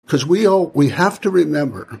because we have to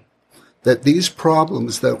remember that these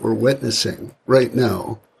problems that we're witnessing right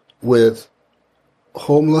now with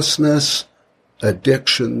homelessness,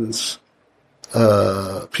 addictions,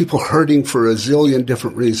 people hurting for a zillion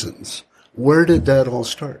different reasons. Where did that all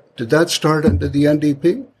start? Did that start under the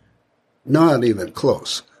NDP? Not even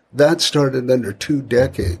close. That started under 2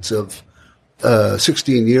 decades of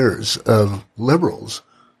 16 years of Liberals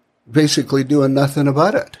basically doing nothing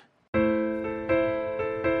about it.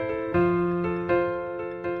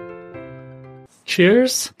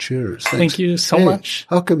 Cheers. Cheers. Thank you so much.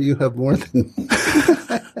 How come you have more than...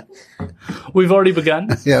 We've already begun?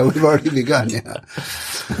 Yeah, we've already begun, yeah.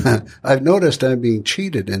 I've noticed I'm being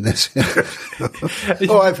cheated in this interview.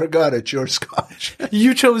 Oh, I forgot, it's your scotch.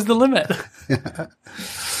 You chose the limit.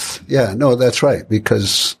 Yeah, no, that's right,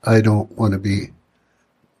 because I don't want to be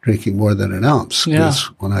drinking more than an ounce, because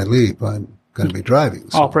when I leave, I'm going to be driving.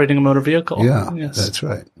 So. Operating a motor vehicle. Yeah, yes. That's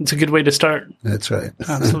right. It's a good way to start. That's right.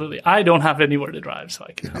 Absolutely. I don't have anywhere to drive, so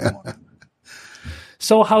I can have more.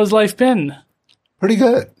 So how's life been? Pretty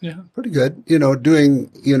good. Yeah. Pretty good. You know,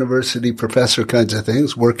 doing university professor kinds of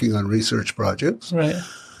things, working on research projects. Right.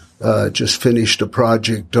 Just finished a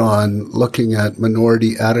project on looking at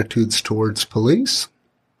minority attitudes towards police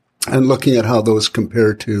and looking at how those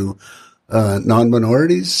compare to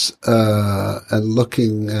non-minorities, and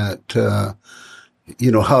looking at,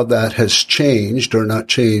 how that has changed or not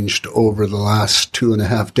changed over the last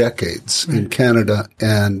 2.5 decades in Canada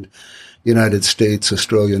and United States,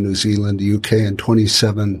 Australia, New Zealand, the UK, and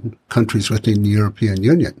 27 countries within the European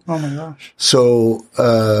Union. Oh my gosh. So,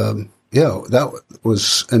 that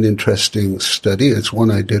was an interesting study. It's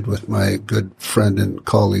one I did with my good friend and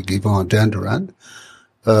colleague, Yvon Danderand.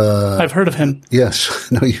 I've heard of him.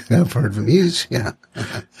 Yes. No, you have heard of him. He's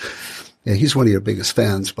one of your biggest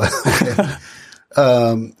fans, by the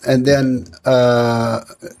way. And then,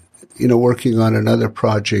 working on another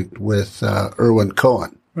project with Erwin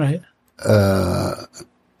Cohen. Right.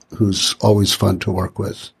 Who's always fun to work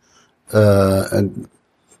with, and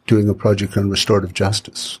doing a project on restorative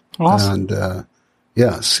justice. Awesome.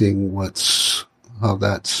 And, seeing how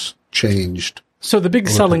that's changed. So the big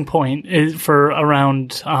selling point is for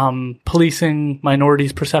around policing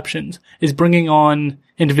minorities' perceptions is bringing on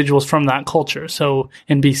individuals from that culture. So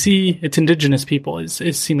in BC, it's Indigenous people is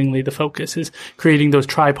seemingly the focus, is creating those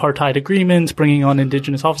tripartite agreements, bringing on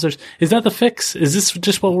Indigenous officers. Is that the fix? Is this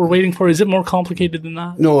just what we're waiting for? Is it more complicated than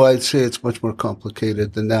that? No, I'd say it's much more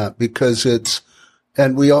complicated than that, because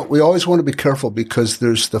and we always want to be careful, because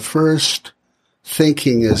there's the first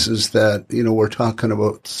thinking is that, we're talking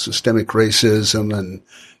about systemic racism and,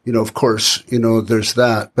 of course, there's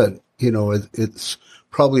that, but, it's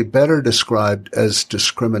probably better described as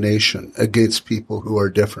discrimination against people who are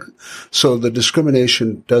different. So the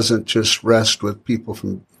discrimination doesn't just rest with people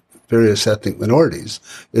from various ethnic minorities.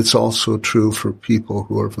 It's also true for people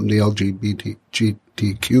who are from the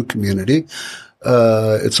LGBTQ community.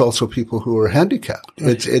 It's also people who are handicapped.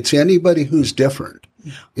 Right. It's anybody who's different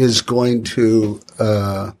is going to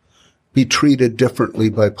be treated differently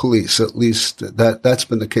by police. At least that's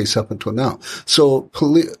been the case up until now. So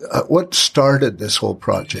what started this whole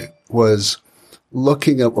project was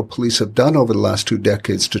looking at what police have done over the last 2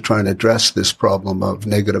 decades to try and address this problem of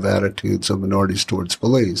negative attitudes of minorities towards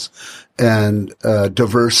police, and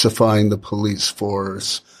diversifying the police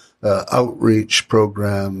force, outreach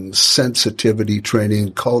programs, sensitivity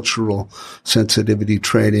training, cultural sensitivity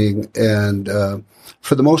training, and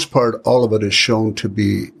for the most part, all of it is shown to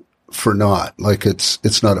be for naught. Like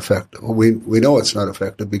it's not effective. We know it's not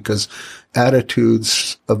effective because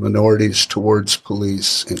attitudes of minorities towards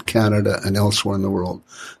police in Canada and elsewhere in the world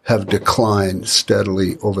have declined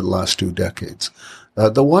steadily over the last 2 decades.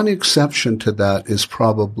 The one exception to that is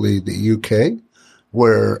probably the UK,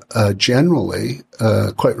 where generally,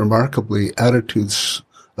 quite remarkably, attitudes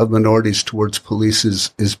of minorities towards police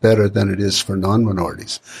is better than it is for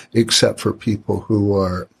non-minorities, except for people who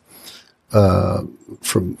are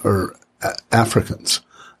Africans.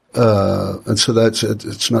 And so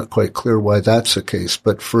it's not quite clear why that's the case.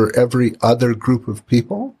 But for every other group of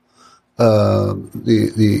people,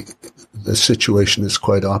 the situation is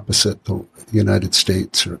quite opposite the United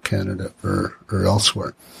States or Canada or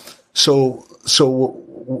elsewhere. So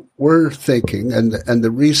we're thinking, and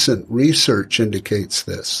the recent research indicates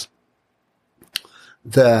this,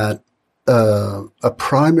 that a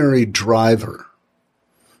primary driver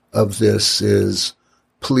of this is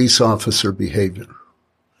police officer behavior.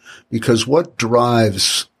 Because what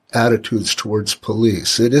drives attitudes towards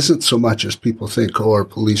police. It isn't so much as people think, oh, are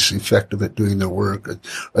police effective at doing their work?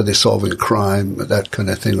 Are they solving crime? That kind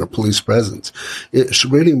of thing, or police presence. It's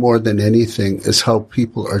really more than anything is how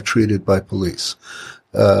people are treated by police.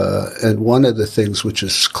 And one of the things which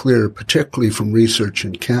is clear, particularly from research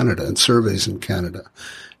in Canada and surveys in Canada,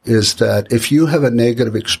 is that if you have a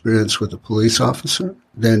negative experience with a police officer,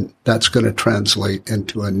 then that's going to translate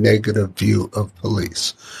into a negative view of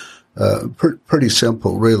police. Pretty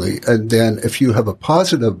simple, really. And then if you have a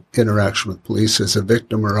positive interaction with police as a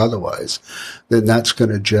victim or otherwise, then that's going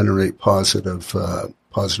to generate positive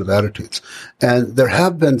attitudes. And there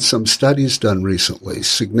have been some studies done recently,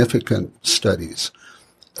 significant studies,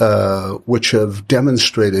 which have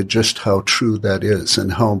demonstrated just how true that is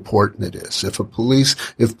and how important it is. If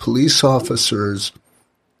police officers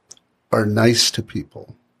are nice to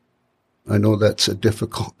people, I know that's a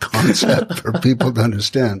difficult concept for people to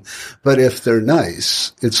understand, but if they're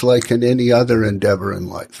nice, it's like in any other endeavor in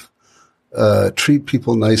life. Treat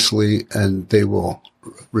people nicely and they will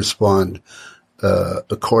respond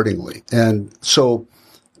accordingly. And so,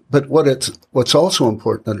 but what's also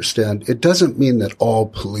important to understand, it doesn't mean that all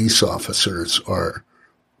police officers are,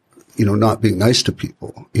 not being nice to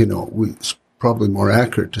people. It's probably more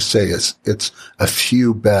accurate to say it's a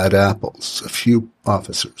few bad apples, a few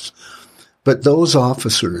officers. But those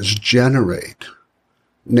officers generate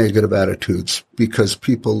negative attitudes because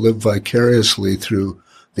people live vicariously through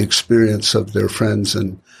the experience of their friends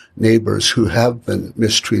and neighbors who have been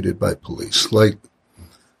mistreated by police, like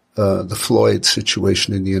the Floyd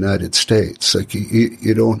situation in the United States. Like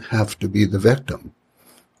you don't have to be the victim,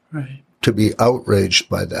 right, to be outraged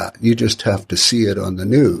by that. You just have to see it on the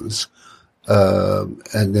news,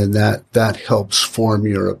 and then that helps form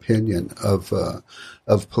your opinion of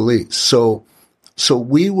police. So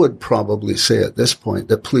we would probably say at this point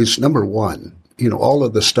that police, number one, all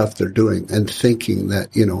of the stuff they're doing and thinking that,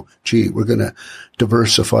 we're going to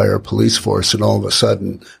diversify our police force and all of a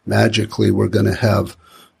sudden magically we're going to have,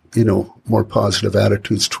 more positive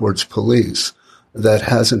attitudes towards police. That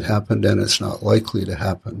hasn't happened and it's not likely to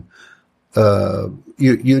happen. They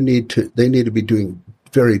need to be doing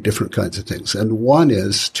very different kinds of things. And one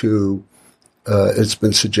is to, it's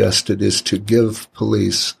been suggested, is to give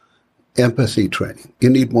police empathy training. You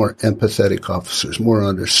need more empathetic officers, more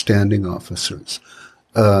understanding officers.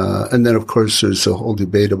 And then, of course, there's a whole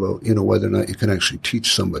debate about, whether or not you can actually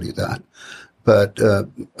teach somebody that. But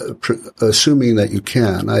assuming that you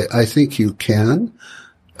can, I think you can,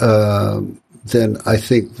 then I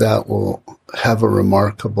think that will have a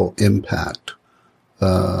remarkable impact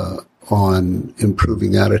on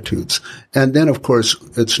improving attitudes. And then, of course,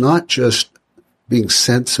 it's not just being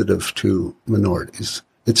sensitive to minorities.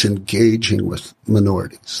 It's engaging with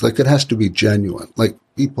minorities. Like, it has to be genuine. Like,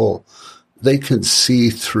 people, they can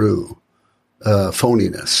see through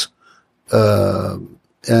phoniness.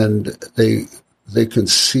 And they can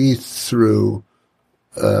see through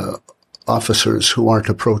officers who aren't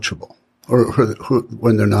approachable or who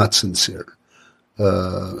when they're not sincere.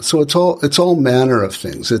 So it's all manner of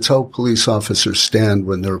things. It's how police officers stand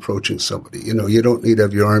when they're approaching somebody. You don't need to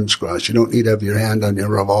have your arms crossed. You don't need to have your hand on your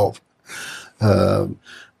revolver. Doing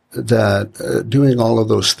all of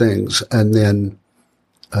those things and then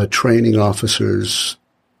training officers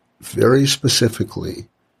very specifically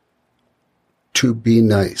to be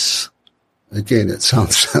nice. Again, it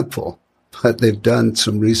sounds simple, but they've done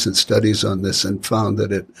some recent studies on this and found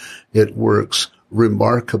that it works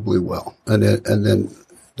remarkably well. And then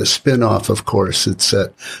the spin-off, of course, it's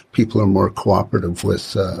that people are more cooperative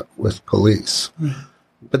with police. Mm.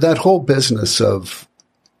 But that whole business of,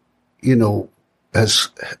 has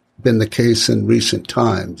been the case in recent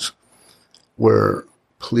times where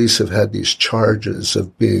police have had these charges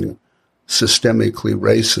of being systemically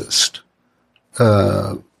racist.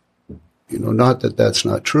 Not that that's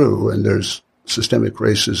not true, and there's systemic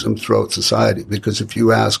racism throughout society, because if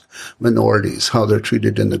you ask minorities how they're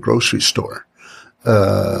treated in the grocery store,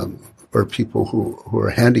 or people who are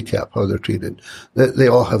handicapped, how they're treated, they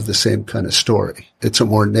all have the same kind of story. It's a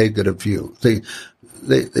more negative view.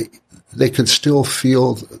 They can still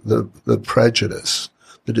feel the prejudice,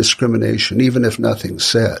 the discrimination, even if nothing's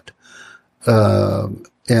said.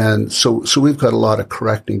 And so we've got a lot of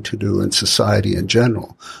correcting to do in society in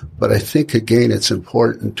general. But I think, again, it's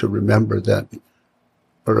important to remember that,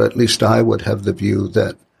 or at least I would have the view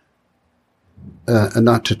that, and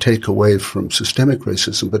not to take away from systemic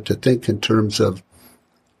racism, but to think in terms of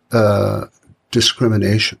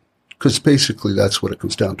discrimination. Because basically that's what it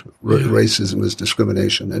comes down to. Racism is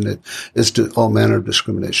discrimination, and it is all manner of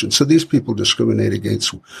discrimination. So these people discriminate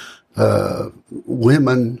against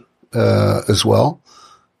women as well.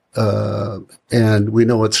 And we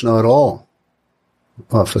know it's not all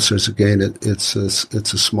officers. Again, it's a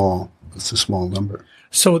small number.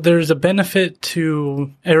 So there's a benefit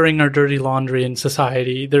to airing our dirty laundry in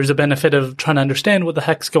society. There's a benefit of trying to understand what the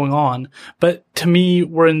heck's going on. But to me,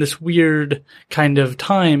 we're in this weird kind of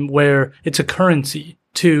time where it's a currency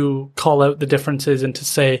to call out the differences and to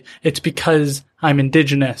say, it's because I'm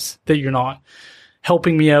Indigenous that you're not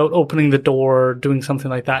helping me out, opening the door, doing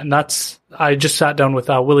something like that. And I just sat down with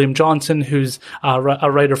William Johnson, who's a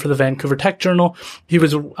writer for the Vancouver Tech Journal. He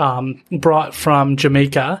was brought from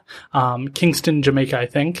Jamaica, Kingston, Jamaica, I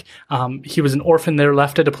think. He was an orphan there,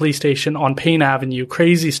 left at a police station on Payne Avenue.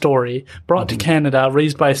 Crazy story. Brought to Canada,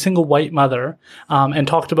 raised by a single white mother, and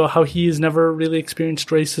talked about how he has never really experienced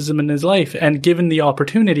racism in his life. And given the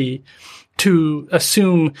opportunity to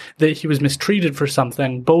assume that he was mistreated for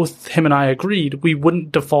something, both him and I agreed we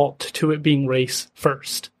wouldn't default to it being race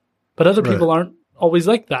first. But other people aren't always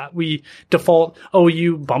like that. We default, oh,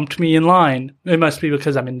 you bumped me in line. It must be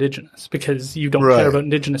because I'm Indigenous, because you don't care about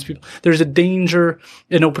Indigenous people. There's a danger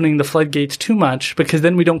in opening the floodgates too much, because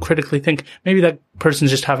then we don't critically think, maybe that person's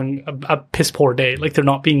just having a piss poor day, like they're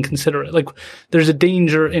not being considerate. Like there's a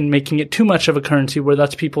danger in making it too much of a currency where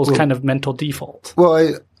that's people's kind of mental default.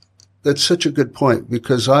 Well, that's such a good point,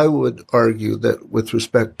 because I would argue that with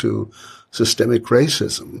respect to systemic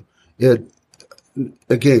racism, it,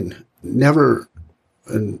 again, never,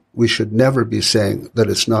 and we should never be saying that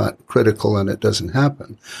it's not critical and it doesn't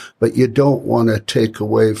happen, but you don't want to take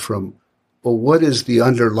away from, well, what is the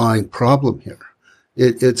underlying problem here?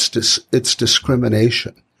 It's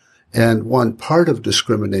discrimination. And one part of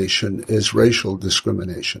discrimination is racial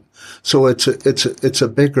discrimination. So it's a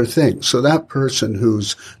bigger thing. So that person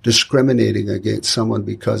who's discriminating against someone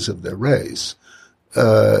because of their race,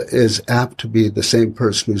 is apt to be the same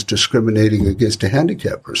person who's discriminating against a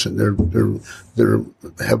handicapped person. They're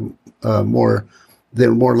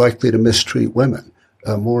more likely to mistreat women,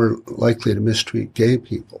 more likely to mistreat gay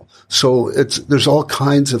people. So there's all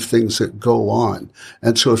kinds of things that go on.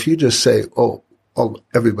 And so if you just say, oh,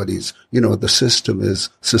 everybody's, the system is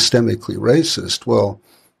systemically racist. Well,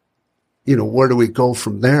 where do we go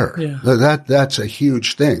from there? Yeah. That's a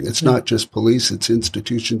huge thing. It's not just police, it's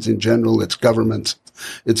institutions in general, it's governments,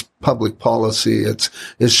 it's public policy, it's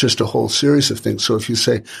just a whole series of things. So if you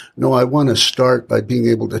say, no, I want to start by being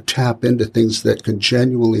able to tap into things that can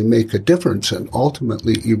genuinely make a difference and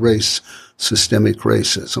ultimately erase systemic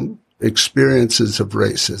racism, experiences of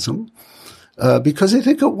racism, because I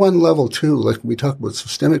think at one level too, like when we talk about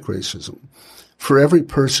systemic racism, for every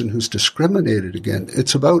person who's discriminated against,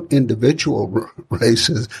 it's about individual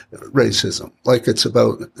racism. Like it's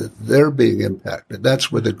about their being impacted.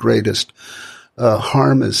 That's where the greatest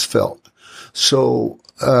harm is felt. So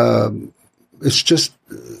it's just,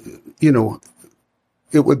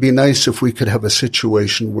 it would be nice if we could have a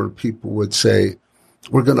situation where people would say,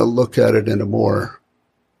 we're going to look at it in a more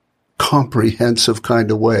comprehensive kind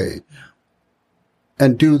of way.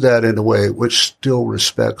 And do that in a way which still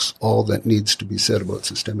respects all that needs to be said about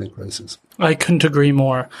systemic racism. I couldn't agree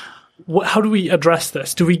more. How do we address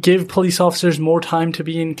this? Do we give police officers more time to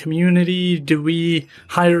be in community? Do we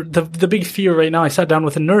hire the big fear right now? I sat down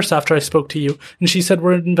with a nurse after I spoke to you, and she said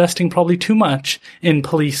we're investing probably too much in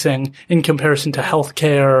policing in comparison to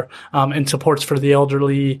healthcare and supports for the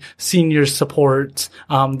elderly, seniors supports.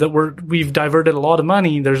 We've diverted a lot of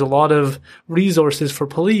money. There's a lot of resources for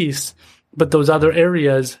police. But those other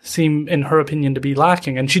areas seem, in her opinion, to be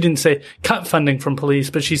lacking. And she didn't say cut funding from police,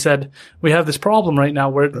 but she said we have this problem right now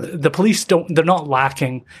where the police they're not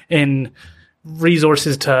lacking in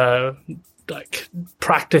resources to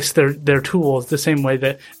practice their tools the same way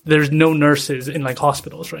that there's no nurses in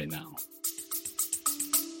hospitals right now.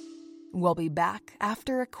 We'll be back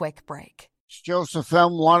after a quick break. Joseph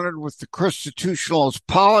M. Leonard with the Constitutionalist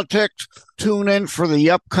Politics. Tune in for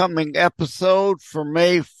the upcoming episode for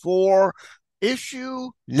May 4,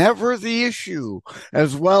 Issue, Never the Issue,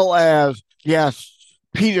 as well as guests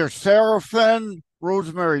Peter Seraphin,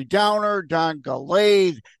 Rosemary Downer, Don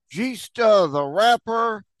Gallade, Gista the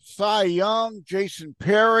Rapper, Cy Young, Jason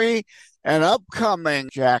Perry, and upcoming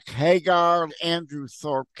Jack Hagar, Andrew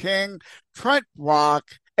Thorpe King, Trent Rock,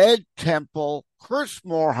 Ed Temple, Chris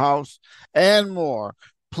Morehouse, and more.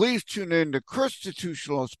 Please tune in to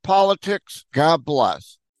Constitutionalist Politics. God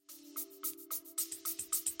bless.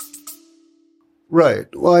 Right.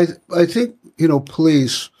 Well, I think,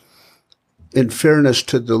 police, in fairness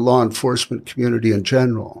to the law enforcement community in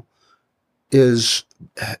general, is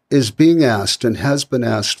being asked and has been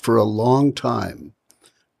asked for a long time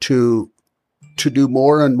to do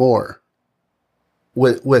more and more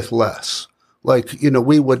with less. Like,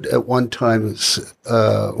 we would at one time,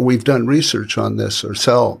 we've done research on this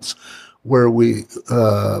ourselves, where we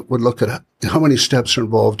would look at how many steps are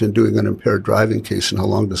involved in doing an impaired driving case and how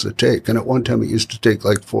long does it take. And at one time it used to take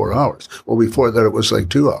like 4 hours. Well, before that it was like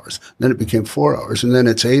 2 hours. Then it became 4 hours, and then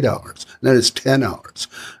it's 8 hours. And then it's 10 hours.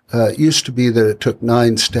 It used to be that it took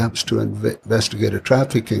 9 steps to investigate a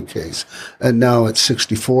trafficking case, and now it's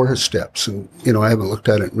 64 steps. And, I haven't looked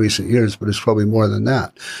at it in recent years, but it's probably more than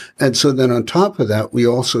that. And so then on top of that, we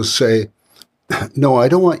also say, no, I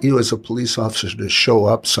don't want you as a police officer to show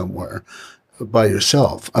up somewhere by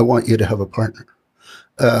yourself. I want you to have a partner.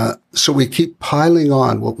 So we keep piling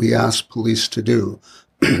on what we ask police to do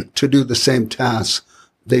the same tasks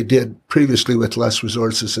they did previously with less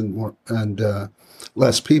resources and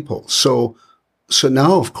less people. So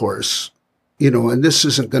now, of course, and this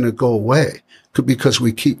isn't going to go away because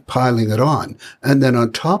we keep piling it on. And then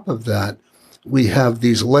on top of that, we have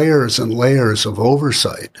these layers and layers of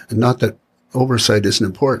oversight. And not that oversight isn't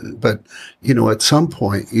important, but, at some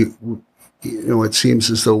point, it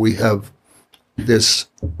seems as though we have this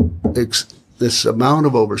amount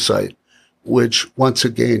of oversight, which once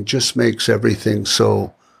again just makes everything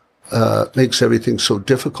so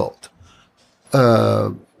difficult,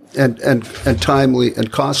 and timely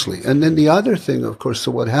and costly. And then the other thing, of course,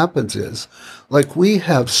 so what happens is, like, we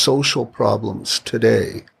have social problems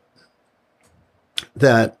today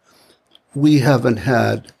that we haven't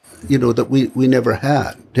had, that we never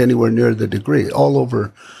had anywhere near the degree all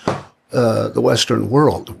over the Western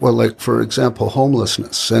world. Well, like, for example,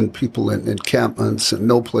 homelessness and people in encampments and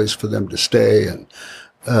no place for them to stay. And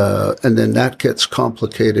then that gets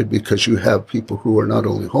complicated because you have people who are not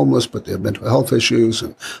only homeless, but they have mental health issues,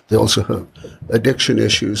 and they also have addiction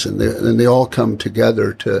issues, and they all come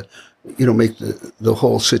together to, make the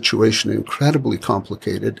whole situation incredibly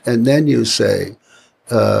complicated. And then you say,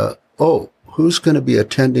 who's going to be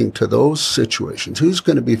attending to those situations? Who's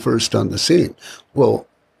going to be first on the scene? Well,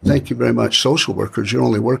 thank you very much, social workers. You're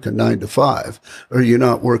only working 9 to 5, or you're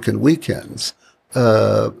not working weekends.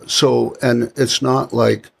 And it's not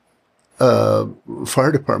like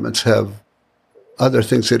fire departments have other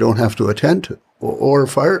things they don't have to attend to, or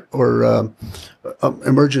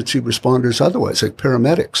emergency responders otherwise, like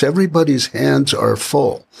paramedics. Everybody's hands are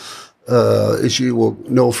full. As you will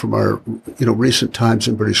know from our, recent times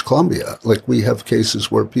in British Columbia, like, we have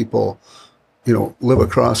cases where people, live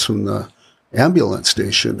across from the ambulance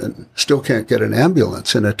station and still can't get an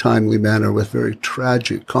ambulance in a timely manner with very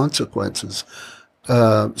tragic consequences.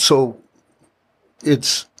 So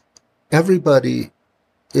everybody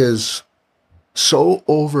is so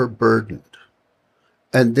overburdened,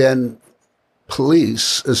 and then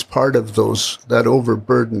police, as part of that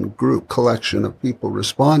overburdened group collection of people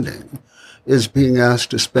responding, is being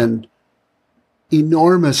asked to spend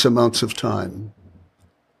enormous amounts of time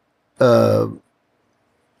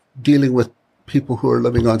dealing with people who are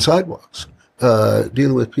living on sidewalks,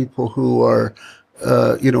 dealing with people who are,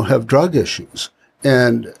 have drug issues.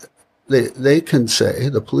 And they can say,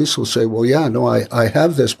 the police will say, well, yeah, no, I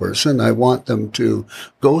have this person. I want them to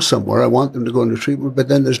go somewhere. I want them to go into treatment, but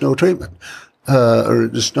then there's no treatment. Or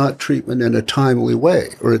it's not treatment in a timely way,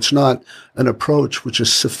 or it's not an approach which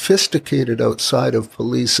is sophisticated outside of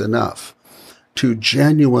police enough to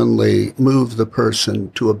genuinely move the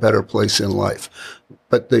person to a better place in life.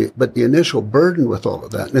 But the initial burden with all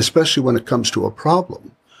of that, and especially when it comes to a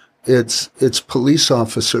problem, it's police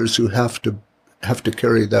officers who have to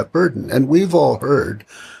carry that burden. And we've all heard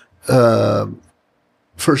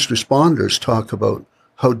first responders talk about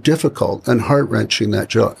how difficult and heart-wrenching that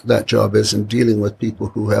job is, in dealing with people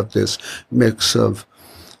who have this mix of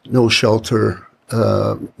no shelter,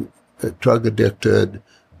 drug addicted,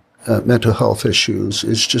 mental health issues.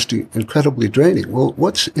 Is just incredibly draining. Well,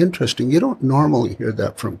 what's interesting, you don't normally hear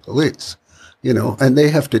that from police, and they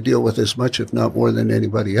have to deal with as much, if not more, than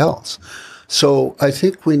anybody else. So I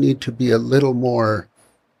think we need to be a little more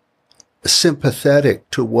sympathetic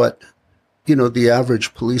to what, the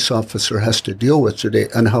average police officer has to deal with today,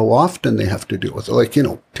 and how often they have to deal with it. Like,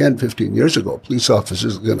 10, 15 years ago, police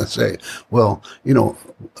officers are going to say, well,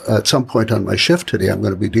 at some point on my shift today, I'm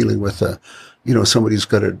going to be dealing with somebody's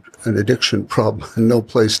got an addiction problem and no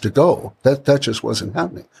place to go. That just wasn't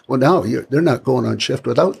happening. Well, now they're not going on shift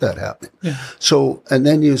without that happening. Yeah. So, and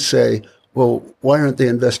then you say, well, why aren't they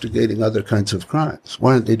investigating other kinds of crimes?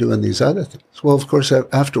 Why aren't they doing these other things? Well, of course,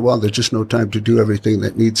 after a while, there's just no time to do everything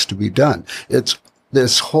that needs to be done. It's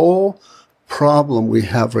this whole problem we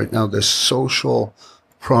have right now, this social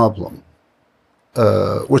problem,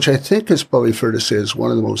 which I think is probably fair to say is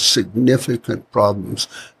one of the most significant problems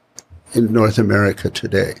in North America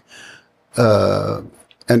today.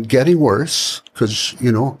 and getting worse because,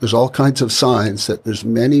 there's all kinds of signs that there's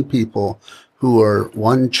many people who are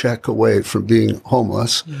one check away from being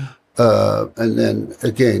homeless. Yeah. And then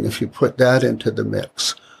again, if you put that into the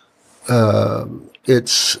mix,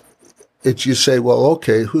 it's you say, well,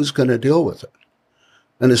 okay, who's going to deal with it?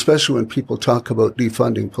 And especially when people talk about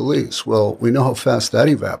defunding police, well, we know how fast that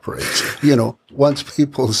evaporates. Once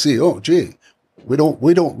people see, oh, gee, we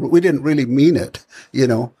didn't really mean it,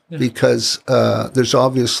 because there's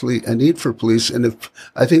obviously a need for police. And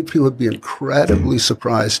I think people would be incredibly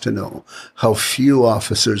surprised to know how few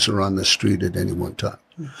officers are on the street at any one time.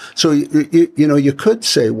 So, you could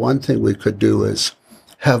say one thing we could do is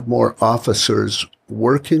have more officers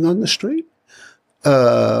working on the street.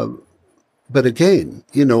 But again,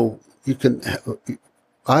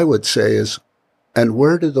 I would say is, and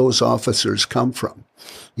where do those officers come from?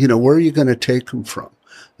 Where are you going to take them from?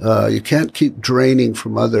 You can't keep draining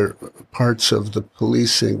from other parts of the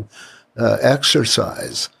policing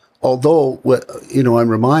exercise. Although, I'm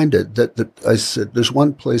reminded that I said there's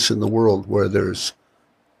one place in the world where there's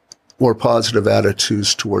more positive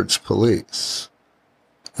attitudes towards police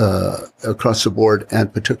across the board,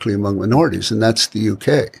 and particularly among minorities, and that's the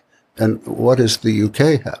UK. And what does the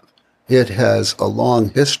UK have? It has a long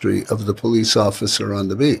history of the police officer on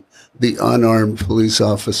the beat, the unarmed police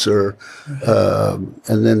officer, and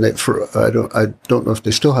then I don't know if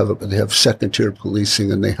they still have it, but they have second-tier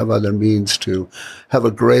policing, and they have other means to have a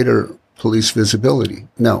greater police visibility.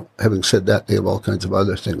 Now, having said that, they have all kinds of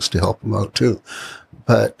other things to help them out too.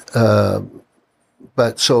 But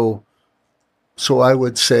so I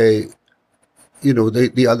would say,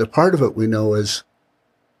 the other part of it we know is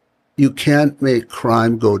you can't make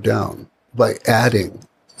crime go down by adding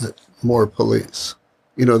more police.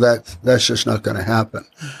 That's just not going to happen.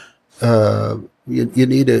 You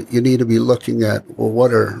need to be looking at, well,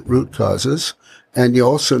 what are root causes? And you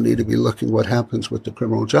also need to be looking what happens with the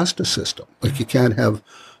criminal justice system. Like you can't have,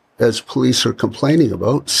 as police are complaining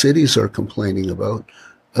about, cities are complaining about,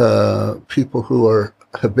 people who are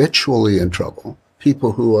habitually in trouble,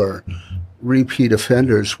 people who are repeat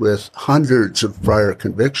offenders with hundreds of prior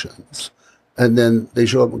convictions, and then they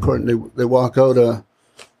show up in court and they walk out a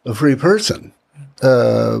free person.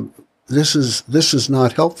 This is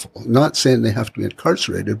not helpful. I'm not saying they have to be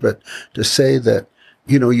incarcerated, but to say that,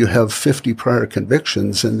 you have 50 prior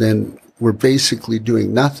convictions and then we're basically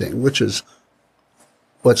doing nothing, which is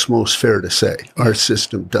what's most fair to say. Our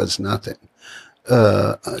system does nothing.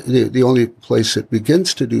 The only place it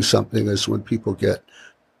begins to do something is when people get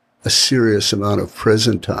a serious amount of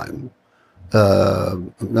prison time.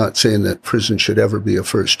 I'm not saying that prison should ever be a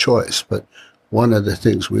first choice, but one of the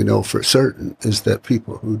things we know for certain is that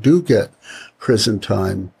people who do get prison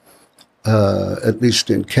time, at least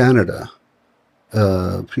in Canada,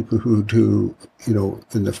 people who do,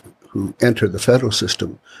 who enter the federal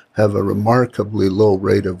system have a remarkably low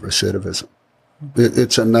rate of recidivism.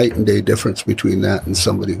 It's a night and day difference between that and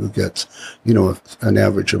somebody who gets, an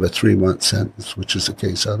average of a 3-month sentence, which is the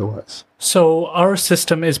case otherwise. So our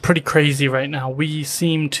system is pretty crazy right now. We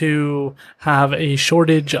seem to have a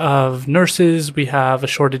shortage of nurses. We have a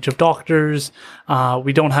shortage of doctors.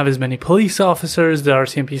 We don't have as many police officers. The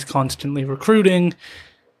RCMP is constantly recruiting.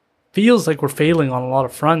 Feels like we're failing on a lot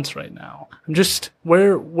of fronts right now. I'm just,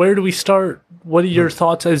 where do we start? What are your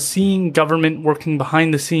thoughts as seeing government working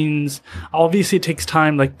behind the scenes? Obviously, it takes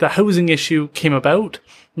time. Like the housing issue came about.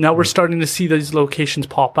 Now we're starting to see these locations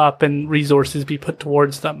pop up and resources be put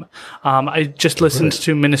towards them. I just listened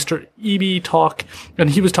to Minister Eby talk, and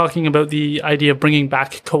he was talking about the idea of bringing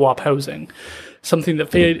back co-op housing, something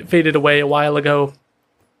that faded away a while ago.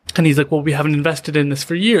 And he's like, well, we haven't invested in this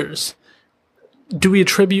for years. Do we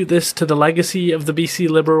attribute this to the legacy of the BC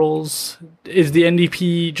Liberals? Is the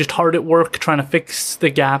NDP just hard at work trying to fix the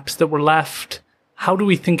gaps that were left? How do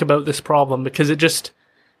we think about this problem? Because it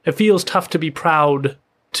feels tough to be proud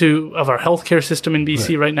of our healthcare system in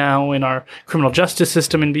BC right now, in our criminal justice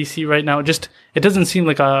system in BC right now. It doesn't seem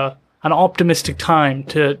like an optimistic time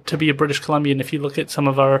to be a British Columbian if you look at some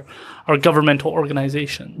of our governmental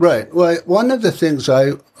organizations. Right. Well, one of the things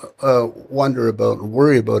I wonder about and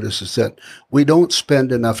worry about is that we don't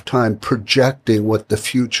spend enough time projecting what the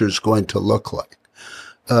future is going to look like.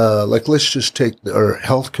 Like, let's just take our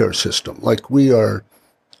healthcare system. Like, we are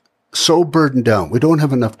so burdened down. We don't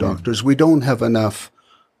have enough doctors. We don't have enough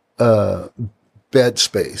bed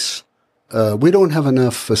space. We don't have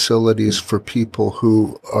enough facilities for people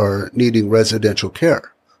who are needing residential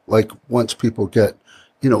care. Like once people get,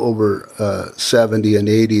 over 70 and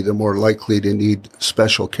 80, they're more likely to need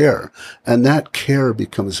special care. And that care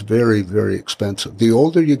becomes very, very expensive. The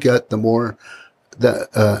older you get, the more that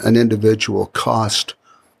an individual cost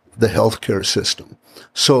the healthcare system.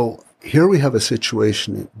 So here we have a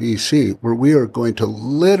situation in BC where we are going to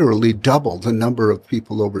literally double the number of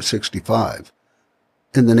people over 65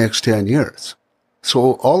 in the next 10 years.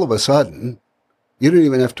 So all of a sudden, you don't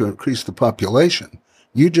even have to increase the population.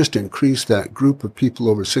 You just increase that group of people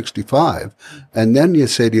over 65, and then you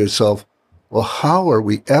say to yourself, well, how are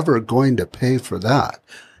we ever going to pay for that?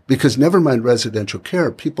 Because never mind residential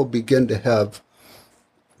care, people begin to have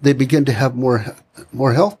more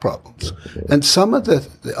health problems. And some of the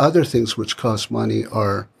other things which cost money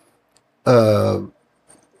are,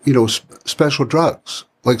 special drugs.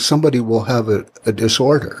 Like somebody will have a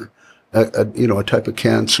disorder, a type of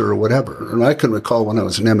cancer or whatever. And I can recall when I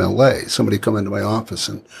was an MLA, somebody come into my office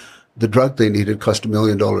and the drug they needed cost $1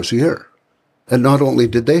 million a year. And not only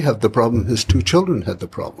did they have the problem, his 2 children had the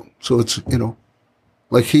problem. So it's,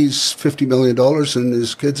 like he's $50 million and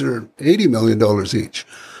his kids are $80 million each.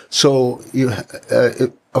 So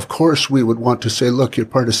of course we would want to say, look, you're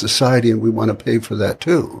part of society and we want to pay for that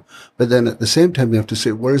too. But then at the same time, you have to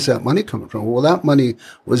say, where's that money coming from? Well, that money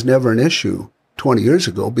was never an issue 20 years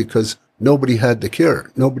ago because nobody had the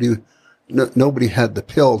cure. Nobody had the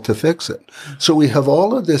pill to fix it. So we have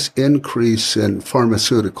all of this increase in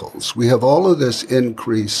pharmaceuticals. We have all of this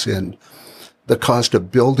increase in the cost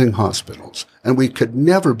of building hospitals. And we could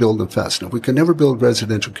never build them fast enough. We could never build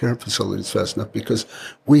residential care facilities fast enough because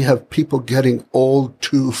we have people getting old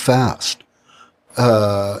too fast.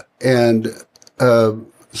 So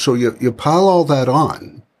you pile all that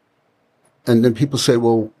on, and then people say,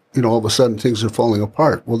 well, all of a sudden things are falling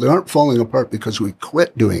apart. Well, they aren't falling apart because we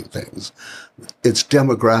quit doing things. It's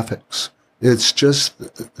demographics. It's just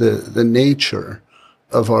the nature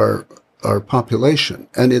of our population.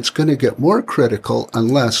 And it's going to get more critical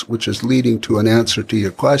unless, which is leading to an answer to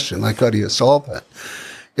your question, like how do you solve it?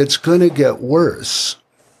 It's going to get worse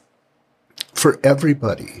for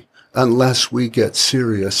everybody unless we get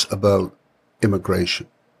serious about immigration.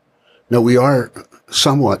 Now, we are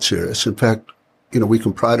somewhat serious. In fact, we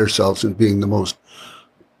can pride ourselves in being the most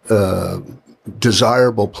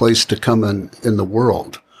desirable place to come in the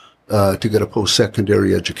world to get a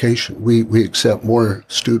post-secondary education. We accept more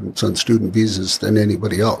students on student visas than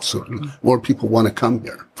anybody else. So more people want to come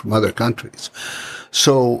here from other countries.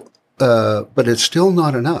 So, but it's still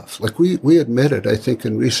not enough. Like we admitted, I think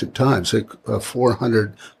in recent times,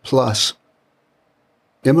 400 plus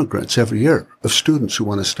immigrants every year of students who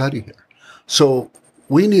want to study here. So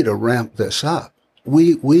we need to ramp this up.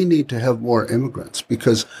 We need to have more immigrants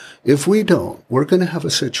because if we don't, we're going to have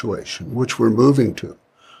a situation which we're moving to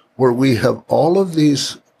where we have all of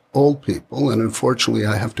these old people, and unfortunately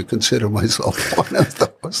I have to consider myself one of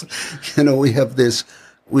those.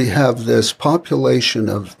 We have this population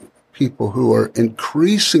of people who are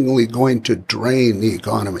increasingly going to drain the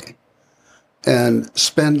economy and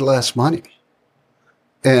spend less money.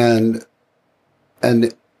 And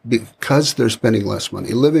because they're spending less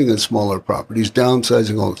money, living in smaller properties,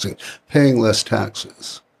 downsizing all those things, paying less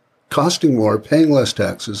taxes, costing more, paying less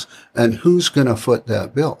taxes, and who's going to foot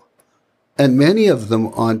that bill? And many of them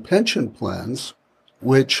on pension plans,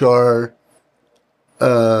 which are,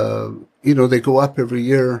 they go up every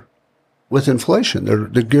year with inflation. They're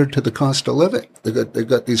geared to the cost of living. They've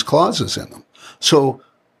got these clauses in them. So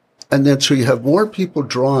you have more people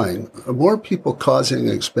drawing, more people causing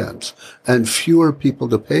expense, and fewer people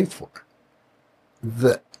to pay for.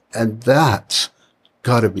 And that's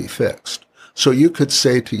got to be fixed. So you could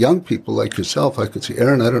say to young people like yourself, I could say,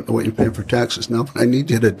 Aaron, I don't know what you're paying for taxes now, but I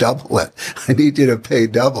need you to double it. I need you to pay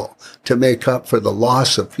double to make up for the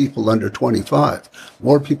loss of people under 25.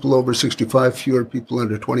 More people over 65, fewer people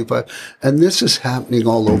under 25. And this is happening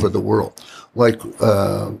all over the world, like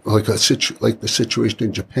the situation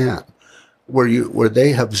in Japan, where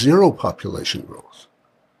they have zero population growth.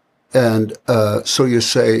 And so you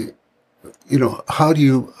say, how do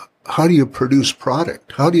you produce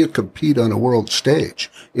product? How do you compete on a world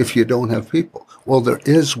stage if you don't have people? Well, there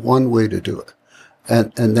is one way to do it.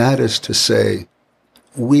 And that is to say,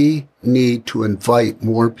 we need to invite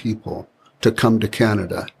more people to come to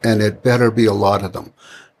Canada, and it better be a lot of them.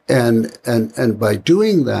 And by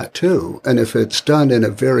doing that too, and if it's done in a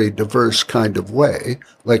very diverse kind of way,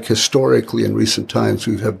 like historically in recent times,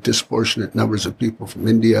 we have disproportionate numbers of people from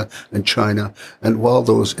India and China. And while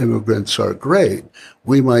those immigrants are great,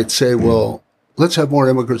 we might say, well, let's have more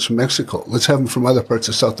immigrants from Mexico. Let's have them from other parts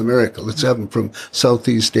of South America. Let's have them from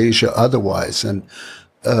Southeast Asia otherwise. And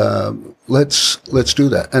let's do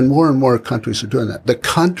that. And more countries are doing that. The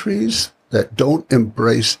countries that don't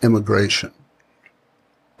embrace immigration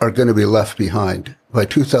are going to be left behind by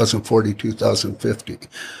 2040, 2050.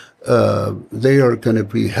 They are going to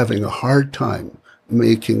be having a hard time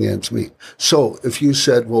making ends meet. So if you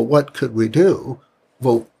said, well, what could we do?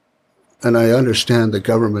 Well, and I understand the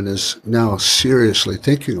government is now seriously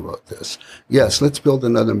thinking about this. Yes, let's build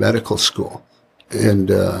another medical school in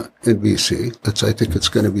BC. I think it's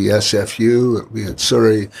going to be SFU, it'll be in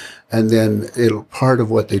Surrey, and then part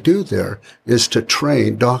of what they do there is to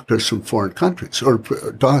train doctors from foreign countries or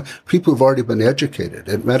people who've already been educated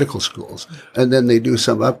at medical schools, and then they do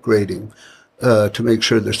some upgrading to make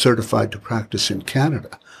sure they're certified to practice in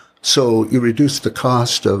Canada. So you reduce the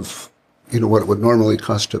cost of, what it would normally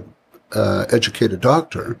cost to educate a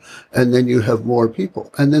doctor, and then you have more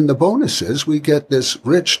people. And then the bonus is we get this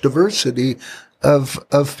rich diversity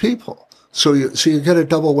of people. So you get a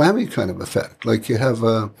double whammy kind of effect. Like you have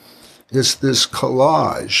this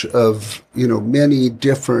collage of, many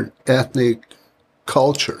different ethnic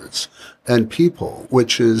cultures and people,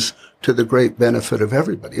 which is to the great benefit of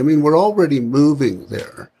everybody. I mean, we're already moving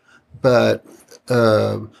there, but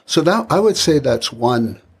so that I would say that's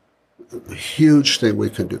one huge thing we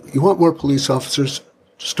can do. You want more police officers?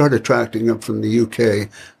 Start attracting them from the UK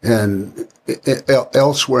and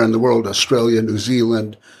elsewhere in the world, Australia, New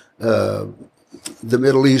Zealand, the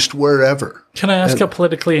Middle East, wherever. Can I ask a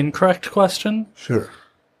politically incorrect question? Sure.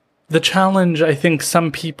 The challenge I think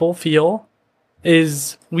some people feel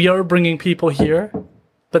is we are bringing people here,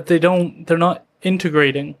 but they're not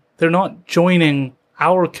integrating. They're not joining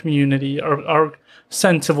our community or our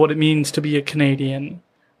sense of what it means to be a Canadian.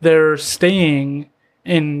 They're staying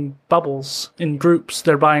in bubbles, in groups.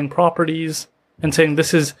 They're buying properties and saying,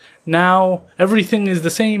 this is now, everything is the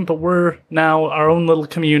same, but we're now our own little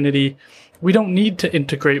community. We don't need to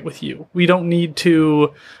integrate with you. We don't need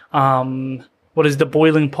to, what is the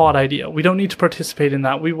boiling pot idea? We don't need to participate in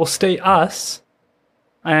that. We will stay us,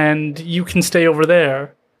 and you can stay over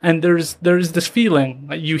there. And there's this feeling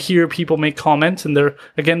that you hear people make comments, and they're,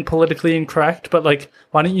 again, politically incorrect, but like,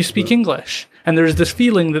 why don't you speak English? And there's this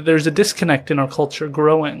feeling that there's a disconnect in our culture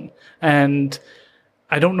growing. And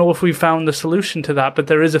I don't know if we've found the solution to that, but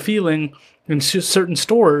there is a feeling in certain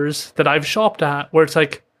stores that I've shopped at where it's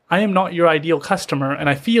like, I am not your ideal customer, and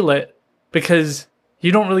I feel it because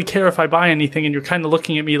you don't really care if I buy anything, and you're kind of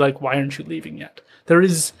looking at me like, why aren't you leaving yet? There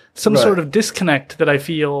is some sort of disconnect that I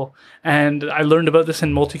feel, and I learned about this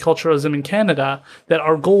in multiculturalism in Canada, that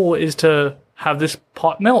our goal is to have this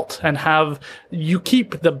pot melt and have you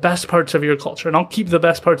keep the best parts of your culture, and I'll keep the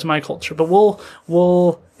best parts of my culture, but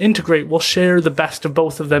we'll integrate, we'll share the best of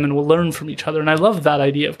both of them, and we'll learn from each other. And I love that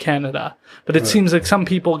idea of Canada, but it seems like some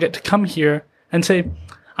people get to come here and say,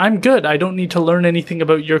 I'm good. I don't need to learn anything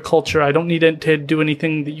about your culture. I don't need to do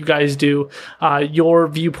anything that you guys do. Your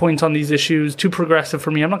viewpoints on these issues, too progressive for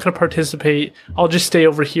me. I'm not going to participate. I'll just stay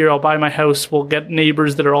over here. I'll buy my house. We'll get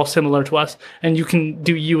neighbors that are all similar to us, and you can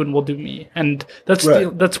do you and we'll do me. And that's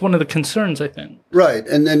that's one of the concerns, I think. Right.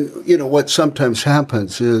 And then, what sometimes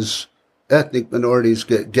happens is ethnic minorities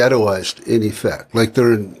get ghettoized in effect. Like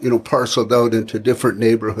they're, parceled out into different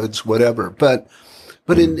neighborhoods, whatever. But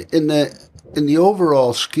in the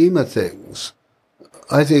overall scheme of things,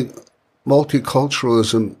 I think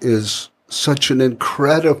multiculturalism is such an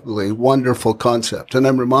incredibly wonderful concept. And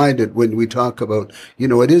I'm reminded when we talk about,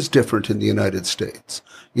 it is different in the United States,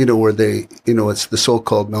 where they, it's the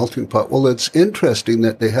so-called melting pot. Well, it's interesting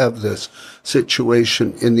that they have this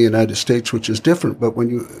situation in the United States, which is different. But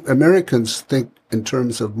when Americans think in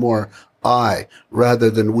terms of more I rather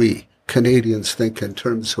than we. Canadians think in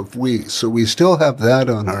terms of we. So we still have that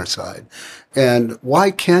on our side. And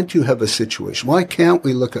why can't you have a situation? Why can't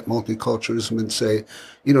we look at multiculturalism and say,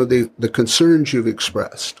 the concerns you've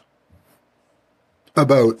expressed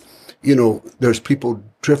about, there's people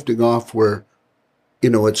drifting off where,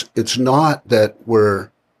 it's not that we're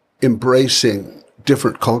embracing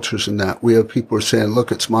different cultures in that. We have people who are saying,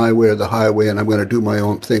 look, it's my way or the highway, and I'm going to do my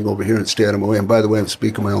own thing over here and stay out of my way. And by the way, I'm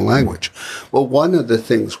speaking my own language. Well, one of the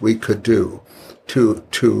things we could do to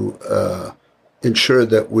ensure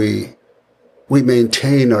that we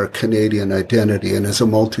maintain our Canadian identity and as a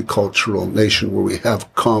multicultural nation where we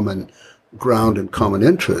have common ground and common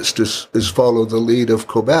interest is follow the lead of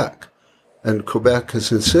Quebec. And Quebec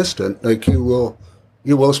is insistent, like you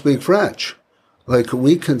will speak French. Like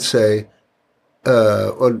we can say,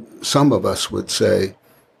 or some of us would say,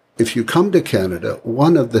 if you come to Canada,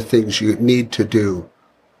 one of the things you need to do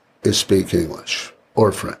is speak English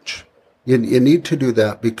or French. You need to do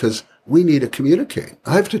that because we need to communicate.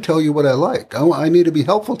 I have to tell you what I like. I need to be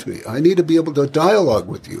helpful to you. I need to be able to dialogue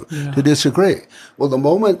with you, to disagree. Well, the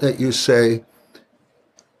moment that you say,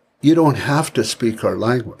 you don't have to speak our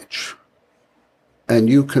language, and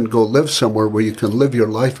you can go live somewhere where you can live your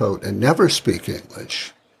life out and never speak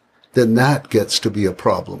English, then that gets to be a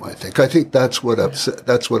problem, I think. I think that's what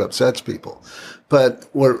upsets people. But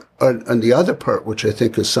and the other part, which I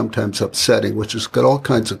think is sometimes upsetting, which has got all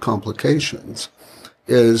kinds of complications,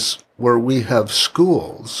 is where we have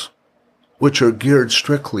schools which are geared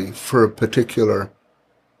strictly for a particular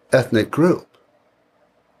ethnic group,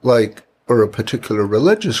 or a particular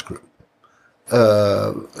religious group.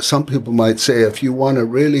 Some people might say if you want to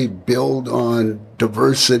really build on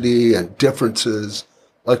diversity and differences,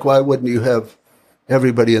 why wouldn't you have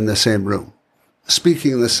everybody in the same room,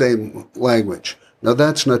 speaking the same language? Now,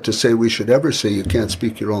 that's not to say we should ever say you can't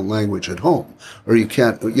speak your own language at home, or we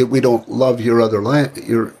don't love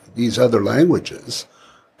these other languages.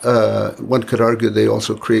 One could argue they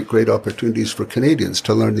also create great opportunities for Canadians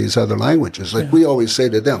to learn these other languages. We always say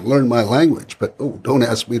to them, learn my language, but don't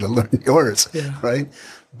ask me to learn yours, right?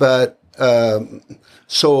 But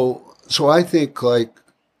so I think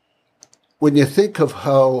when you think of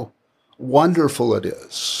how wonderful it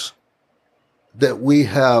is that we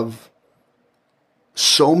have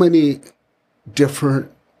so many different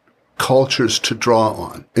cultures to draw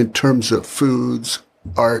on in terms of foods,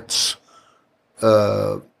 arts,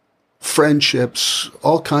 friendships,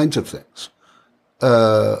 all kinds of things.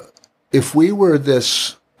 If we were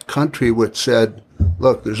this country which said,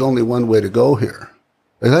 look, there's only one way to go here,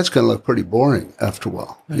 that's going to look pretty boring after a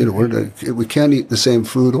while. We can't eat the same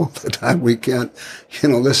food all the time. We can't,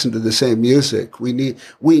 listen to the same music. We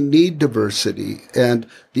need diversity. And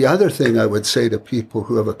the other thing I would say to people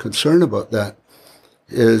who have a concern about that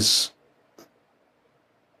is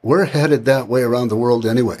we're headed that way around the world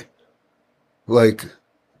anyway.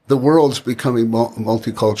 The world's becoming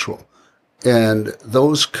multicultural. And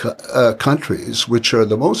those countries, which are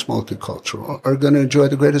the most multicultural, are going to enjoy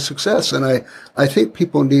the greatest success. And I think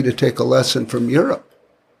people need to take a lesson from Europe.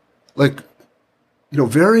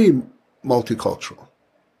 Very multicultural.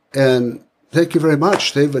 And thank you very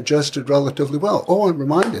much. They've adjusted relatively well. Oh, I'm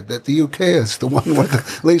reminded that the UK is the one with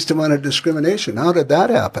the least amount of discrimination. How did that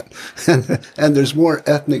happen? And there's more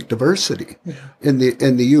ethnic diversity in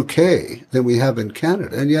the UK than we have in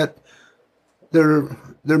Canada. And yet they're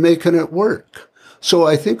making it work. So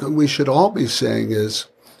I think what we should all be saying is,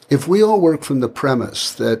 if we all work from the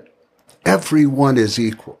premise that everyone is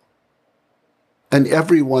equal and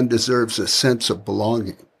everyone deserves a sense of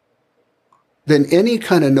belonging, then any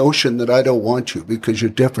kind of notion that I don't want you because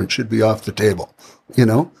you're different should be off the table. We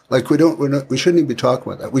shouldn't even be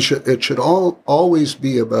talking about that. It should always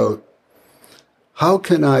be about, how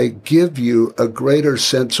can I give you a greater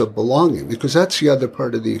sense of belonging? Because that's the other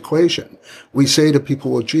part of the equation. We say to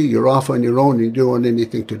people, well, gee, you're off on your own and you don't want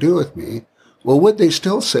anything to do with me. Well, would they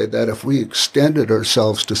still say that if we extended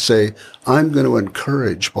ourselves to say, I'm going to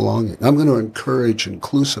encourage belonging, I'm going to encourage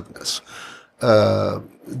inclusiveness?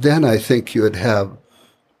 Then I think you would have,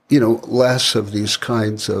 less of these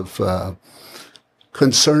kinds of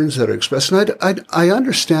concerns that are expressed. And I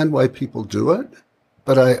understand why people do it.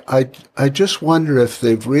 But I just wonder if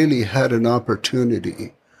they've really had an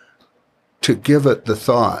opportunity to give it the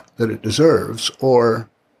thought that it deserves, or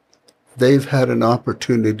they've had an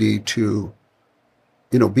opportunity to,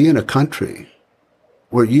 be in a country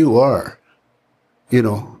where you are,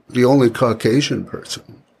 the only Caucasian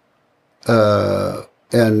person,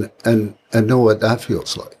 and know what that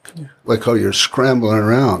feels like. Yeah. Like how you're scrambling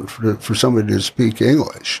around for somebody to speak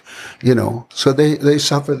English, So they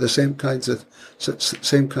suffer the same kinds of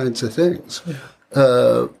things.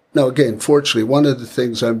 Yeah. Now, again, fortunately, one of the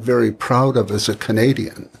things I'm very proud of as a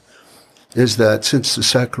Canadian is that since the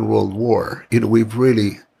Second World War, we've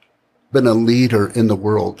really been a leader in the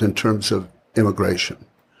world in terms of immigration.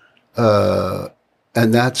 And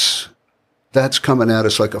that's coming at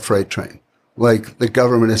us like a freight train. The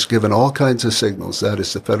government has given all kinds of signals, that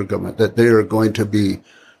is the federal government, that they are going to be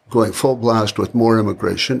going full blast with more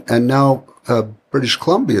immigration. And now British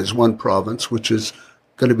Columbia is one province which is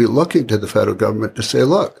going to be looking to the federal government to say,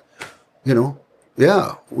 look, we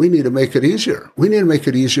need to make it easier. We need to make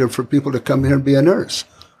it easier for people to come here and be a nurse,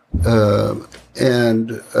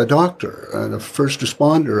 and a doctor, and a first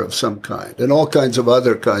responder of some kind, and all kinds of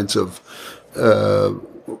other kinds of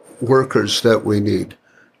workers that we need.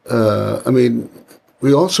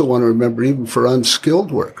 We also want to remember, even for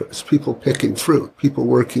unskilled workers, people picking fruit, people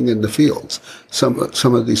working in the fields. Some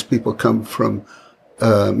of these people come from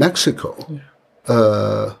Mexico.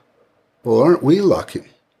 Yeah. Well, aren't we lucky?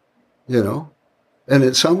 And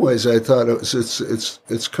in some ways, I thought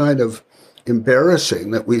it's kind of embarrassing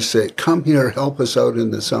that we say, "Come here, help us out in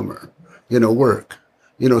the summer, work,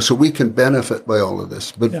 so we can benefit by all of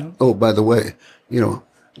this." But oh, by the way,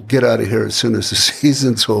 get out of here as soon as the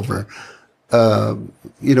season's over.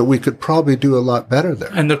 we could probably do a lot better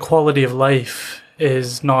there. And the quality of life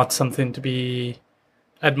is not something to be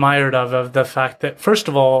admired of the fact that, first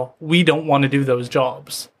of all, we don't want to do those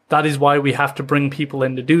jobs. That is why we have to bring people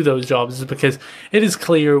in to do those jobs, is because it is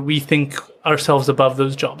clear we think ourselves above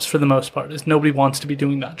those jobs for the most part, is nobody wants to be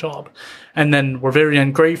doing that job. And then we're very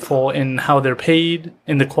ungrateful in how they're paid,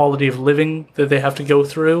 in the quality of living that they have to go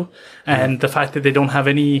through, and the fact that they don't have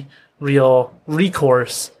any real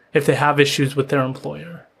recourse if they have issues with their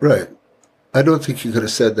employer. Right. I don't think you could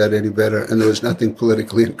have said that any better, and there was nothing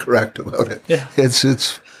politically incorrect about it. Yeah.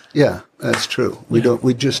 Yeah, that's true.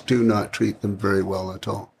 We just do not treat them very well at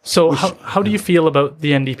all. So how do you feel about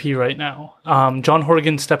the NDP right now? John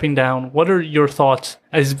Horgan stepping down. What are your thoughts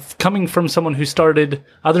as coming from someone who started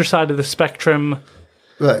other side of the spectrum?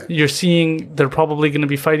 Right. You're seeing they're probably going to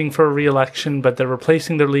be fighting for a re-election, but they're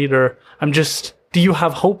replacing their leader. Do you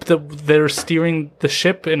have hope that they're steering the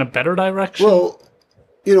ship in a better direction? Well,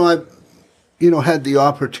 I've had the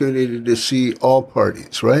opportunity to see all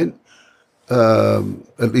parties, right?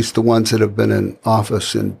 At least the ones that have been in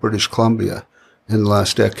office in British Columbia in the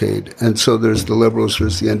last decade. And so there's the Liberals,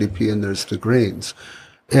 there's the NDP, and there's the Greens.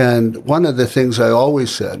 And one of the things I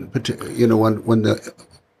always said, when the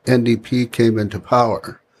NDP came into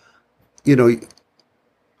power,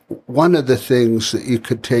 one of the things that you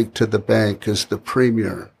could take to the bank is the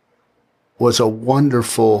Premier was a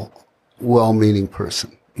wonderful, well-meaning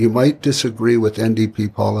person. You might disagree with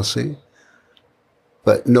NDP policy,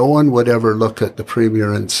 but no one would ever look at the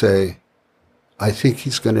Premier and say, I think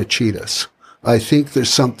he's going to cheat us. I think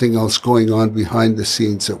there's something else going on behind the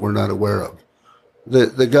scenes that we're not aware of.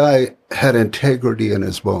 The guy had integrity in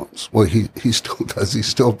his bones. Well, he still does. He's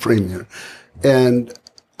still Premier. And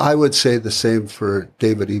I would say the same for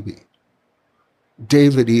David Eby.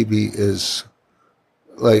 David Eby is,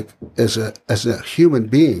 as a human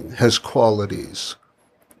being, has qualities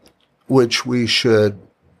which we should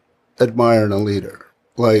admire in a leader.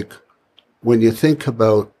 Like when you think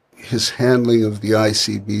about his handling of the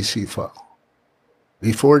ICBC file.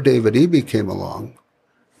 Before David Eby came along,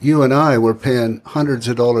 you and I were paying hundreds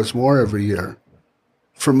of dollars more every year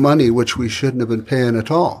for money which we shouldn't have been paying at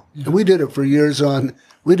all. Yeah. And we did it for years on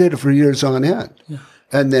end. Yeah.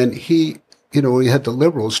 And then we had the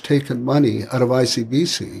Liberals taking money out of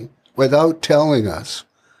ICBC without telling us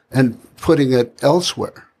and putting it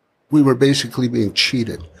elsewhere. We were basically being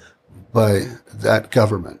cheated by that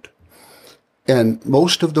government. And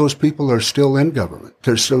most of those people are still in government.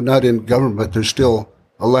 They're still not in government, but they're still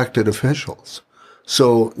elected officials.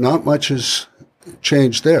 So not much has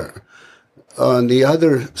changed there. On the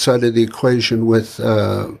other side of the equation with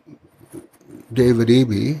David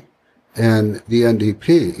Eby and the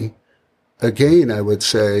NDP, again, I would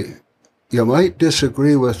say you might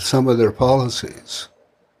disagree with some of their policies,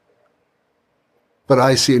 but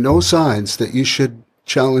I see no signs that you should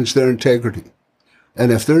challenge their integrity.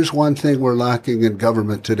 And if there's one thing we're lacking in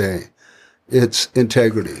government today, it's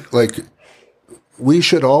integrity. We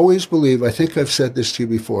should always believe, I think I've said this to you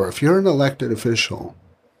before, if you're an elected official,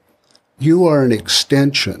 you are an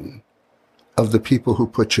extension of the people who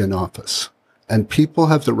put you in office. And people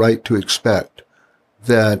have the right to expect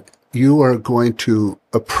that you are going to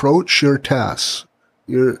approach your tasks,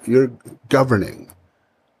 your governing,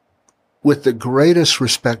 with the greatest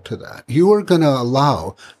respect to that. You are going to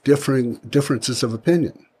allow differences of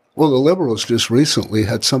opinion. Well, the Liberals just recently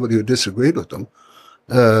had somebody who disagreed with them.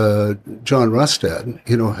 John Rustad,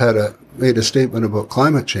 made a statement about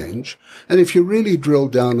climate change. And if you really drill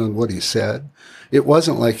down on what he said, it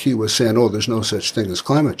wasn't like he was saying, oh, there's no such thing as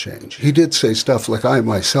climate change. He did say stuff like I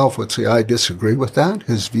myself would say, I disagree with that,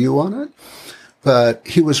 his view on it. But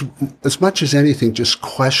he was, as much as anything, just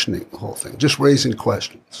questioning the whole thing, just raising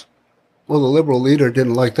questions. Well, the Liberal leader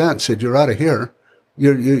didn't like that and said, you're out of here.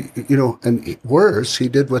 And worse, he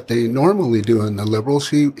did what they normally do in the Liberals.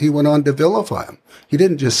 He went on to vilify him. He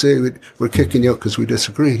didn't just say, we're kicking you out because we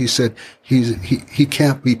disagree. He said, he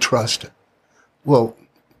can't be trusted. Well,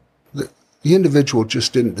 the individual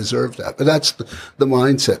just didn't deserve that. But that's the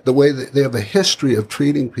mindset, the way that they have a history of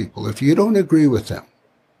treating people. If you don't agree with them,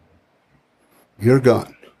 you're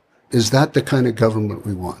gone. Is that the kind of government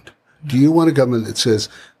we want? Do you want a government that says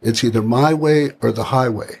it's either my way or the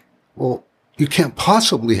highway? Well, you can't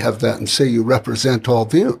possibly have that and say you represent all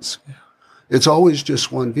views. Yeah. It's always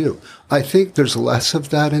just one view. I think there's less of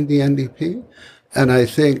that in the NDP. And I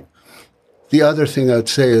think the other thing I'd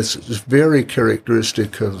say is very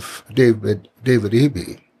characteristic of David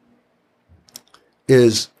Eby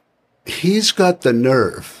is he's got the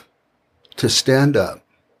nerve to stand up,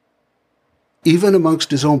 even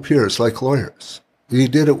amongst his own peers like lawyers. He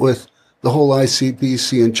did it with the whole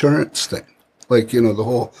ICBC insurance thing. like, the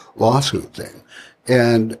whole lawsuit thing,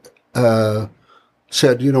 and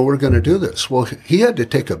said, we're going to do this. Well, he had to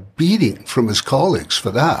take a beating from his colleagues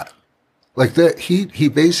for that. Like that, he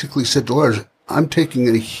basically said to lawyers, I'm taking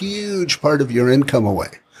a huge part of your income away.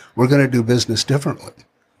 We're going to do business differently.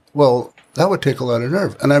 Well, that would take a lot of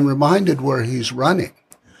nerve. And I'm reminded where he's running.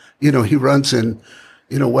 He runs in,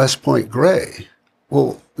 West Point Grey.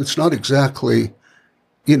 Well, it's not exactly,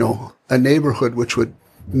 a neighborhood which would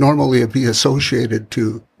normally be associated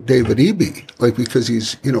to David Eby, like because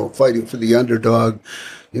he's, fighting for the underdog,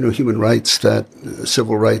 human rights,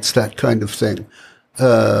 civil rights, that kind of thing.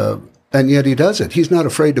 And yet he does it. He's not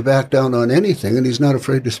afraid to back down on anything, and he's not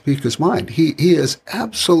afraid to speak his mind. He is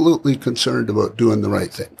absolutely concerned about doing the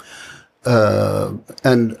right thing.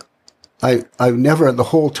 And I've never, the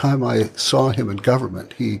whole time I saw him in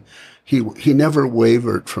government, he never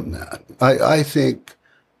wavered from that. I think,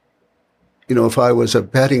 if I was a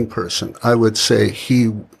betting person, I would say he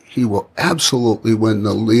will absolutely win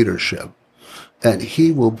the leadership, and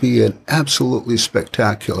he will be an absolutely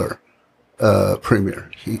spectacular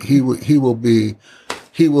premier. He will do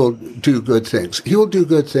good things. He will do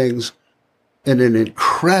good things in an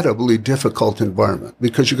incredibly difficult environment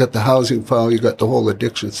because you got the housing file, you got the whole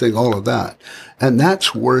addiction thing, all of that. And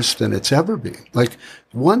that's worse than it's ever been. Like,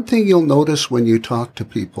 one thing you'll notice when you talk to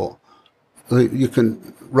people, you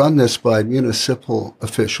can run this by municipal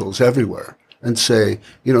officials everywhere and say,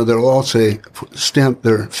 they'll all say, stamp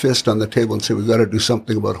their fist on the table and say, we've got to do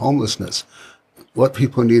something about homelessness. What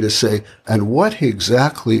people need to say, and what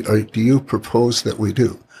exactly do you propose that we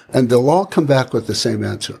do? And they'll all come back with the same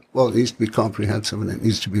answer. Well, it needs to be comprehensive and it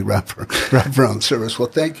needs to be wraparound service. Well,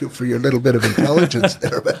 thank you for your little bit of intelligence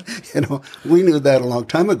there. But, we knew that a long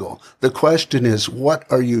time ago. The question is, what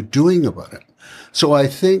are you doing about it? So I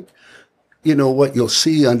think, what you'll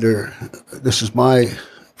see this is my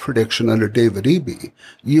prediction under David Eby,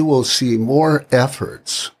 you will see more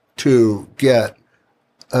efforts to get,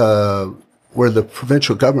 where the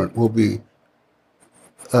provincial government will be,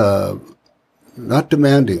 not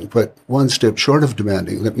demanding, but one step short of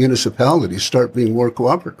demanding that municipalities start being more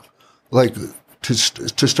cooperative, like to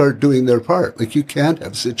start doing their part. Like, you can't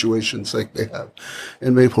have situations like they have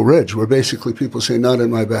in Maple Ridge where basically people say, not in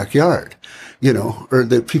my backyard, or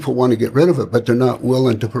that people want to get rid of it, but they're not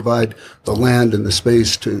willing to provide the land and the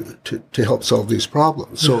space to help solve these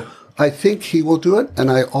problems. So I think he will do it. And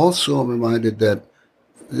I also am reminded that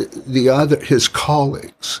his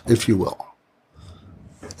colleagues, if you will,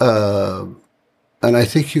 and I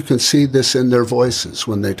think you can see this in their voices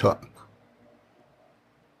when they talk.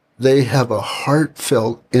 They have a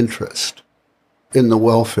heartfelt interest in the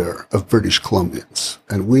welfare of British Columbians.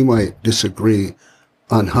 And we might disagree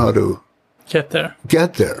on how to get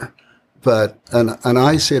there. But, and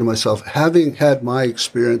I say to myself, having had my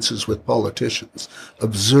experiences with politicians,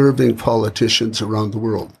 observing politicians around the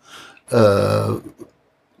world,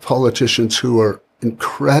 politicians who are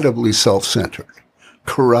incredibly self-centered,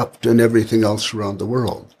 corrupt, and everything else around the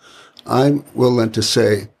world, I'm willing to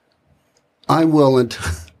say, I'm willing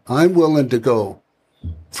to go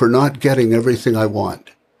for not getting everything I want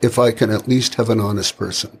if I can at least have an honest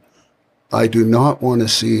person. I do not want to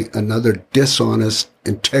see another dishonest,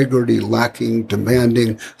 integrity-lacking,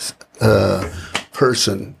 demanding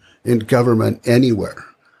person in government anywhere.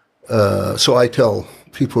 So I tell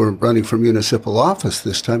people who are running for municipal office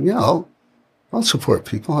this time, I'll support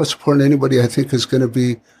people. I'll support anybody I think is going to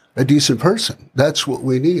be a decent person. That's what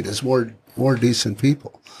we need, is more decent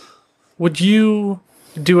people. Would you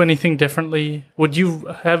do anything differently? Would you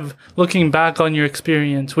have, looking back on your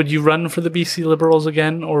experience, would you run for the BC Liberals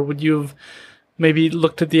again? Or would you have maybe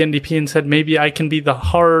looked at the NDP and said, maybe I can be the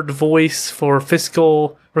hard voice for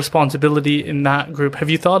fiscal responsibility in that group? Have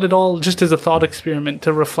you thought at all, just as a thought experiment,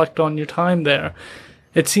 to reflect on your time there?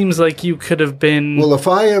 It seems like you could have been... Well, if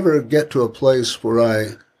I ever get to a place where I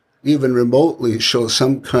even remotely show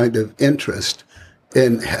some kind of interest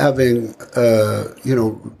in having,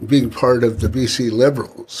 being part of the BC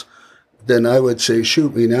Liberals, then I would say,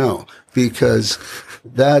 shoot me now, because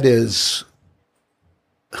that is...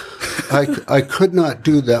 I could not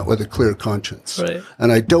do that with a clear conscience. Right.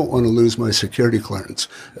 And I don't want to lose my security clearance.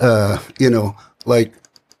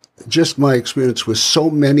 Just my experience with so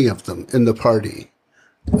many of them in the party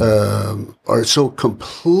are so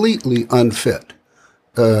completely unfit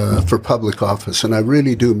for public office. And I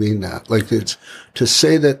really do mean that. Like, it's to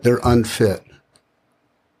say that they're unfit,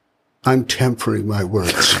 I'm tempering my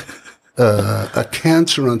words. A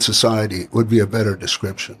cancer on society would be a better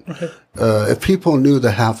description. If people knew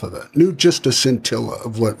the half of it, knew just a scintilla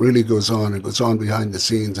of what really goes on and goes on behind the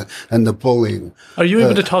scenes and the bullying. Are you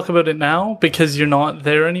able to talk about it now because you're not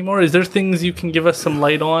there anymore? Is there things you can give us some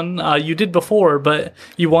light on? You did before, but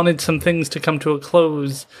you wanted some things to come to a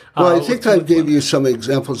close. Well, I think I gave you some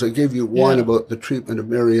examples. I gave you one about the treatment of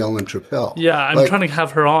Mary Ellen Trappell. Yeah, I'm trying to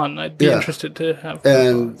have her on. I'd be interested to have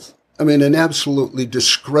her on. I mean, an absolutely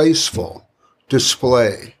disgraceful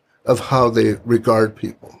display of how they regard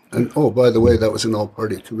people. And, oh, by the way, that was an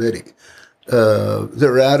all-party committee.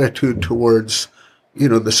 Their attitude towards,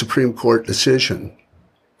 the Supreme Court decision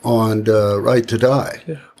on right to die,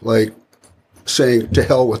 like saying to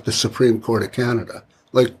hell with the Supreme Court of Canada.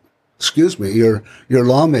 Like, excuse me, you're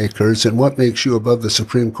lawmakers, and what makes you above the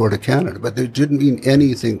Supreme Court of Canada? But they didn't mean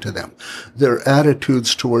anything to them. Their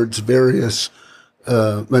attitudes towards various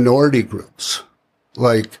minority groups,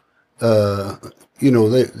 like, they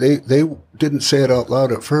didn't say it out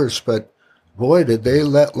loud at first, but boy, did they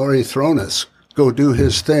let Laurie Thrones go do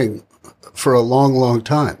his thing for a long, long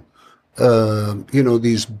time.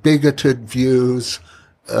 These bigoted views,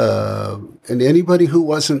 and anybody who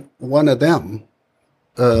wasn't one of them,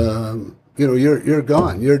 you're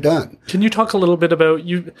gone, you're done. Can you talk a little bit about,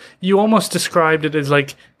 you almost described it as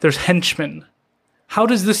like there's henchmen. How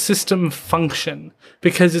does this system function?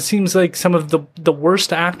 Because it seems like some of the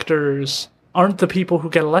worst actors aren't the people who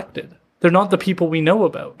get elected. They're not the people we know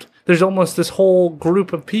about. There's almost this whole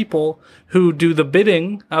group of people who do the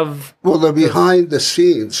bidding of... Well, they're behind the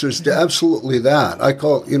scenes. There's absolutely that. I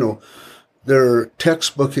call it, they're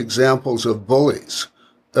textbook examples of bullies,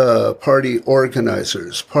 party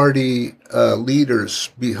organizers, party leaders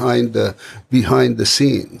behind the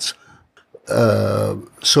scenes.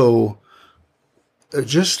 So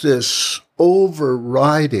just this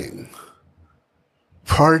overriding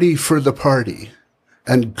party for the party,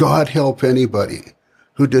 and God help anybody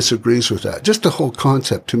who disagrees with that. Just the whole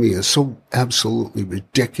concept to me is so absolutely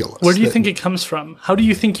ridiculous. Where do you think it comes from? How do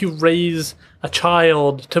you think you raise a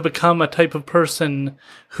child to become a type of person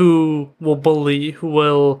who will bully, who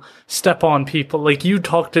will step on people? Like you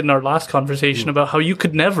talked in our last conversation about how you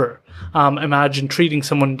could never imagine treating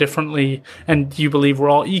someone differently, and you believe we're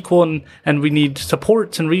all equal and we need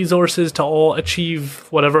supports and resources to all achieve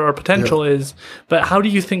whatever our potential is. But how do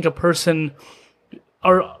you think a person...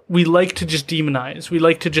 we like to just demonize. We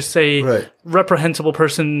like to just say, reprehensible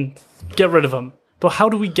person, get rid of them. But how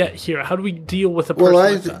do we get here? How do we deal with a person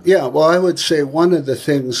like that? Yeah, well, I would say one of the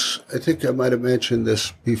things, I think I might have mentioned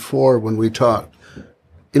this before when we talked,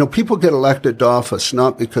 people get elected to office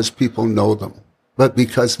not because people know them, but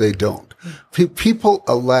because they don't. People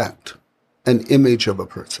elect an image of a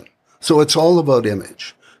person. So it's all about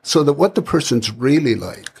image. So that what the person's really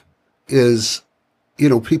like is,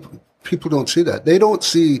 people don't see that. They don't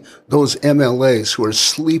see those MLAs who are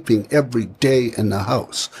sleeping every day in the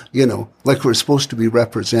House, like we're supposed to be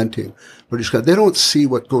representing British Columbia. They don't see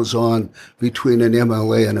what goes on between an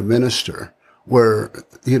MLA and a minister, where,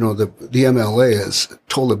 the MLA is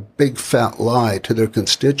told a big fat lie to their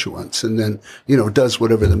constituents and then, does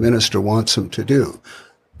whatever the minister wants them to do.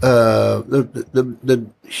 The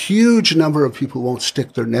huge number of people won't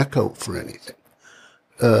stick their neck out for anything.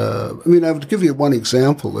 I would give you one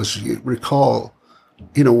example. As you recall,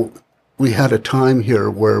 we had a time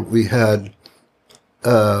here where we had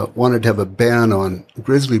wanted to have a ban on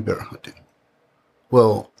grizzly bear hunting.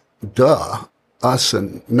 Well, us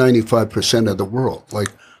and 95% of the world.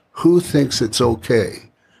 Like, who thinks it's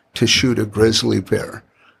okay to shoot a grizzly bear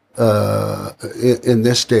in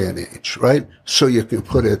this day and age, right? So you can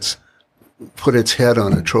put its head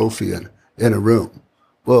on a trophy in a room.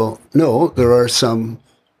 Well, no, there are some,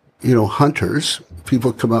 hunters,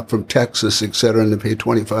 people come up from Texas, et cetera, and they pay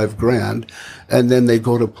 $25,000, and then they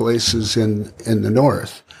go to places in the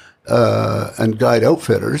north, and guide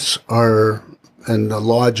outfitters and the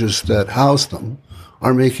lodges that house them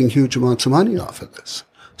are making huge amounts of money off of this.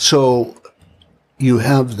 So you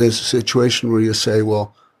have this situation where you say,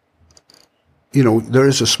 well, there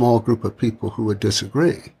is a small group of people who would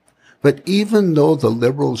disagree. But even though the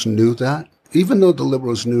Liberals knew that, even though the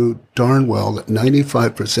Liberals knew darn well that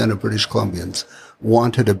 95% of British Columbians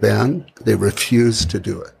wanted a ban, they refused to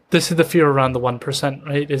do it. This is the fear around the 1%,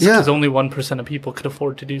 right? Because only 1% of people could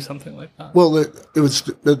afford to do something like that. Well, it was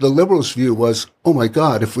the Liberals' view was, oh my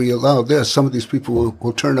God, if we allow this, some of these people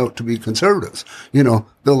will turn out to be conservatives.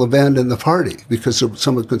 They'll abandon the party because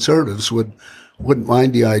some of the conservatives wouldn't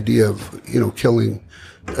mind the idea of, killing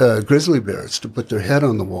grizzly bears to put their head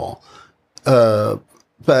on the wall.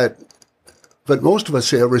 But most of us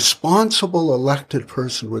say a responsible elected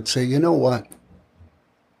person would say, you know what?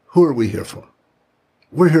 who are we here for?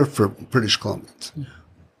 We're here for British Columbians. Yeah.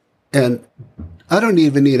 And I don't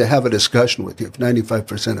even need to have a discussion with you if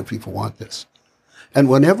 95% of people want this. And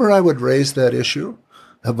whenever I would raise that issue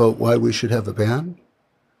about why we should have a ban,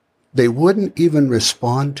 they wouldn't even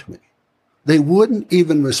respond to me. They wouldn't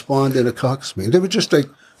even respond in a caucus meeting. They were just like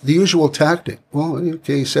the usual tactic. Well,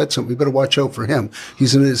 okay, he said something. We better watch out for him.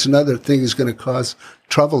 It's another thing he's going to cause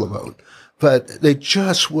trouble about. But they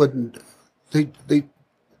just wouldn't. It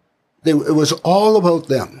was all about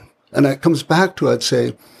them. And it comes back to, I'd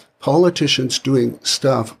say, politicians doing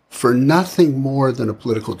stuff for nothing more than a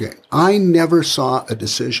political gain. I never saw a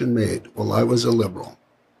decision made while I was a Liberal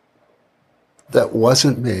that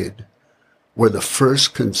wasn't made where the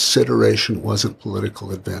first consideration wasn't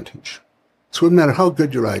political advantage. So it wouldn't matter how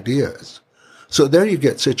good your idea is. So there you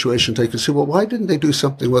get situations like you say, well, why didn't they do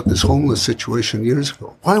something about this homeless situation years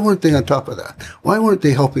ago? Why weren't they on top of that? Why weren't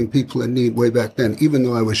they helping people in need way back then, even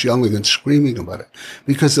though I was yelling and screaming about it?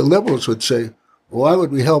 Because the Liberals would say, why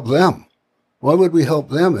would we help them? Why would we help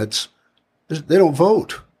them? They don't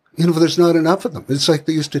vote. There's not enough of them. It's like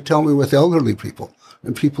they used to tell me with elderly people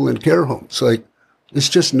and people in care homes. Like, it's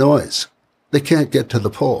just noise. They can't get to the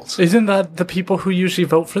polls. Isn't that the people who usually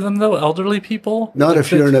vote for them, though? Elderly people? Not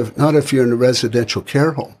if you're in a residential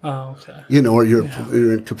care home. Oh, okay. Or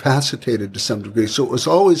you're incapacitated to some degree. So it was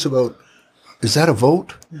always about, is that a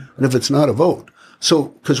vote? Yeah. And if it's not a vote. So,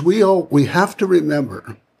 because we have to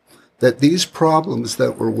remember that these problems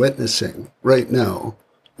that we're witnessing right now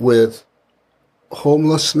with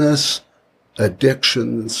homelessness,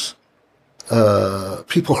 addictions,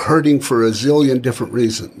 people hurting for a zillion different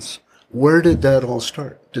reasons. Where did that all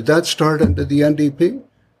start? Did that start under the NDP?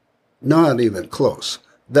 Not even close.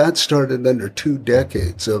 That started under 2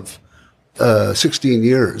 decades of 16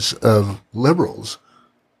 years of Liberals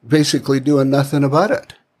basically doing nothing about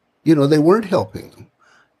it. They weren't helping them.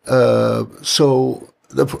 Of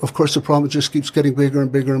course, the problem just keeps getting bigger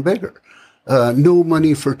and bigger and bigger. No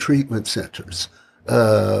money for treatment centers.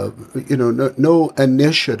 No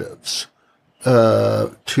initiatives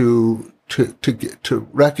to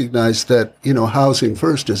recognize that housing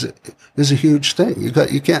first is a huge thing. You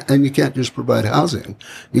can't just provide housing.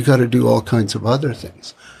 You got to do all kinds of other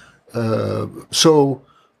things. We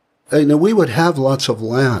would have lots of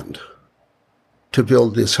land to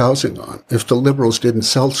build this housing on if the Liberals didn't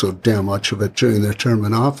sell so damn much of it during their term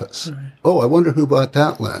in office. Right. Oh, I wonder who bought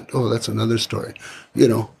that land. Oh, that's another story.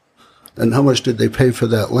 And how much did they pay for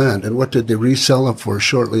that land? And what did they resell it for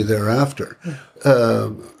shortly thereafter?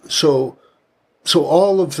 So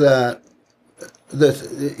all of that,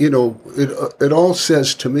 it all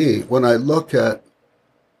says to me, when I look at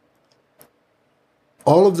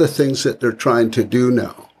all of the things that they're trying to do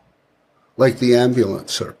now, like the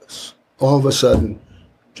ambulance service, all of a sudden,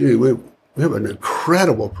 we have an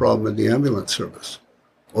incredible problem in the ambulance service.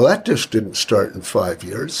 Well, that just didn't start in 5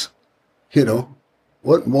 years.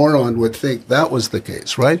 What moron would think that was the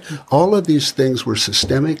case, right? All of these things were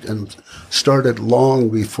systemic and started long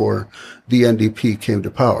before the NDP came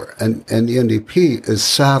to power. And the NDP is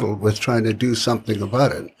saddled with trying to do something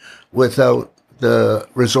about it without the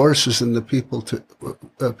resources and the people to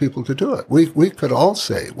do it. We could all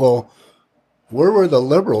say, well, where were the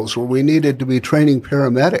Liberals when we needed to be training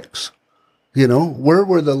paramedics? Where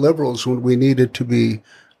were the Liberals when we needed to be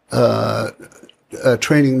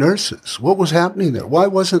training nurses? What was happening there? Why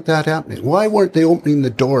wasn't that happening? Why weren't they opening the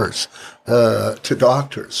doors to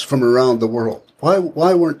doctors from around the world?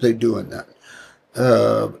 Why weren't they doing that?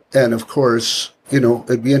 And of course,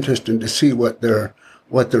 it'd be interesting to see what their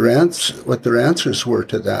answers were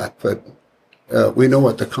to that. But we know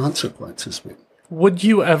what the consequences been. Would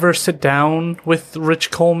you ever sit down with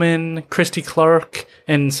Rich Coleman, Christy Clark,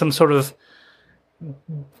 in some sort of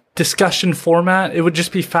discussion format? It would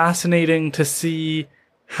just be fascinating to see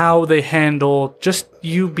how they handle just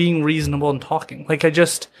you being reasonable and talking. Like, I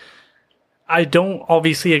don't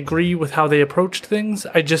obviously agree with how they approached things.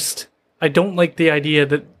 I don't like the idea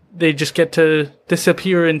that they just get to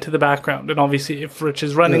disappear into the background. And obviously if Rich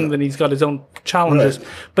is running, then he's got his own challenges. Right.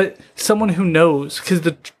 But someone who knows, because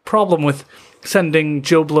the problem with sending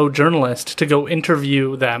Joe Blow journalists to go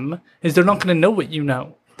interview them is they're not going to know what you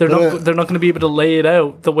know. They're not going to be able to lay it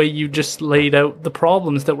out the way you just laid out the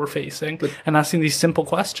problems that we're facing and asking these simple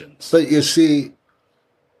questions. But you see,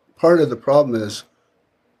 part of the problem is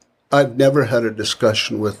I've never had a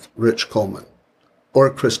discussion with Rich Coleman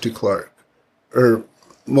or Christy Clark or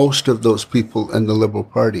most of those people in the Liberal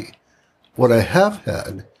Party. What I have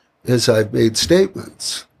had is I've made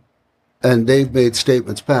statements and they've made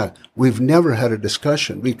statements back. We've never had a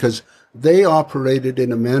discussion because they operated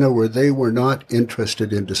in a manner where they were not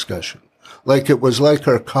interested in discussion. Like it was like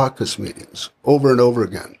our caucus meetings over and over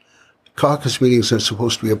again. Caucus meetings are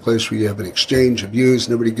supposed to be a place where you have an exchange of views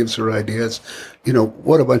and everybody gives their ideas.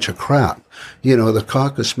 What a bunch of crap. The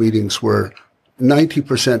caucus meetings were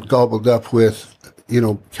 90% gobbled up with,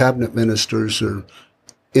 cabinet ministers or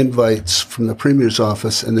invites from the premier's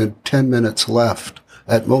office, and then 10 minutes left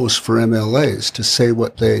at most for MLAs to say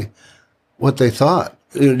what they thought,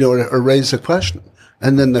 or raise a question.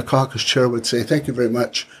 And then the caucus chair would say, thank you very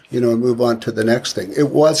much, and move on to the next thing. It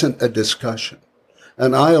wasn't a discussion.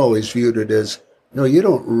 And I always viewed it as, no, you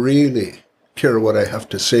don't really care what I have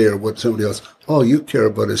to say or what somebody else. All you care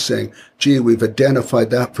about is saying, gee, we've identified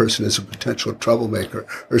that person as a potential troublemaker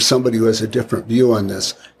or somebody who has a different view on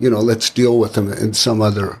this. Let's deal with them in some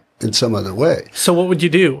other way. So what would you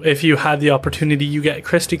do if you had the opportunity? You get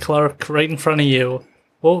Christy Clark right in front of you.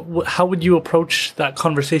 Well, how would you approach that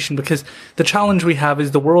conversation? Because the challenge we have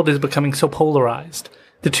is the world is becoming so polarized.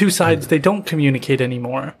 The two sides, they don't communicate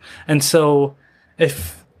anymore. And so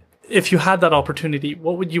if you had that opportunity,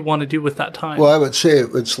 what would you want to do with that time? Well, I would say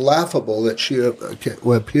it's laughable that she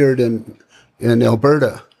appeared in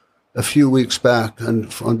Alberta a few weeks back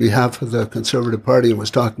and on behalf of the Conservative Party and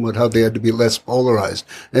was talking about how they had to be less polarized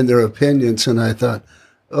in their opinions. And I thought,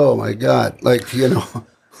 oh my God, like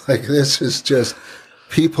this is just,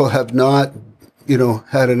 people have not,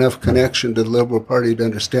 had enough connection to the Liberal Party to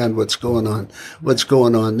understand what's going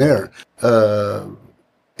on there.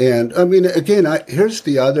 And I mean, again, here's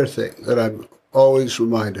the other thing that I'm always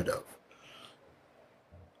reminded of.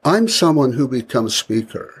 I'm someone who becomes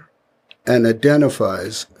speaker and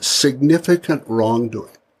identifies significant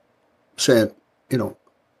wrongdoing, saying,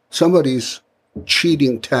 somebody's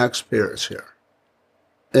cheating taxpayers here.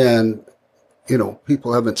 And,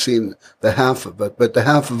 people haven't seen the half of it, but the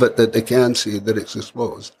half of it that they can see that it's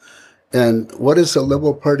exposed. And what does the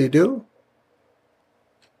Liberal Party do?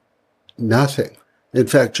 Nothing. In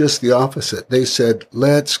fact, just the opposite. They said,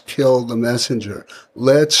 let's kill the messenger.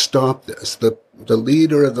 Let's stop this. The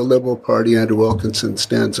leader of the Liberal Party, Andrew Wilkinson,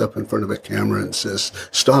 stands up in front of a camera and says,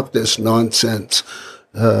 stop this nonsense.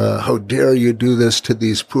 How dare you do this to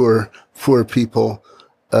these poor people?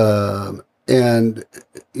 And,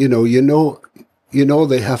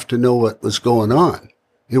 they have to know what was going on.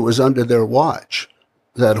 It was under their watch.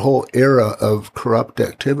 That whole era of corrupt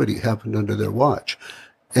activity happened under their watch.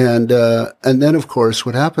 And then, of course,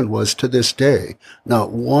 what happened was, to this day,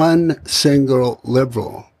 not one single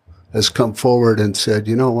Liberal has come forward and said,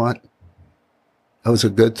 you know what? That was a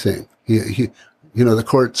good thing. The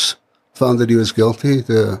courts found that he was guilty.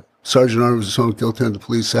 The Sergeant Arms was found guilty under the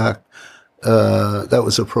Police Act. That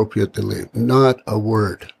was appropriate to leave. Not a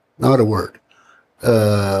word.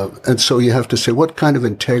 And so you have to say, what kind of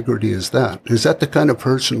integrity is that? Is that the kind of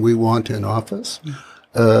person we want in office?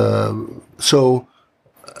 So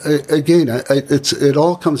again, it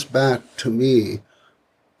all comes back to me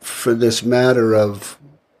for this matter of,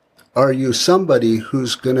 are you somebody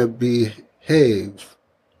who's going to behave?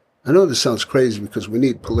 I know this sounds crazy because we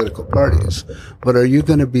need political parties, but are you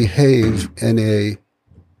going to behave in a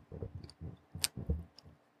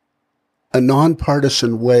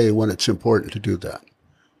nonpartisan way when it's important to do that?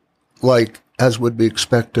 Like, as would be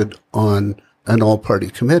expected on an all-party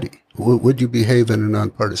committee. Would you behave in a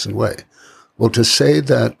nonpartisan way? Well, to say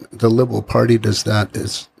that the Liberal Party does that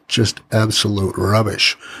is just absolute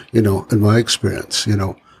rubbish, in my experience,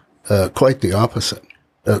 quite the opposite,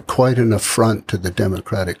 quite an affront to the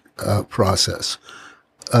democratic process.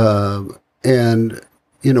 And,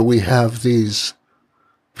 we have these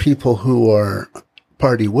people who are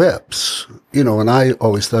party whips, and I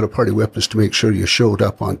always thought a party whip is to make sure you showed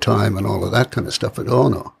up on time and all of that kind of stuff. But, oh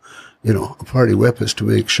no, a party whip is to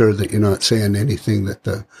make sure that you're not saying anything that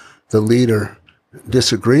the leader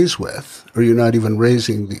disagrees with, or you're not even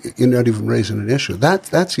raising an issue.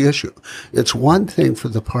 That's the issue. It's one thing for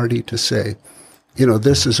the party to say,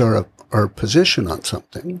 this is our position on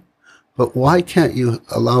something, but why can't you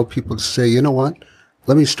allow people to say, you know what?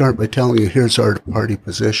 Let me start by telling you, here's our party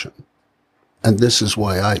position. And this is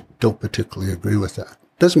why I don't particularly agree with that.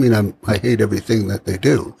 Doesn't mean I hate everything that they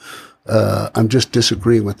do. I'm just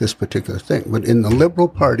disagreeing with this particular thing. But in the Liberal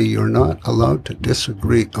Party, you're not allowed to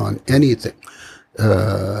disagree on anything.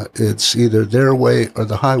 It's either their way or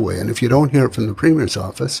the highway. And if you don't hear it from the Premier's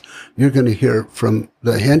office, you're going to hear it from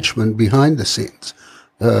the henchmen behind the scenes,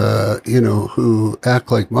 who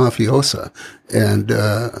act like mafiosa. And,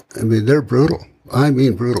 they're brutal. I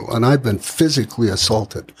mean brutal. And I've been physically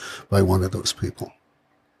assaulted by one of those people.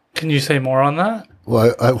 Can you say more on that?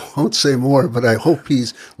 Well, I won't say more, but I hope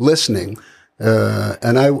he's listening.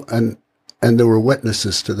 And there were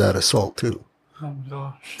witnesses to that assault too. Oh my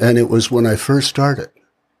gosh. And it was when I first started.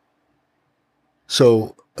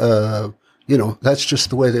 So, that's just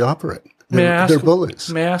the way they operate. They're bullies.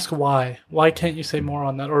 May I ask why? Why can't you say more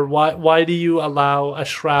on that? Or why do you allow a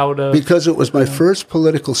shroud of... Because it was my first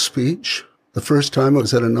political speech. The first time it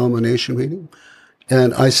was at a nomination meeting.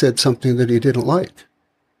 And I said something that he didn't like.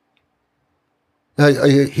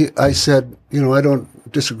 I said, I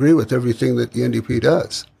don't disagree with everything that the NDP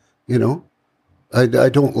does. I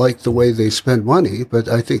don't like the way they spend money, but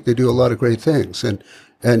I think they do a lot of great things.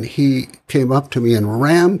 And he came up to me and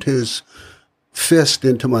rammed his fist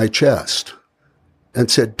into my chest and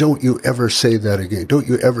said, "Don't you ever say that again. Don't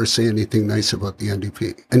you ever say anything nice about the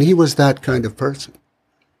NDP." And he was that kind of person.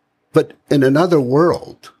 But in another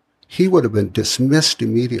world, he would have been dismissed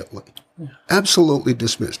immediately. Yeah. Absolutely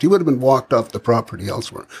dismissed. He would have been walked off the property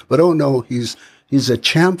elsewhere. But oh no, he's a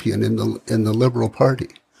champion in the Liberal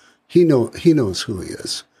Party. He knows who he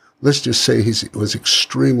is. Let's just say he was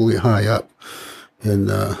extremely high up in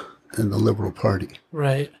the Liberal Party.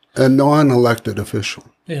 Right. A non-elected official.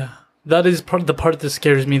 Yeah. That is the part that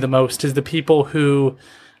scares me the most, is the people who,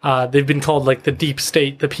 they've been called like the deep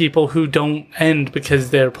state, the people who don't end because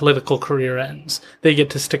their political career ends. They get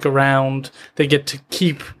to stick around. They get to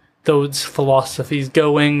keep those philosophies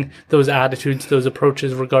going, those attitudes, those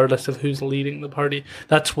approaches, regardless of who's leading the party.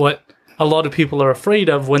 That's what a lot of people are afraid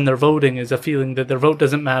of when they're voting, is a feeling that their vote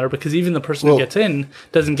doesn't matter, because even the person who gets in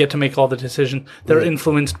doesn't get to make all the decision. They're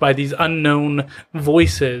influenced by these unknown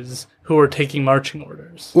voices who are taking marching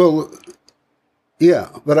orders. Well, yeah,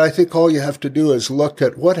 but I think all you have to do is look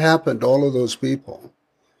at what happened to all of those people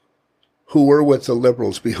who were with the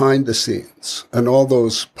Liberals behind the scenes, and all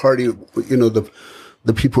those party,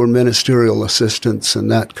 the people who are ministerial assistants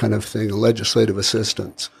and that kind of thing, legislative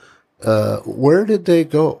assistants. Where did they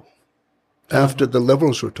go after the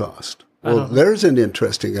Liberals were tossed? Well, there's an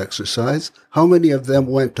interesting exercise. How many of them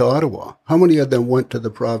went to Ottawa? How many of them went to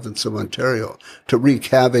the province of Ontario to wreak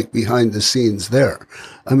havoc behind the scenes there?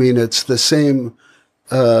 I mean, it's the same.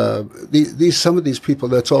 Some of these people,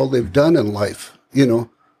 that's all they've done in life.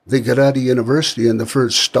 They get out of university and the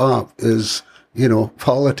first stop is,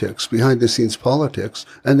 politics, behind the scenes politics,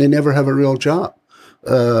 and they never have a real job.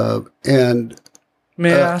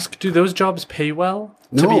 May I ask, do those jobs pay well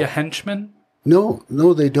to be a henchman? No,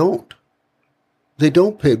 they don't. They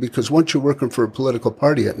don't pay, because once you're working for a political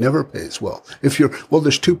party, it never pays well.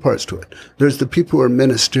 There's two parts to it. There's the people who are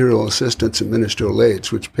ministerial assistants and ministerial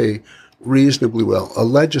aides, which pay reasonably well. A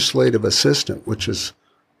legislative assistant, which is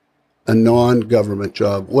a non-government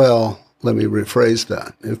job, well, let me rephrase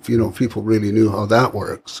that. If, people really knew how that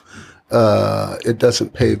works, it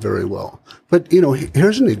doesn't pay very well. But,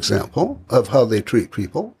 here's an example of how they treat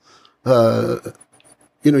people.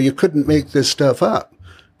 You couldn't make this stuff up.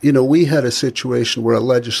 We had a situation where a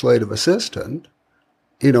legislative assistant,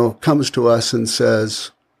 comes to us and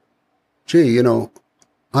says, "Gee,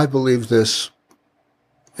 I believe this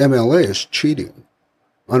MLA is cheating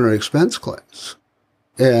on our expense claims."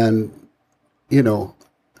 And,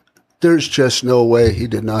 there's just no way he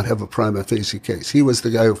did not have a prima facie case. He was the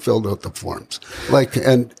guy who filled out the forms.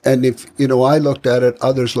 And if, I looked at it,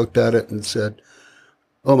 others looked at it and said,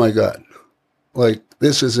 "Oh my God,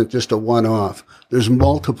 this isn't just a one-off. There's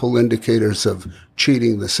multiple indicators of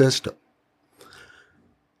cheating the system."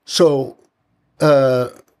 So,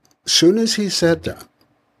 soon as he said that,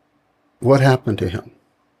 what happened to him?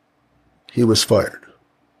 He was fired.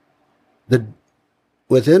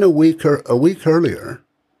 Within a week earlier,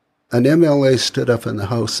 an MLA stood up in the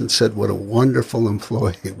House and said what a wonderful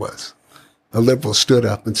employee he was. A Liberal stood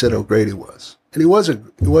up and said how great he was. And he was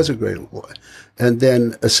a great employee. And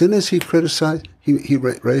then as soon as he criticized, he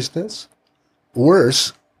raised this.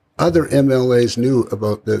 Worse, other MLAs knew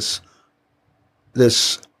about this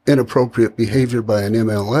inappropriate behavior by an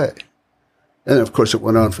MLA. And of course it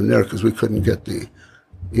went on from there, because we couldn't get the,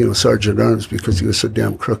 Sergeant at Arms, because he was so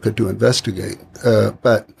damn crooked to investigate.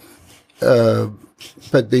 But the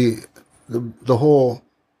whole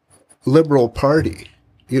Liberal Party,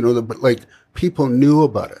 people knew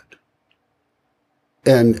about it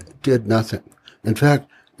and did nothing. In fact,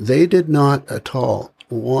 they did not at all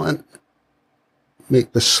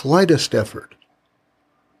make the slightest effort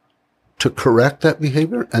to correct that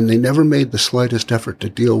behavior, and they never made the slightest effort to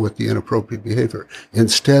deal with the inappropriate behavior.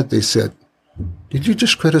 Instead, they said, "Did you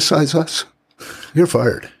just criticize us? You're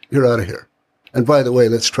fired. You're out of here. And by the way,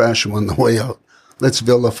 let's trash him on the way out. Let's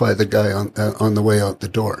vilify the guy on the way out the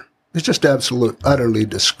door." It's just utterly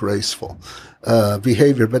disgraceful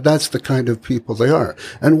behavior, but that's the kind of people they are.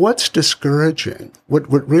 And what's discouraging,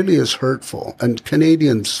 what really is hurtful, and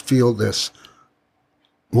Canadians feel this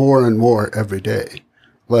more and more every day,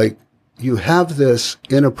 you have this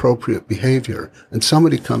inappropriate behavior, and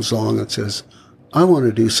somebody comes along and says, I want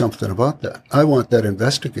to do something about that. I want that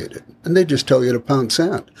investigated. And they just tell you to pound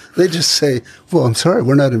sand. They just say, well, I'm sorry,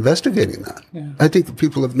 we're not investigating that. Yeah. I think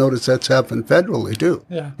people have noticed that's happened federally too.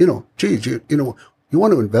 Yeah. Geez, you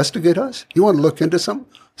want to investigate us? You want to look into something?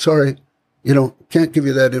 Sorry, can't give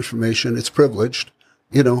you that information. It's privileged.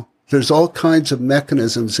 There's all kinds of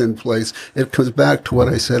mechanisms in place. It comes back to what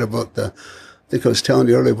I said about I think I was telling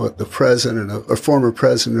you earlier about the former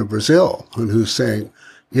president of Brazil, and who's saying,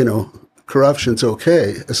 corruption's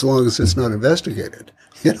okay as long as it's not investigated,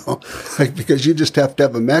 because you just have to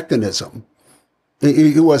have a mechanism.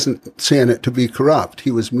 He wasn't saying it to be corrupt.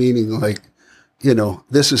 He was meaning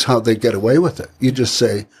this is how they get away with it. You just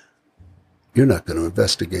say, you're not going to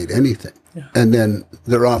investigate anything. Yeah. And then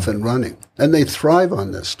they're off and running. And they thrive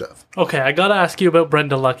on this stuff. Okay, I got to ask you about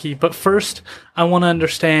Brenda Lucki, but first I want to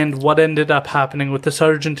understand what ended up happening with the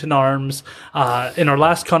Sergeant in Arms. In our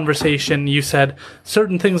last conversation, you said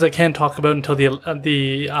certain things I can't talk about until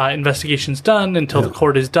the investigation's done, until the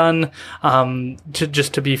court is done,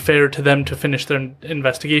 to be fair to them to finish their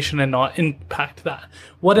investigation and not impact that.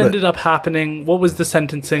 What ended up happening? What was the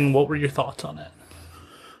sentencing? What were your thoughts on it?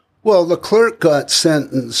 Well, the clerk got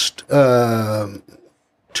sentenced to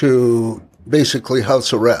basically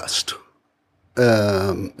house arrest,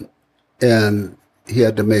 and he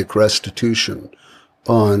had to make restitution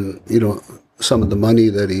on some of the money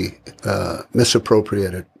that he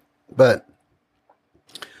misappropriated. But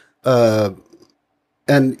it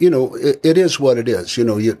is what it is. I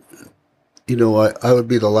would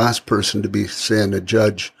be the last person to be saying a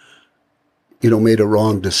judge made a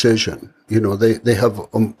wrong decision.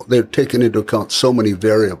 They're taking into account so many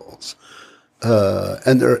variables,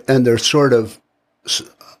 and they're sort of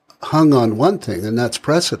hung on one thing, and that's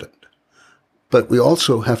precedent. But we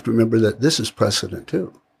also have to remember that this is precedent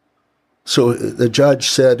too. So the judge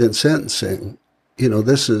said in sentencing,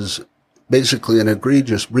 this is basically an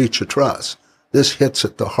egregious breach of trust. This hits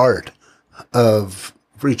at the heart of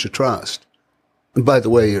breach of trust. And by the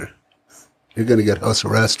way, you're going to get house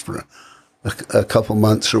arrest for a couple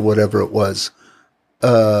months or whatever it was.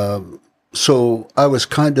 So I was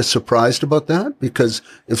kind of surprised about that, because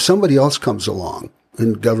if somebody else comes along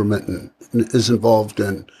in government and is involved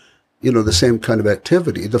in, the same kind of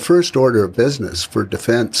activity, the first order of business for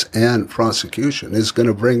defense and prosecution is going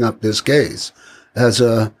to bring up this case as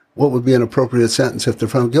what would be an appropriate sentence if they're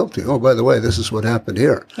found guilty. Oh, by the way, this is what happened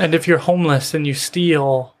here. And if you're homeless and you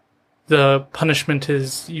steal, the punishment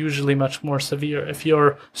is usually much more severe. If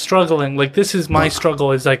you're struggling, this is my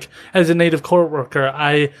struggle, is as a native court worker,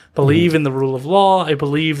 I believe in the rule of law. I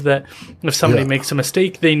believe that if somebody makes a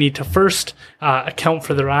mistake, they need to first account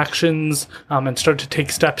for their actions and start to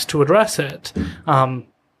take steps to address it.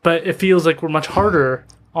 But it feels like we're much harder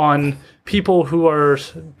on people who are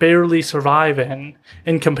barely surviving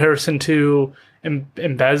in comparison to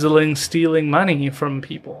embezzling, stealing money from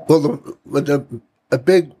people. Well, a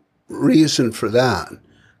big reason for that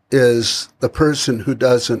is the person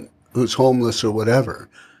who's homeless or whatever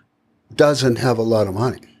doesn't have a lot of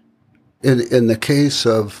money. In the case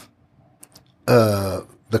of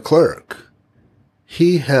the clerk,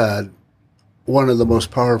 he had one of the most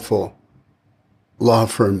powerful law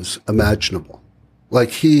firms imaginable. I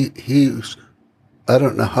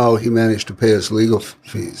don't know how he managed to pay his legal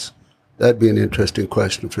fees. That'd be an interesting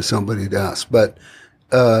question for somebody to ask. But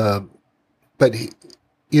he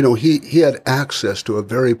had access to a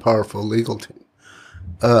very powerful legal team.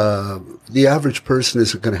 The average person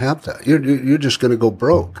isn't going to have that. You're just going to go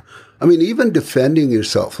broke. I mean, even defending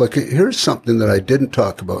yourself. Here's something that I didn't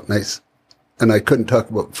talk about, and I couldn't talk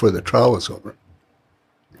about before the trial was over.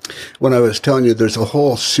 When I was telling you there's a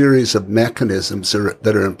whole series of mechanisms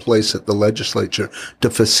that are in place at the legislature to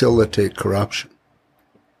facilitate corruption.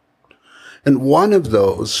 And one of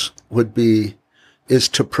those is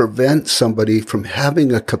to prevent somebody from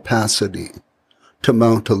having a capacity to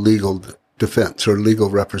mount a legal defense or legal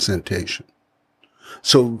representation.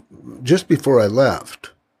 So just before I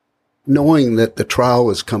left, knowing that the trial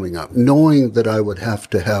was coming up, knowing that I would have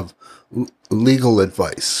to have legal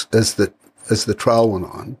advice as the trial went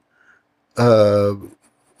on,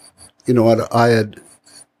 I had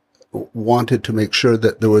wanted to make sure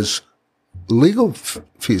that there was legal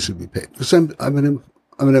fees to be paid, because I'm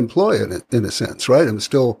an employee in a sense, right? I'm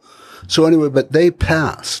still, so anyway, but they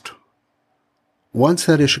passed, once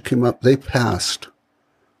that issue came up, they passed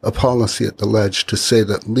a policy at the Ledge to say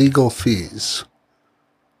that legal fees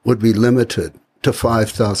would be limited to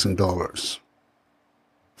 $5,000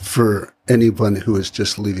 for anyone who is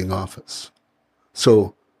just leaving office.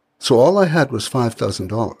 So all I had was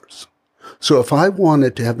 $5,000. So if I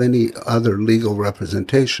wanted to have any other legal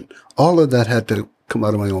representation, all of that had to come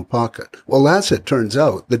out of my own pocket. Well, as it turns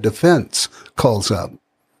out, the defense calls up.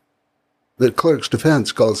 The clerk's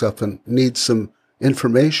defense calls up and needs some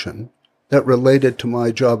information that related to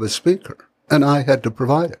my job as speaker. And I had to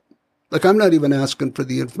provide it. Like, I'm not even asking for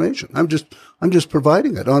the information. I'm just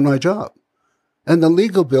providing it on my job. And the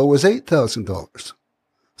legal bill was $8,000.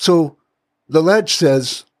 So the ledge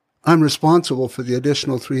says I'm responsible for the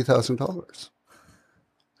additional $3,000.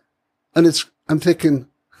 And I'm thinking,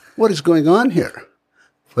 what is going on here?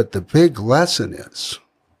 But the big lesson is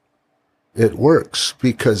it works,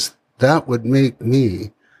 because that would make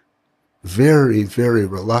me very, very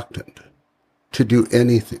reluctant to do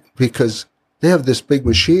anything, because they have this big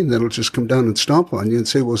machine that'll just come down and stomp on you and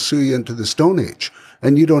say, we'll sue you into the Stone Age,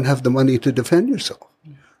 and you don't have the money to defend yourself.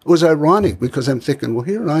 It was ironic, because I'm thinking, well,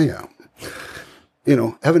 here I am,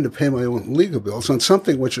 having to pay my own legal bills on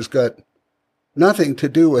something which has got nothing to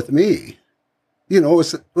do with me. It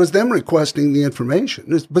was them requesting the information.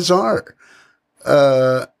 It's bizarre.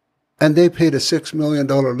 And they paid a $6 million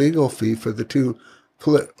legal fee for the two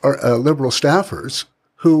Liberal staffers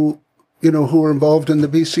who were involved in the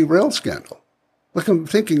BC rail scandal. Like, I'm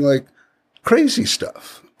thinking, like, crazy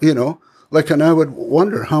stuff, and I would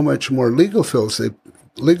wonder how much more legal bills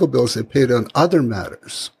they paid on other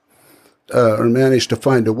matters, or managed to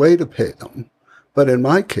find a way to pay them. But in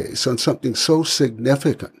my case, on something so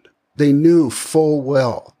significant, they knew full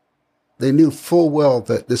well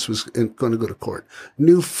that this was going to go to court,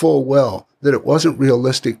 knew full well that it wasn't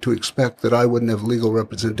realistic to expect that I wouldn't have legal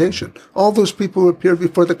representation. All those people who appeared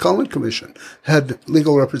before the Cullen Commission had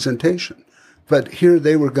legal representation. But here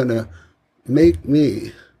they were going to make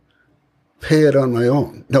me pay it on my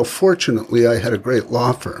own. Now, fortunately, I had a great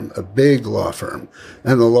law firm, a big law firm,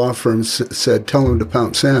 and the law firm said, tell them to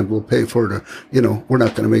pound sand, we'll pay for it, we're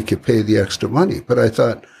not going to make you pay the extra money. But I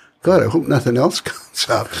thought, God, I hope nothing else comes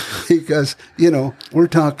up, because, we're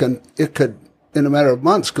talking, it could, in a matter of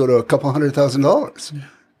months, go to a couple $100,000.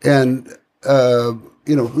 And,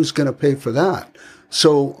 who's going to pay for that?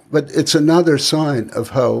 So, but it's another sign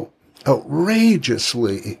of how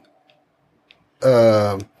outrageously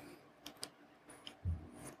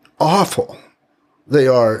awful they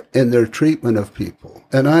are in their treatment of people.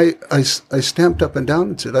 And I stamped up and down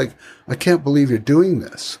and said, I can't believe you're doing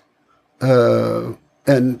this.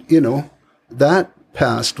 And, that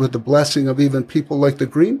passed with the blessing of even people like the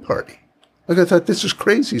Green Party. Like, I thought, this is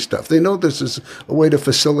crazy stuff. They know this is a way to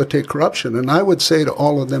facilitate corruption. And I would say to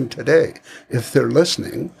all of them today, if they're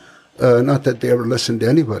listening, not that they ever listen to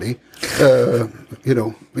anybody,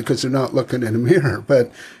 because they're not looking in a mirror,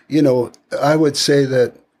 but, I would say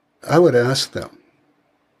that I would ask them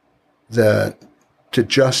that to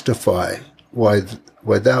justify why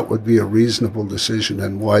that would be a reasonable decision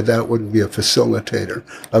and why that wouldn't be a facilitator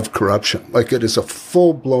of corruption. Like, it is a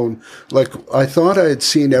full-blown, like, I thought I had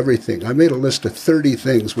seen everything. I made a list of 30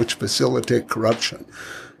 things which facilitate corruption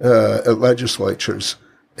at legislatures.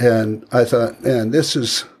 And I thought, man, this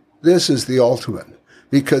is the ultimate,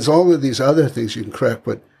 because all of these other things you can correct,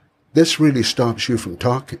 but this really stops you from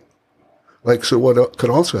talking. Like, so what could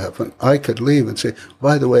also happen, I could leave and say,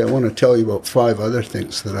 by the way, I want to tell you about 5 other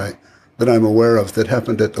things that I'm aware of that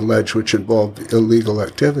happened at the ledge which involved illegal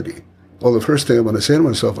activity. Well, the first thing I'm going to say to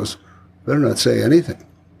myself is, better not say anything.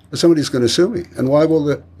 Somebody's going to sue me. And why will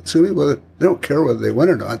they sue me? Well, they don't care whether they win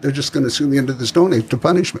or not. They're just going to sue me into the Stone Age to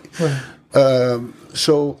punish me. Right.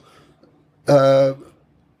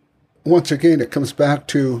 Once again, it comes back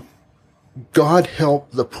to God help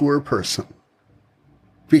the poor person,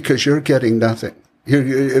 because you're getting nothing.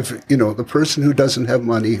 If the person who doesn't have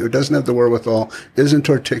money, who doesn't have the wherewithal, isn't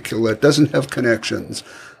articulate, doesn't have connections,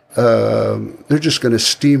 they're just going to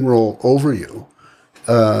steamroll over you.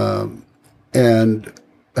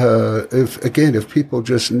 If people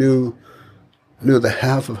just knew the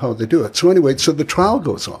half of how they do it. So anyway, so the trial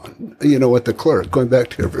goes on, with the clerk. Going back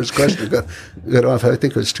to your first question, got off. I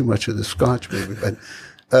think it was too much of the scotch, maybe, but.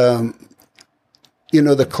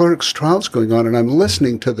 The clerk's trial's going on, and I'm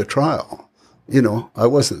listening to the trial. I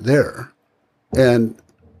wasn't there. And,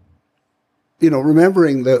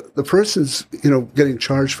 remembering that the person's, getting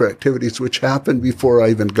charged for activities which happened before I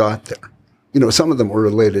even got there. Some of them were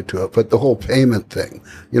related to it, but the whole payment thing,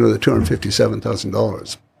 the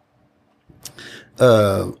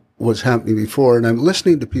 $257,000 was happening before. And I'm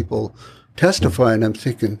listening to people testify, and I'm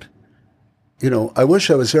thinking, I wish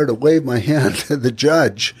I was there to wave my hand to the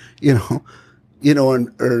judge, or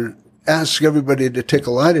ask everybody to take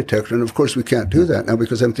a lie detector. And of course we can't do that now,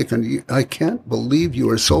 because I'm thinking, I can't believe you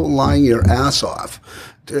are so lying your ass off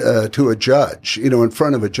to a judge, in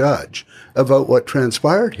front of a judge about what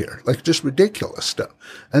transpired here, like just ridiculous stuff.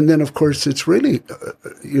 And then, of course, it's really,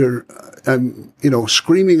 I'm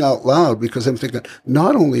screaming out loud because I'm thinking,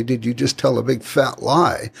 not only did you just tell a big fat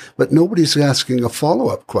lie, but nobody's asking a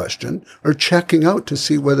follow-up question or checking out to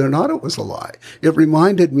see whether or not it was a lie. It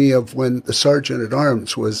reminded me of when the Sergeant at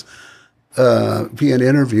Arms was being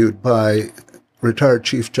interviewed by retired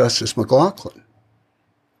Chief Justice McLaughlin.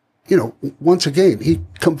 Once again, he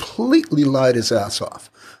completely lied his ass off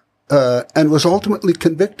and was ultimately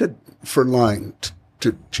convicted for lying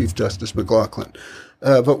to Chief Justice McLaughlin.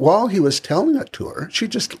 But while he was telling it to her, she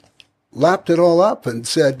just lapped it all up and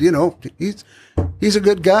said, he's a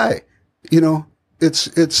good guy.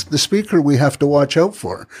 It's the speaker we have to watch out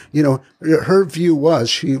for. Her view was,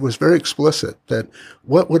 she was very explicit that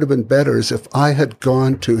what would have been better is if I had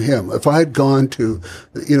gone to him, if I had gone to,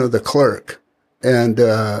 the clerk and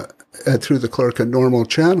through the clerk in normal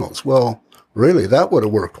channels. Well, really, that would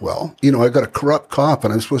have worked well. I got a corrupt cop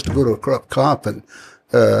and I'm supposed to go to a corrupt cop and,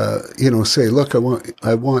 say, look,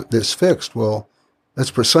 I want this fixed. Well,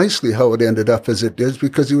 that's precisely how it ended up as it did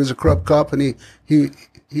because he was a corrupt cop and he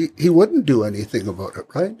wouldn't do anything about it,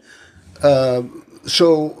 right?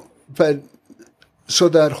 So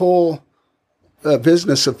that whole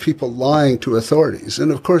business of people lying to authorities,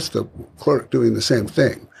 and of course the clerk doing the same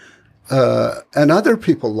thing, and other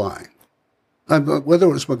people lying, whether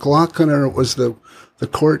it was McLaughlin or it was the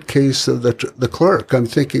court case of the clerk, I'm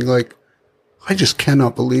thinking like, I just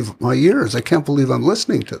cannot believe my ears. I can't believe I'm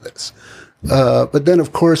listening to this. But then,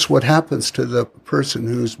 of course, what happens to the person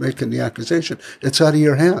who's making the accusation? It's out of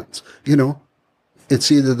your hands.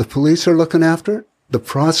 It's either the police are looking after it, the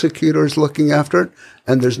prosecutor is looking after it,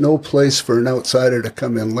 and there's no place for an outsider to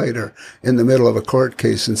come in later in the middle of a court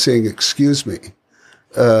case and saying, excuse me.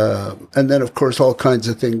 And then, of course, all kinds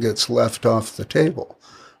of things gets left off the table.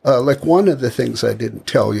 Like one of the things I didn't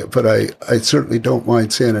tell you, but I certainly don't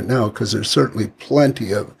mind saying it now because there's certainly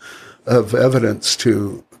plenty of evidence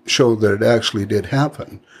to show that it actually did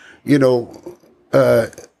happen. The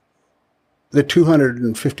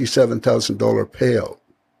 $257,000 payout.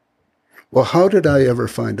 Well, how did I ever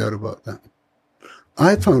find out about that?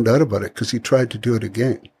 I found out about it because he tried to do it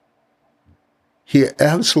again. He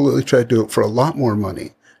absolutely tried to do it for a lot more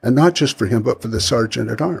money, and not just for him, but for the Sergeant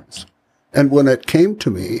at Arms. And when it came to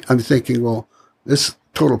me, I'm thinking, well, this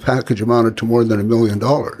total package amounted to more than $1 million,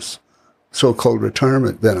 so-called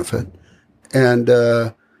retirement benefit. And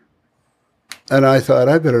I thought,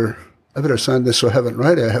 I better sign this so I have it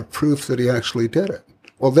right. I have proof that he actually did it.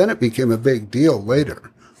 Well, then it became a big deal later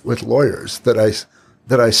with lawyers that I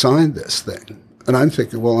signed this thing. And I'm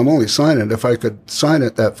thinking, well, I'm only signing it. If I could sign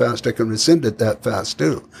it that fast, I can rescind it that fast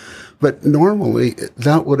too. But normally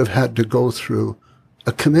that would have had to go through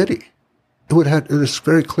a committee. It was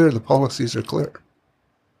very clear the policies are clear.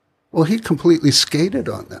 Well, he completely skated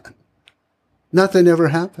on that. Nothing ever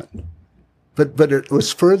happened. But it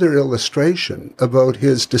was further illustration about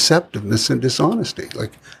his deceptiveness and dishonesty.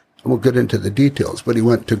 Like, I won't get into the details, but he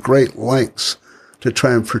went to great lengths to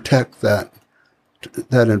try and protect that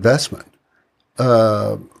investment.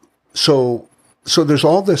 So there's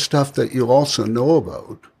all this stuff that you also know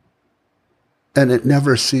about, and it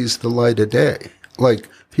never sees the light of day. Like,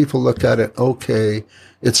 people look at it, okay,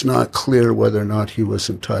 it's not clear whether or not he was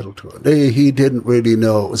entitled to it. He didn't really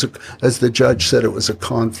know. It was as the judge said, it was a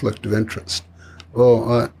conflict of interest.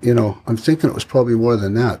 Well, I'm thinking it was probably more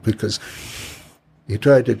than that because he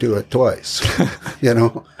tried to do it twice,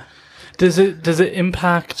 Does it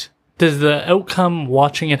impact, does the outcome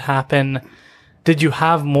watching it happen, did you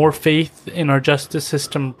have more faith in our justice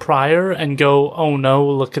system prior and go, oh no,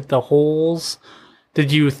 look at the holes?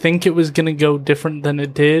 Did you think it was going to go different than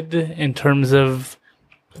it did in terms of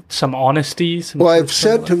some honesty? Well, I've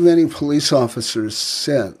said to many police officers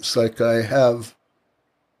since, like, I have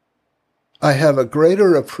a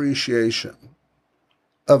greater appreciation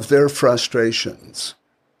of their frustrations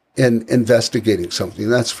in investigating something.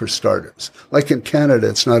 That's for starters. Like in Canada,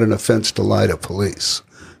 it's not an offense to lie to police.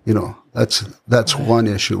 That's one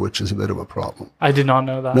issue, which is a bit of a problem. I did not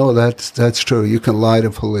know that. No, that's true. You can lie to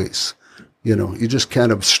police. You just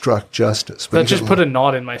can't obstruct justice. That just put a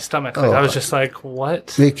knot in my stomach. I was just like,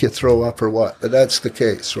 what? Make you throw up or what? But that's the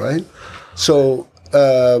case, right? So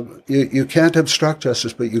you can't obstruct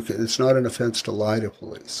justice, but it's not an offense to lie to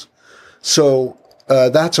police. So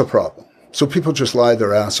that's a problem. So people just lie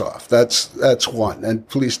their ass off. That's one. And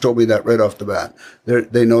police told me that right off the bat.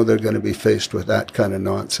 They know they're going to be faced with that kind of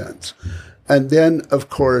nonsense. And then, of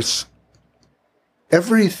course,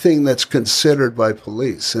 everything that's considered by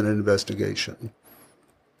police in an investigation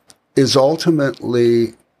is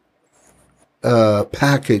ultimately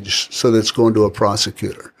packaged so that it's going to a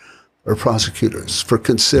prosecutor or prosecutors for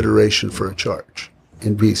consideration for a charge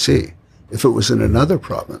in BC. If it was in another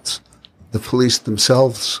province, the police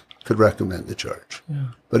themselves could recommend the charge. Yeah.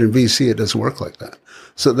 But in BC, it doesn't work like that.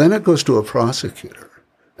 So then it goes to a prosecutor.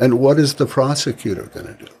 And what is the prosecutor going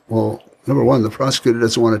to do? Well, number one, the prosecutor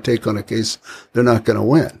doesn't want to take on a case they're not going to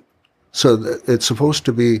win. So it's supposed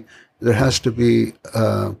to be, there has to be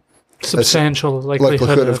substantial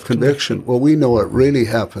likelihood of conviction. Well, we know what really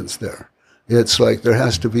happens there. It's like there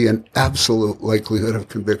has to be an absolute likelihood of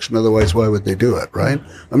conviction. Otherwise, why would they do it, right?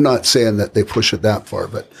 I'm not saying that they push it that far,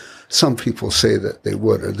 but some people say that they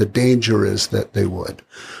would, or the danger is that they would.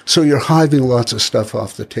 So you're hiving lots of stuff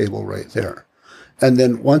off the table right there. And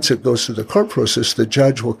then once it goes through the court process, the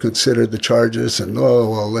judge will consider the charges and,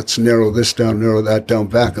 let's narrow this down, narrow that down,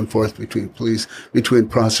 back and forth between police, between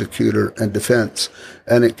prosecutor and defense.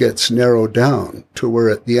 And it gets narrowed down to where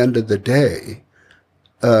at the end of the day,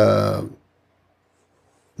 the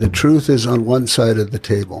truth is on one side of the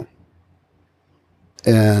table.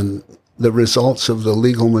 And the results of the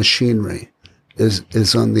legal machinery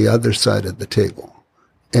is on the other side of the table.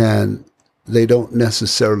 And they don't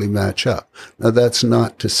necessarily match up. Now, that's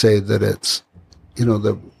not to say that it's,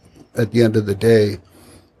 at the end of the day,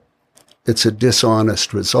 it's a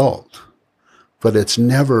dishonest result, but it's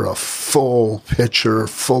never a full picture,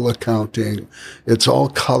 full accounting. It's all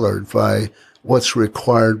colored by what's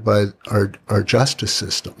required by our justice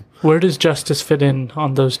system. Where does justice fit in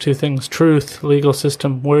on those two things? Truth, legal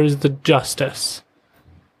system, where is the justice?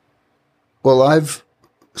 Well, I've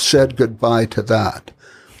said goodbye to that.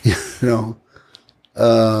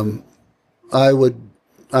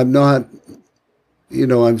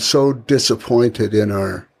 I'm so disappointed in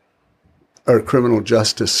our criminal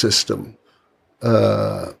justice system,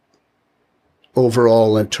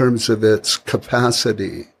 overall in terms of its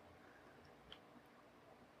capacity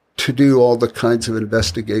to do all the kinds of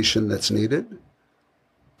investigation that's needed.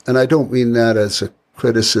 And I don't mean that as a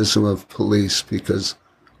criticism of police, because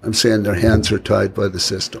I'm saying their hands are tied by the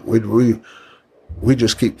system. We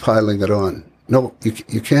just keep piling it on. No,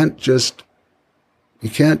 you can't just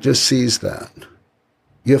seize that.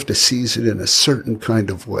 You have to seize it in a certain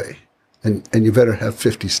kind of way. And you better have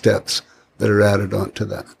 50 steps that are added onto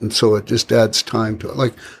that. And so it just adds time to it.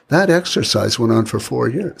 Like that exercise went on for 4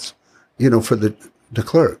 years, for the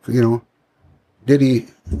clerk, did he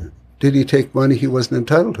take money he wasn't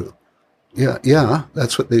entitled to? Yeah,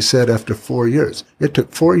 that's what they said after 4 years. It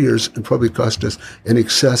took 4 years and probably cost us in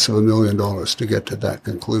excess of $1 million to get to that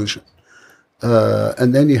conclusion.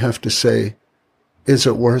 And then you have to say, is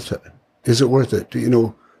it worth it? Is it worth it?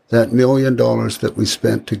 That $1 million that we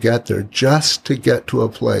spent to get there, just to get to a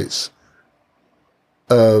place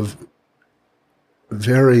of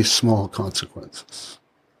very small consequences.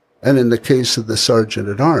 And in the case of the sergeant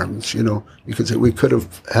at arms, you could say we could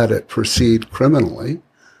have had it proceed criminally,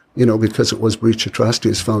 because it was breach of trust. He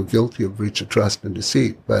was found guilty of breach of trust and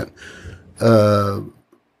deceit. But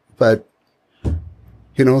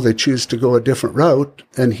they choose to go a different route,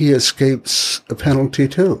 and he escapes a penalty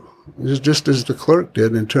too, just as the clerk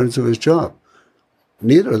did in terms of his job.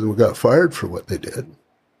 Neither of them got fired for what they did.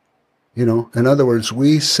 In other words,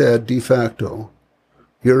 we said de facto,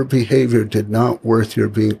 your behavior did not worth your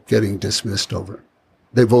getting dismissed over.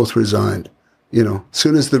 They both resigned. As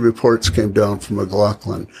soon as the reports came down from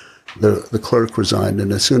McLaughlin, the clerk resigned,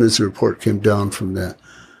 and as soon as the report came down from the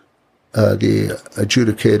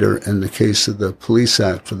adjudicator in the case of the police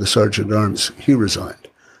act for the sergeant at arms, he resigned.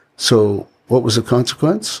 So what was the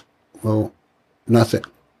consequence? Well, nothing.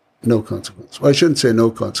 No consequence. Well, I shouldn't say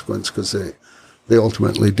no consequence, because they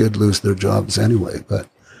ultimately did lose their jobs anyway, but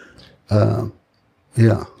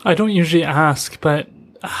yeah. I don't usually ask, but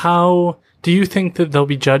how do you think that they'll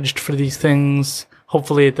be judged for these things,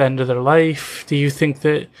 hopefully at the end of their life? Do you think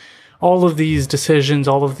that all of these decisions,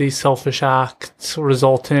 all of these selfish acts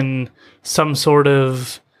result in some sort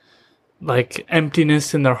of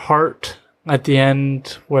emptiness in their heart at the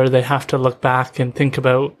end, where they have to look back and think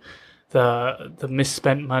about the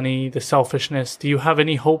misspent money, the selfishness? Do you have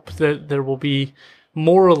any hope that there will be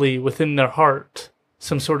morally within their heart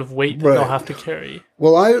some sort of weight that they'll have to carry?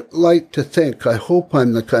 Well, I like to think, I hope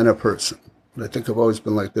I'm the kind of person, and I think I've always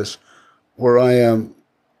been like this, where I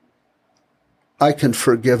can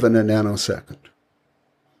forgive in a nanosecond.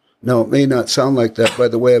 Now, it may not sound like that by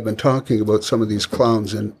the way I've been talking about some of these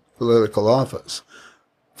clowns in political office,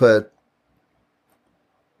 but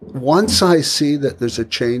once I see that there's a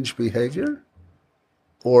changed behavior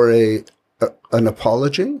or an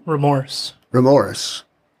apology, remorse,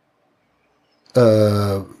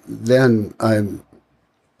 then I'm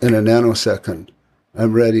in a nanosecond,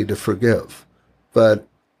 I'm ready to forgive. but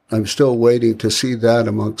I'm still waiting to see that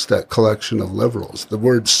amongst that collection of liberals. The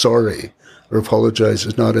word sorry or apologize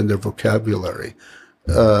is not in their vocabulary.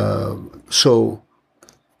 So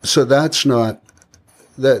that's not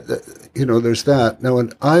that, you know, there's that. Now,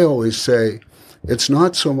 and I always say, it's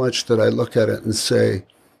not so much that I look at it and say,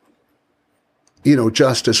 you know,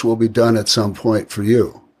 justice will be done at some point for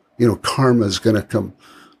you. You know, karma is going to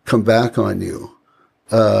come back on you.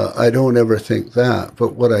 I don't ever think that.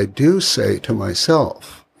 But what I do say to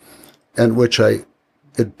myself, and which it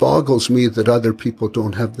boggles me that other people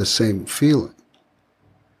don't have the same feeling.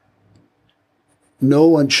 No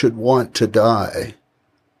one should want to die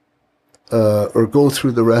or go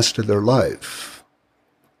through the rest of their life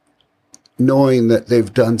knowing that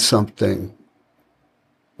they've done something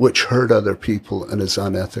which hurt other people and is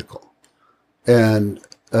unethical. And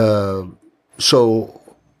so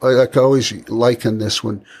I always liken this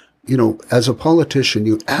when, you know, as a politician,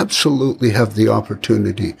 you absolutely have the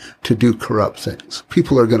opportunity to do corrupt things.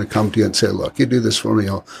 People are going to come to you and say, look, you do this for me,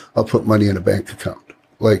 I'll put money in a bank account.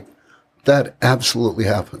 Like, that absolutely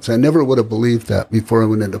happens. I never would have believed that before I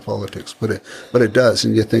went into politics, but it does.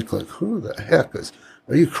 And you think, like, who the heck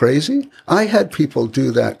are you crazy? I had people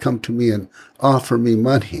do that, come to me and offer me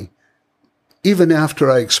money. Even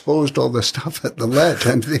after I exposed all the stuff at the ledge,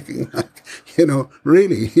 I'm thinking, like, you know,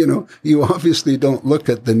 really, you know, you obviously don't look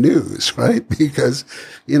at the news, right? Because,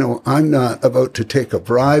 you know, I'm not about to take a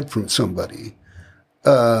bribe from somebody.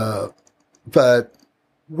 But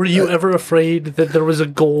were you ever afraid that there was a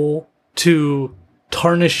goal to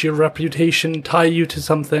tarnish your reputation, tie you to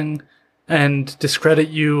something, and discredit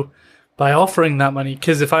you by offering that money?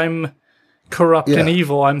 Because if I'm corrupt and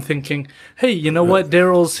evil, I'm thinking, hey, you know what,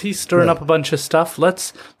 he's stirring up a bunch of stuff.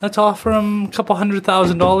 Let's offer him a couple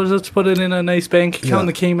 $100,000. Let's put it in a nice bank account in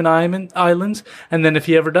the Cayman Islands, and then if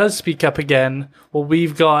he ever does speak up again, well,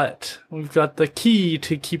 we've got the key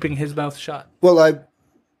to keeping his mouth shut. Well,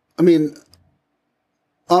 I mean,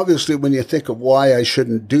 obviously, when you think of why I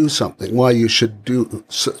shouldn't do something, why you should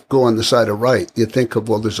go on the side of right, you think of,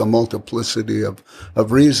 well, there's a multiplicity of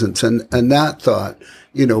reasons. And that thought,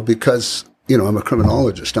 you know, because, you know, I'm a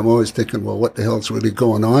criminologist, I'm always thinking, well, what the hell's really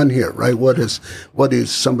going on here, right? What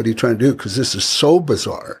is somebody trying to do? Because this is so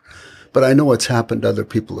bizarre. But I know it's happened to other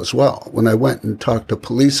people as well. When I went and talked to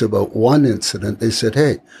police about one incident, they said,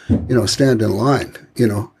 hey, you know, stand in line. You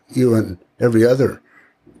know, you and every other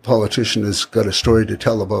politician has got a story to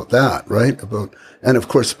tell about that, right? And of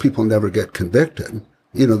course, people never get convicted.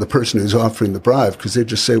 You know, the person who's offering the bribe, because they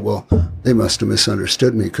just say, well, they must have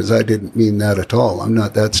misunderstood me because I didn't mean that at all. I'm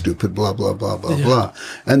not that stupid, blah, blah, blah, blah, blah.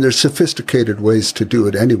 And there's sophisticated ways to do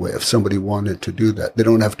it anyway if somebody wanted to do that. They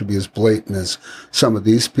don't have to be as blatant as some of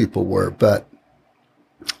these people were. But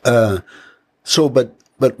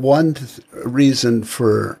one reason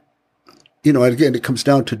for, you know, again, it comes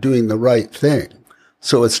down to doing the right thing.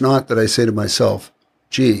 So it's not that I say to myself,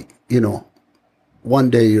 gee, you know, one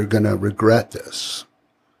day you're going to regret this.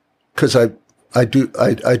 Because I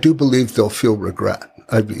do believe they'll feel regret.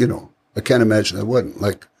 I can't imagine they wouldn't.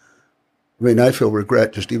 Like, I mean, I feel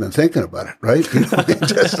regret just even thinking about it, right? You know,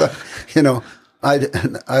 just like, you know,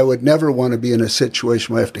 I would never want to be in a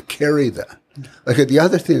situation where I have to carry that. Like, the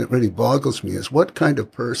other thing that really boggles me is what kind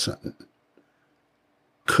of person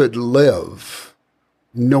could live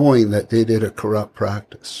knowing that they did a corrupt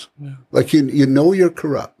practice. Yeah. Like, you know you're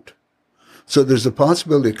corrupt. So there's a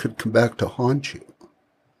possibility it could come back to haunt you.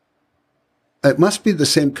 It must be the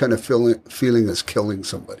same kind of feeling as killing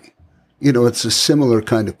somebody. You know, it's a similar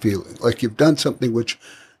kind of feeling. Like you've done something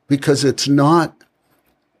because it's not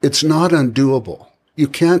undoable. You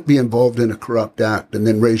can't be involved in a corrupt act and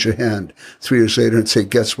then raise your hand 3 years later and say,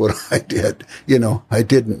 guess what I did? You know, I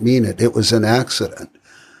didn't mean it. It was an accident.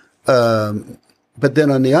 But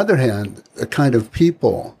then on the other hand, the kind of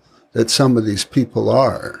people that some of these people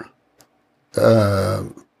are,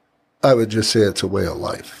 I would just say it's a way of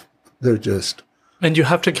life. They're just... And you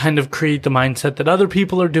have to kind of create the mindset that other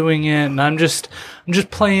people are doing it, and I'm just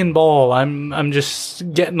playing ball. I'm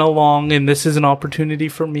just getting along, and this is an opportunity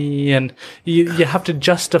for me. And you have to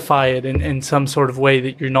justify it in some sort of way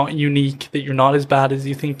that you're not unique, that you're not as bad as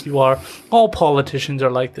you think you are. All politicians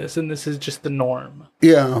are like this, and this is just the norm.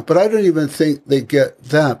 Yeah, but I don't even think they get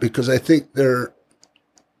that because I think they're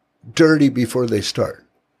dirty before they start.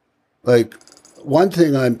 Like, one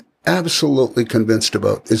thing I'm absolutely convinced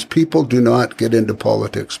about is people do not get into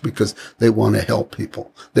politics because they want to help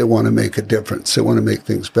people. They want to make a difference. They want to make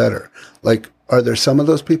things better. Like, are there some of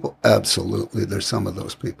those people? Absolutely, there's some of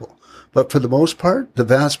those people. But for the most part, the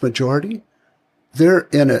vast majority, they're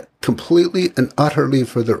in it completely and utterly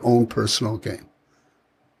for their own personal gain.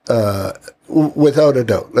 Without a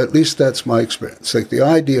doubt. At least that's my experience. Like the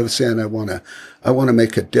idea of saying, I want to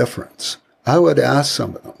make a difference. I would ask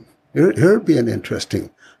some of them, here would be an interesting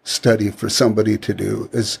study for somebody to do,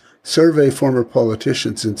 is survey former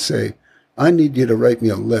politicians and say, I need you to write me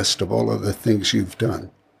a list of all of the things you've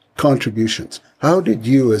done, contributions. How did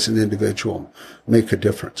you as an individual make a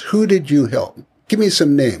difference? Who did you help? Give me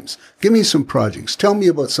some names. Give me some projects. Tell me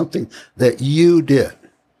about something that you did.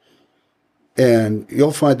 And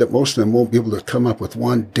you'll find that most of them won't be able to come up with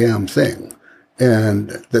one damn thing. And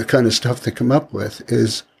the kind of stuff they come up with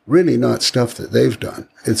is really not stuff that they've done.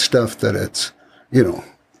 It's stuff that it's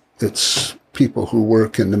people who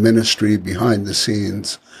work in the ministry behind the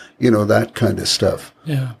scenes, that kind of stuff.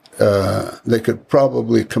 Yeah. They could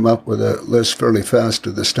probably come up with a list fairly fast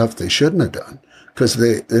of the stuff they shouldn't have done. Because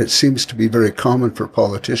it seems to be very common for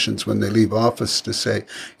politicians when they leave office to say,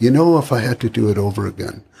 if I had to do it over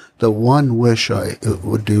again, the one wish I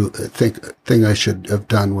would do, thing I should have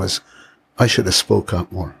done was I should have spoke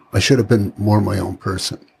up more. I should have been more my own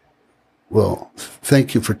person. Well,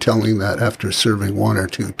 thank you for telling that after serving 1 or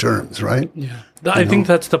 2 terms, right? Yeah. I think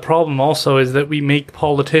that's the problem also, is that we make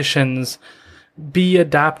politicians be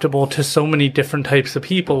adaptable to so many different types of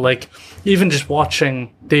people. Like, even just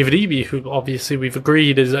watching David Eby, who obviously we've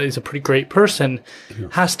agreed is a pretty great person,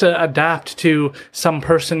 has to adapt to some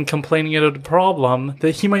person complaining about a problem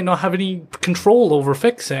that he might not have any control over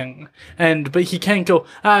fixing. But he can't go,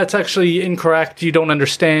 it's actually incorrect, you don't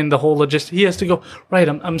understand the whole logistics. He has to go, right,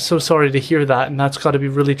 I'm so sorry to hear that, and that's got to be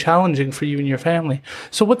really challenging for you and your family.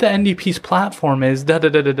 So what the NDP's platform is,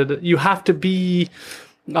 you have to be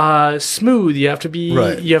smooth. You have to be,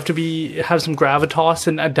 right. Have some gravitas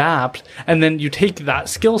and adapt. And then you take that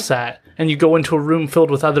skill set and you go into a room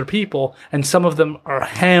filled with other people, and some of them are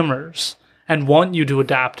hammers and want you to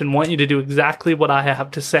adapt and want you to do exactly what I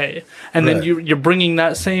have to say. And right. then you're bringing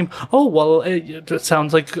that same, it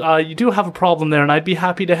sounds like you do have a problem there, and I'd be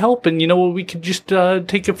happy to help. And we could just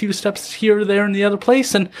take a few steps here, there, and the other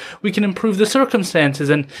place, and we can improve the circumstances.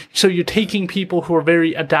 And so you're taking people who are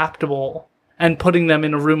very adaptable and putting them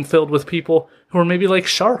in a room filled with people who are maybe like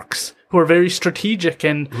sharks, who are very strategic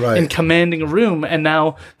and commanding a room. And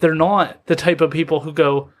now they're not the type of people who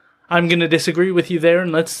go, I'm going to disagree with you there,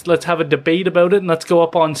 and let's have a debate about it, and let's go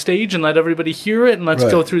up on stage and let everybody hear it, and let's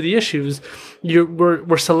go through the issues.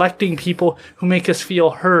 We're selecting people who make us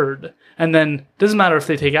feel heard. And then it doesn't matter if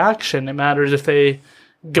they take action. It matters if they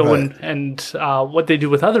go and what they do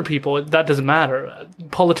with other people. That doesn't matter.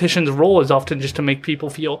 Politicians' role is often just to make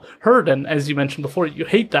people feel heard. And as you mentioned before, you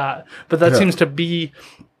hate that. But that seems to be,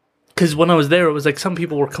 because when I was there, it was like some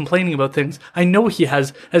people were complaining about things. I know he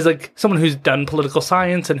has, as like someone who's done political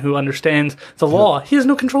science and who understands the law, he has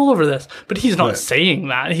no control over this. But he's not saying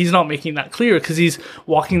that. He's not making that clear, because he's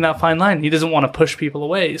walking that fine line. He doesn't want to push people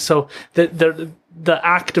away. So the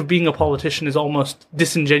act of being a politician is almost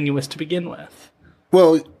disingenuous to begin with.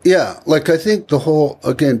 Well, yeah, like I think the whole,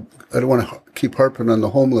 again, I don't want to keep harping on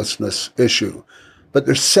the homelessness issue, but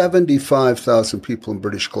there's 75,000 people in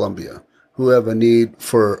British Columbia who have a need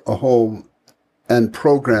for a home and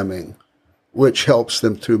programming which helps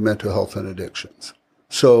them through mental health and addictions.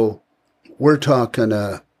 So we're talking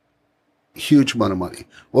a huge amount of money.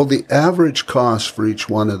 Well, the average cost for each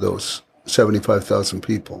one of those 75,000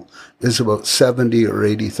 people is about $70,000 or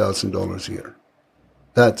 $80,000 a year.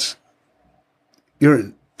 That's,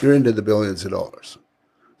 you're into the billions of dollars.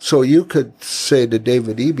 So you could say to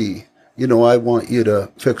David Eby, I want you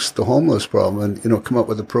to fix the homeless problem and, come up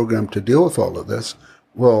with a program to deal with all of this.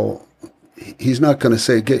 Well, he's not going to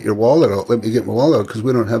say, get your wallet out, let me get my wallet out, because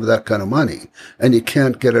we don't have that kind of money. And you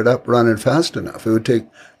can't get it up running fast enough. It would take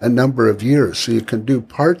a number of years, so you can do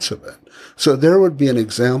parts of it. So there would be an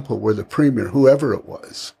example where the premier, whoever it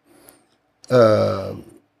was,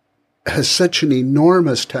 has such an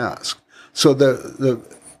enormous task. So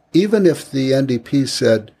even if the NDP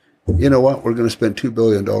said, you know what, we're going to spend $2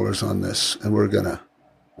 billion on this, and we're going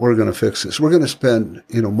to fix this. We're going to spend,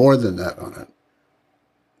 more than that on it.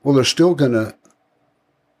 Well, they're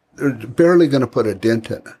barely going to put a dent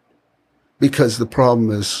in it, because the problem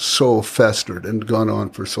is so festered and gone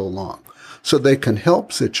on for so long. So they can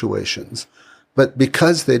help situations, but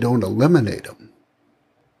because they don't eliminate them,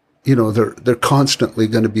 they're constantly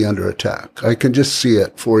going to be under attack. I can just see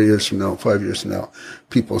it 4 years from now, 5 years from now,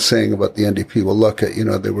 people saying about the NDP, well, look at,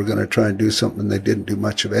 they were going to try and do something and they didn't do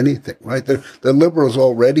much of anything, right? The Liberals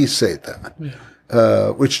already say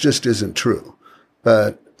that, which just isn't true.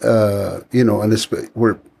 But,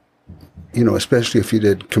 especially if you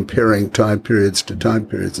did comparing time periods to time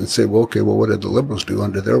periods and say, well, what did the Liberals do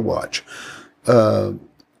under their watch? I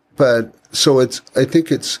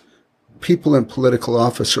think it's people in political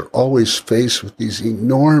office are always faced with these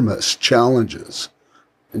enormous challenges.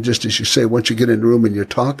 And just as you say, once you get in a room and you're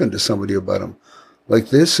talking to somebody about them, like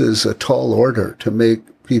this is a tall order to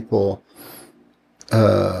make people,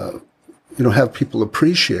 have people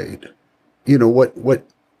appreciate, how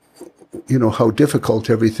difficult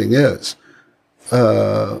everything is.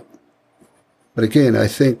 But again, I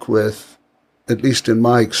think at least in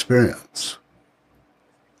my experience,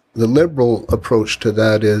 the liberal approach to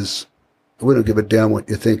that is, we don't give a damn what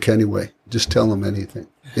you think anyway. Just tell them anything,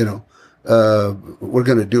 We're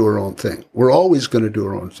going to do our own thing. We're always going to do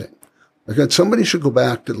our own thing. Again, somebody should go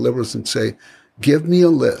back to the liberals and say, give me a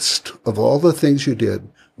list of all the things you did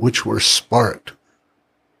which were sparked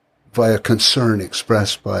by a concern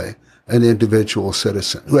expressed by an individual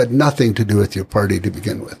citizen who had nothing to do with your party to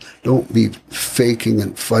begin with. Don't be faking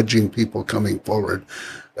and fudging people coming forward.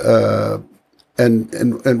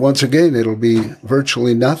 And once again, it'll be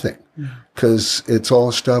virtually nothing because it's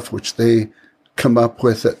all stuff which they come up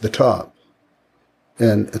with at the top.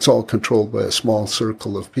 And it's all controlled by a small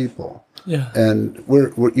circle of people. Yeah. And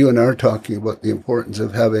you and I are talking about the importance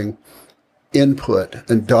of having input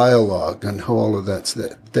and dialogue and how all of that's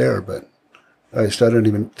there. But I don't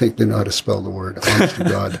even think they know how to spell the word, honest to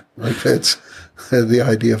God. Like it's, the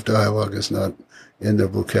idea of dialogue is not in their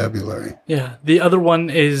vocabulary. Yeah. The other one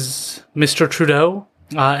is Mr. Trudeau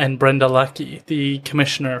and Brenda Lucki, the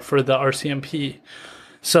commissioner for the RCMP.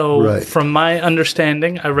 So From my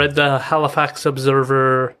understanding, I read the Halifax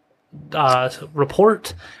Observer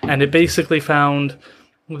report, and it basically found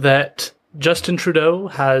that Justin Trudeau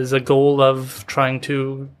has a goal of trying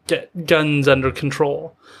to get guns under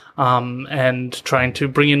control and trying to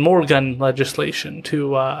bring in more gun legislation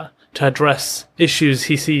to address issues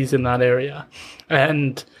he sees in that area.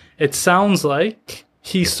 And it sounds like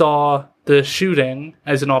he saw the shooting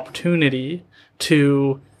as an opportunity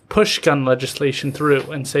to push gun legislation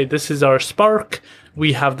through and say, this is our spark.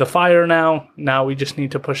 We have the fire now. Now we just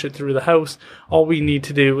need to push it through the House. All we need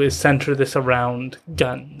to do is center this around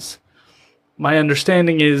guns. My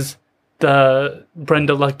understanding is the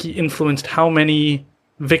Brenda Lucki influenced how many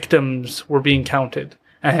victims were being counted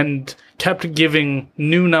and kept giving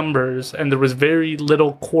new numbers, and there was very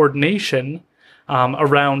little coordination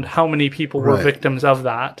around how many people were victims of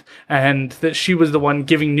that, and that she was the one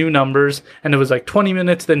giving new numbers, and it was like 20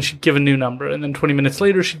 minutes, then she'd give a new number, and then 20 minutes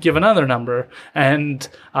later she'd give another number, and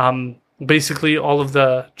basically all of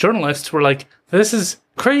the journalists were like, this is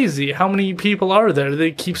crazy, how many people are there?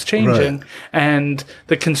 It keeps changing. And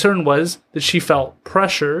the concern was that she felt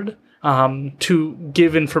pressured to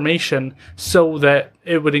give information so that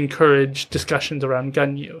it would encourage discussions around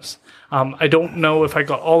gun use. I don't know if I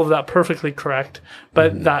got all of that perfectly correct,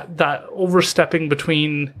 but that overstepping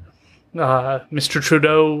between Mr.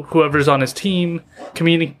 Trudeau, whoever's on his team,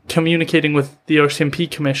 communicating with the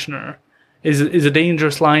RCMP commissioner is a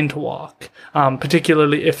dangerous line to walk,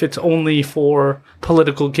 particularly if it's only for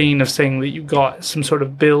political gain of saying that you got some sort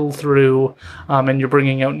of bill through and you're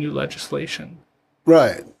bringing out new legislation.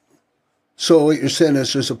 Right. So what you're saying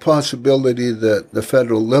is there's a possibility that the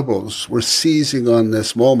federal Liberals were seizing on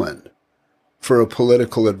this moment for a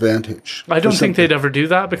political advantage. I don't think they'd ever do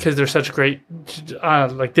that because they're such great,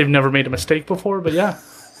 they've never made a mistake before, but yeah.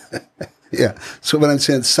 Yeah. So what I'm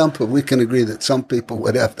saying, we can agree that some people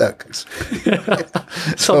would have that.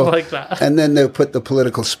 Something like that. And then they'll put the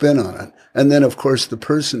political spin on it. And then, of course, the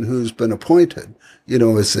person who's been appointed,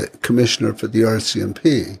 as a commissioner for the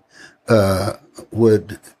RCMP,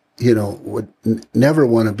 would never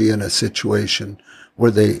want to be in a situation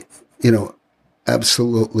where they,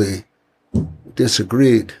 absolutely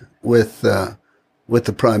disagreed with the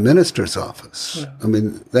Prime Minister's office. Yeah. I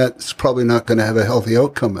mean, that's probably not going to have a healthy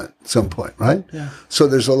outcome at some point, right? Yeah. So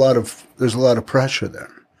there's a lot of pressure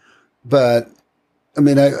there. But I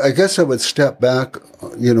mean, I guess I would step back,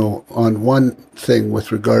 on one thing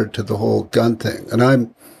with regard to the whole gun thing. And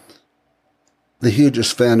I'm the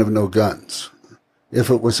hugest fan of no guns. If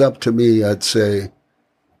it was up to me, I'd say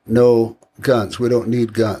no guns. We don't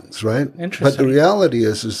need guns, right? Interesting. But the reality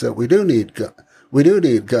is that we do need guns. We do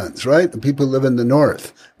need guns, right? The people who live in the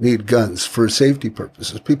north need guns for safety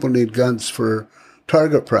purposes. People need guns for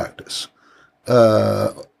target practice.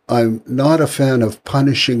 I'm not a fan of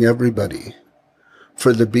punishing everybody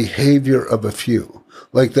for the behavior of a few.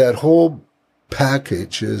 Like that whole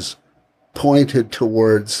package is pointed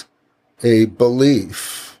towards a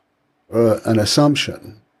belief, an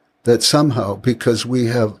assumption that somehow, because we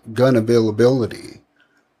have gun availability,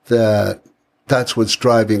 that's what's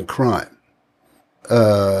driving crime.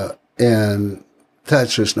 And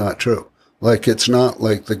that's just not true. Like, it's not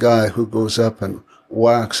like the guy who goes up and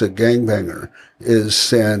whacks a gangbanger is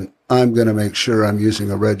saying, I'm going to make sure I'm using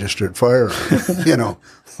a registered firearm,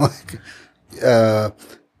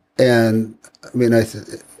 and I mean, I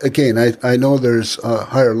know there's a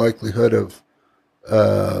higher likelihood of,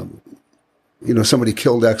 somebody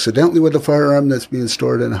killed accidentally with a firearm that's being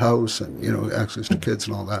stored in a house and, access to kids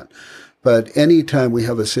and all that. But anytime we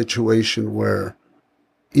have a situation where,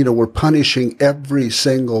 we're punishing every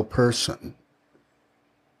single person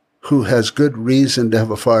who has good reason to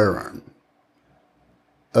have a firearm,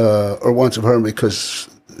 or wants a firearm because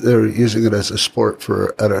they're using it as a sport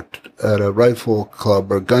at a rifle club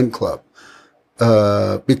or gun club,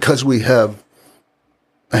 because we have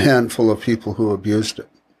a handful of people who abused it.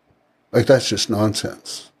 Like, that's just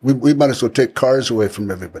nonsense. We might as well take cars away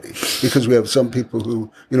from everybody because we have some people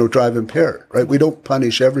who, drive impaired, right? We don't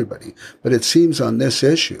punish everybody. But it seems on this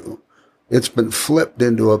issue, it's been flipped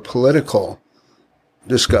into a political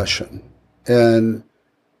discussion. And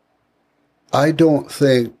I don't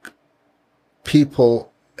think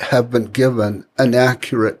people have been given an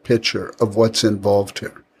accurate picture of what's involved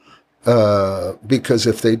here. Because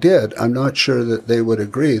if they did, I'm not sure that they would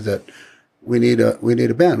agree that we need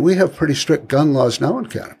a ban. We have pretty strict gun laws now in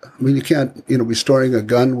Canada. I mean, you can't, be storing a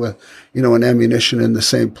gun with, an ammunition in the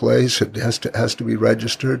same place. It has to be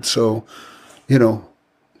registered. So,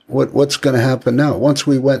 what's going to happen now? Once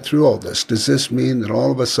we went through all this, does this mean that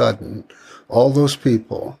all of a sudden, all those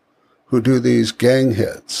people who do these gang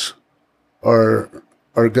hits are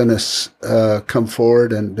going to come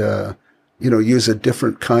forward and use a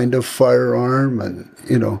different kind of firearm? And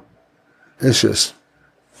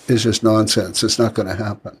it's just nonsense. It's not going to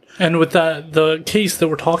happen. And with the case that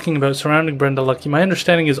we're talking about surrounding Brenda Lucki, my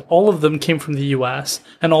understanding is all of them came from the U.S.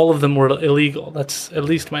 and all of them were illegal. That's at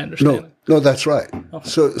least my understanding. No, that's right. Okay.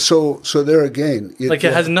 So there again, it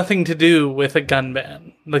has nothing to do with a gun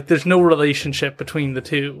ban. Like, there's no relationship between the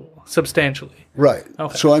two substantially. Right.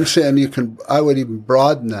 Okay. So I'm saying I would even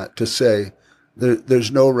broaden that to say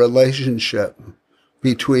there's no relationship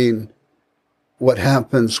between what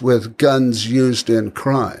happens with guns used in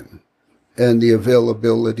crime and the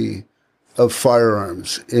availability of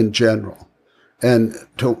firearms in general. And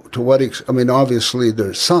to what obviously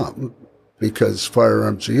there's some, because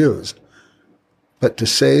firearms are used, but to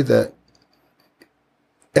say that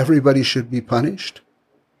everybody should be punished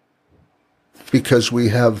because we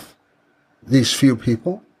have these few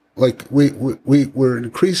people, like we're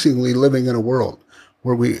increasingly living in a world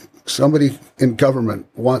where somebody in government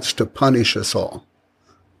wants to punish us all,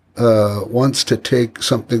 wants to take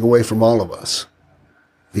something away from all of us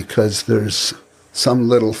because there's some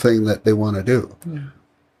little thing that they want to do. Yeah.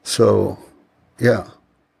 So, yeah.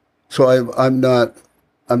 So and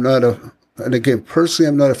again, personally,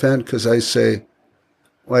 I'm not a fan because I say,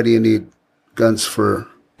 why do you need guns for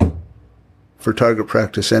target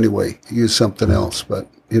practice anyway? Use something else. But,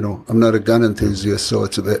 I'm not a gun enthusiast, so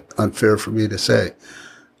it's a bit unfair for me to say.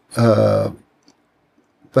 But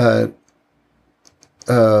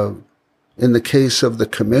in the case of the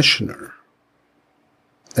commissioner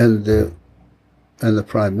and the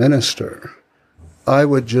prime minister, I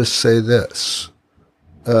would just say this.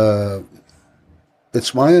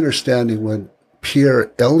 It's my understanding when Pierre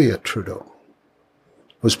Elliott Trudeau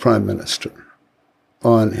was prime minister,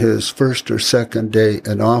 on his first or second day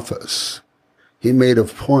in office, he made a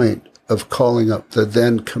point of calling up the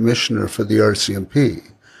then commissioner for the RCMP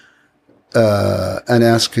and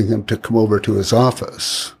asking him to come over to his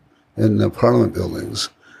office in the Parliament buildings.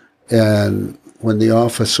 And when the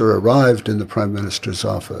officer arrived in the Prime Minister's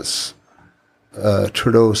office,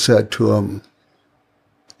 Trudeau said to him,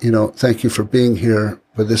 thank you for being here,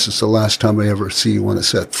 but this is the last time I ever see you want to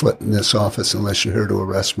set foot in this office unless you're here to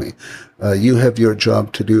arrest me. You have your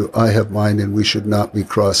job to do, I have mine, and we should not be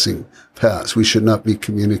crossing paths. We should not be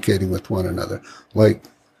communicating with one another. Like,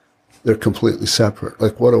 they're completely separate.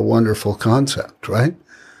 Like, what a wonderful concept, right?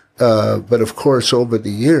 But of course, over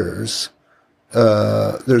the years,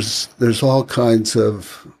 there's all kinds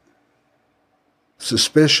of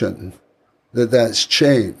suspicion that that's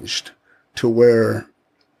changed to where,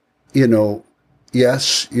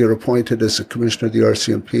 yes, you're appointed as a commissioner of the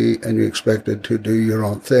RCMP and you're expected to do your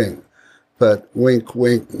own thing. But wink,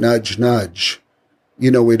 wink, nudge, nudge, we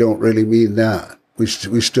don't really mean that. We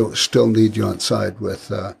still need you on side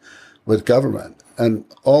with government. And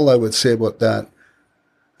all I would say about that,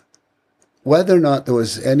 whether or not there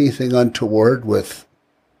was anything untoward with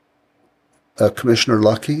Commissioner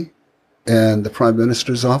Lucki and the Prime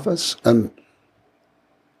Minister's office, and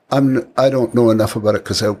I don't know enough about it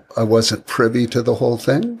because I wasn't privy to the whole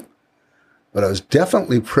thing, but I was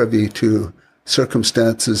definitely privy to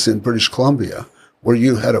circumstances in British Columbia where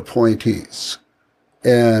you had appointees,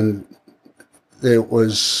 and it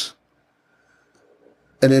was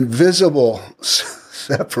an invisible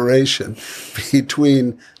separation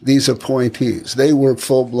between these appointees. They were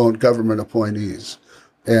full-blown government appointees,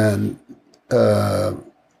 and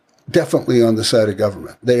definitely on the side of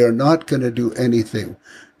government. They are not going to do anything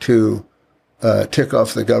to tick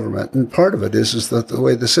off the government. And part of it is that the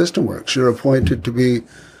way the system works. You're appointed to be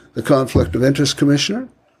the Conflict of Interest Commissioner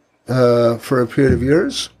for a period of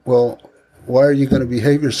years. Well, why are you going to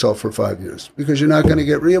behave yourself for 5 years? Because you're not going to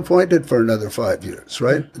get reappointed for another 5 years,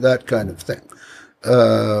 right? That kind of thing.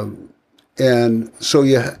 And so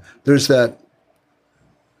there's that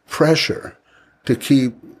pressure to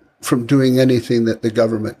keep from doing anything that the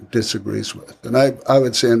government disagrees with. And I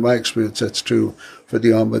would say in my experience that's true for the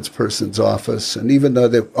Ombudsperson's office. And even though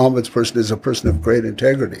the Ombudsperson is a person of great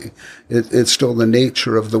integrity, it's still the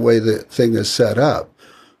nature of the way the thing is set up,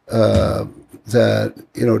 that,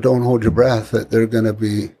 don't hold your breath that they're going to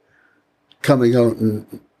be coming out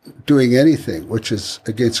and doing anything which is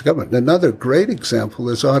against the government. Another great example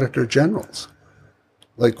is Auditor Generals.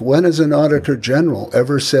 Like, when has an Auditor General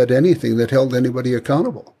ever said anything that held anybody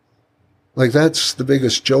accountable? Like, that's the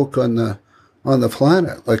biggest joke on the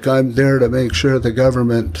planet. Like, I'm there to make sure the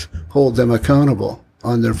government hold them accountable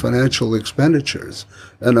on their financial expenditures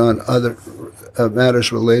and on other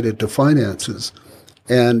matters related to finances.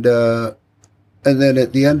 And then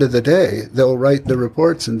at the end of the day, they'll write the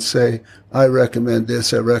reports and say, I recommend this,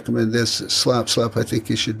 slap, I think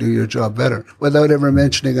you should do your job better, without ever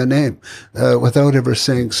mentioning a name, without ever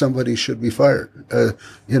saying somebody should be fired.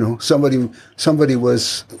 Somebody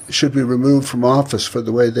should be removed from office for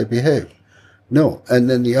the way they behave. No. And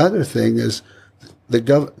then the other thing is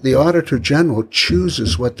the Auditor General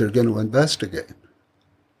chooses what they're going to investigate,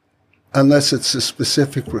 unless it's a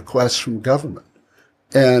specific request from government.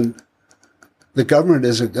 And the government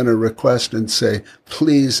isn't going to request and say,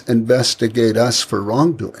 please investigate us for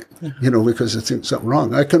wrongdoing, because it thinks something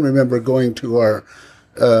wrong. I can remember going to our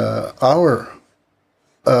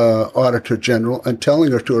Auditor General and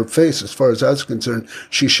telling her to her face, as far as I was concerned,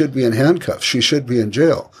 she should be in handcuffs. She should be in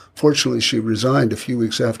jail. Fortunately, she resigned a few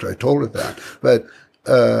weeks after I told her that. But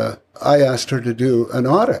I asked her to do an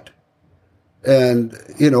audit. And,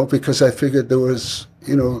 because I figured there was,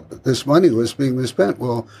 this money was being misspent.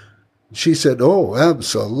 Well, she said, "Oh,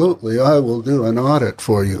 absolutely, I will do an audit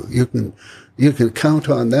for you. You can count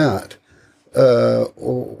on that."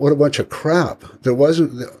 What a bunch of crap! There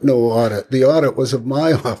wasn't no audit. The audit was of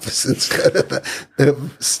my office instead of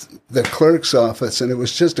the clerk's office, and it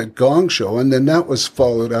was just a gong show. And then that was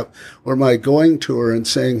followed up where my going to her and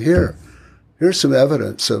saying, "Here's some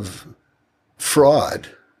evidence of fraud,"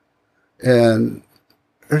 and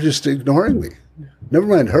they're just ignoring me. Never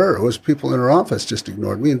mind her, it was people in her office just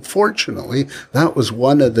ignored me. And fortunately, that was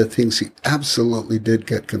one of the things he absolutely did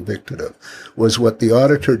get convicted of, was what the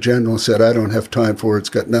Auditor General said, I don't have time for, it's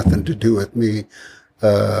got nothing to do with me.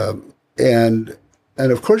 And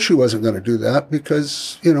of course she wasn't going to do that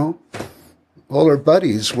because, all her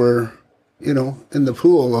buddies were, in the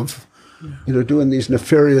pool of, doing these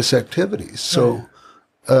nefarious activities. So,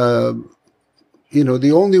 the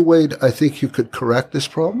only way I think you could correct this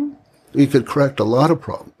problem, you could correct a lot of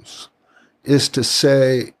problems, is to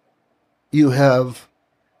say you have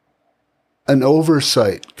an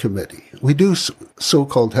oversight committee. We do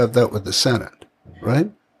so-called have that with the Senate,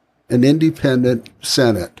 right? An independent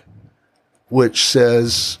Senate, which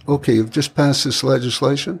says, okay, you've just passed this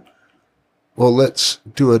legislation. Well, let's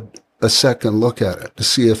do a second look at it to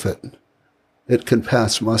see if it can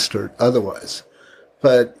pass muster otherwise.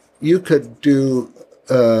 But you could do,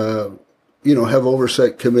 have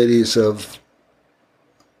oversight committees of,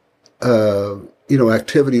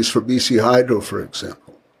 activities for BC Hydro, for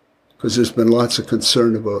example, because there's been lots of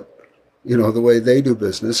concern about, the way they do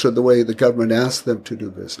business or the way the government asks them to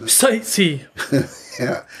do business. See.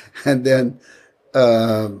 Yeah. And then,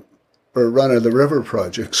 or run-of-the-river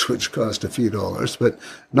projects, which cost a few dollars, but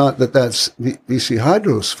not that that's BC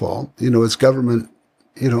Hydro's fault. It's government,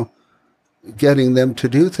 getting them to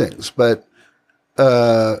do things. But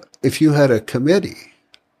if you had a committee,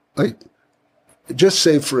 like, just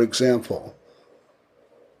say, for example,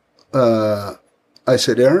 I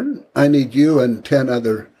said, Aaron, I need you and 10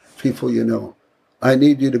 other people I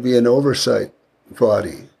need you to be an oversight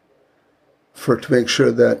body to make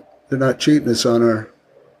sure that they're not cheating us on our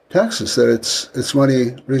taxes, that it's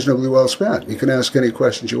money reasonably well spent. You can ask any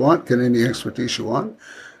questions you want, get any expertise you want.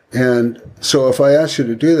 And so if I ask you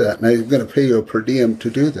to do that, and I'm going to pay you a per diem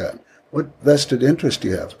to do that, what vested interest do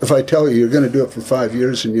you have? If I tell you you're going to do it for 5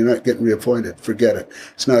 years and you're not getting reappointed, forget it.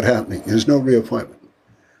 It's not happening. There's no reappointment.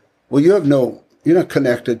 Well, you're not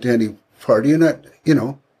connected to any party. You're not,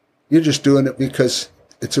 you're just doing it because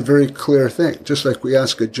it's a very clear thing, just like we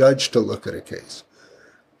ask a judge to look at a case.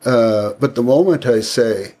 But the moment I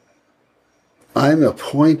say, I'm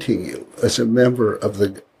appointing you as a member of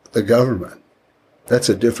the government, that's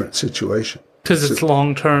a different situation. Because it's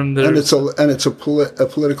long-term. And it's a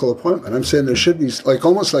political appointment. I'm saying there should be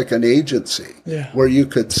almost like an agency where you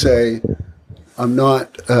could say, I'm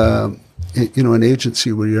not, an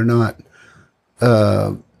agency where you're not,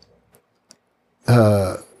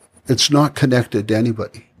 it's not connected to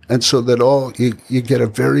anybody. And so that you get a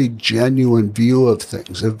very genuine view of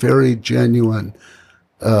things, a very genuine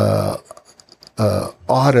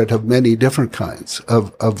audit of many different kinds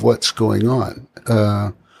of what's going on.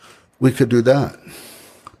 We could do that.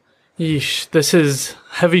 Yeesh, this is a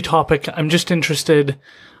heavy topic. I'm just interested.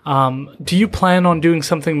 Do you plan on doing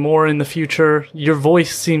something more in the future? Your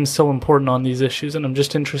voice seems so important on these issues, and I'm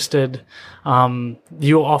just interested.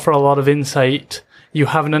 You offer a lot of insight. You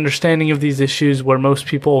have an understanding of these issues where most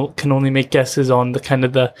people can only make guesses on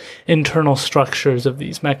the internal structures of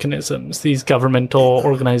these mechanisms, these governmental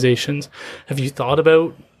organizations. Have you thought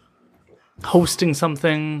about hosting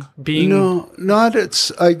something, No,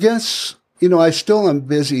 I guess, I still am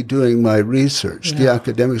busy doing my research, the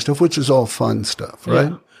academic stuff, which is all fun stuff,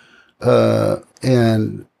 right?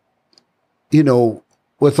 And,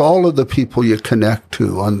 with all of the people you connect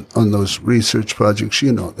to on those research projects,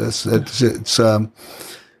 this,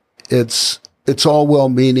 it's all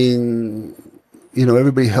well-meaning,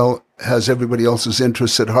 everybody has everybody else's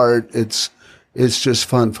interests at heart. It's just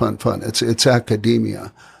fun. It's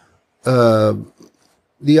academia.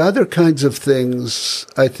 The other kinds of things,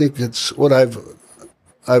 I think it's what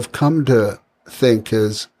I've come to think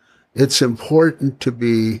is it's important to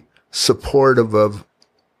be supportive of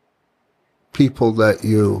people that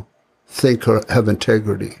you think have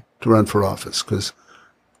integrity to run for office, because,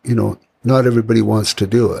 not everybody wants to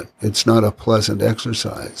do it. It's not a pleasant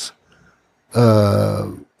exercise.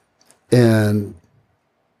 And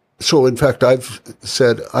so, in fact, I've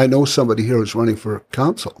said, I know somebody here who's running for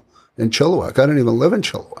council in Chilliwack. I don't even live in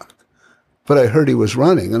Chilliwack, but I heard he was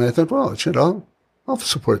running, and I thought, well, shit, I'll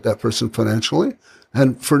support that person financially,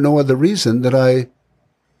 and for no other reason that I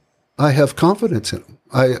have confidence in him.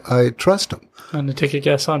 I trust him. And to take a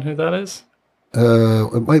guess on who that is?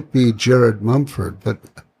 It might be Jared Mumford, but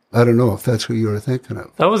I don't know if that's who you were thinking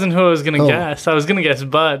of. That wasn't who I was going to guess. I was going to guess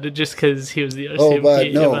Bud, just because he was the RCMP. Oh,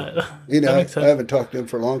 Bud, no. I haven't talked to him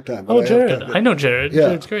for a long time. Oh, Jared. I know Jared. Yeah.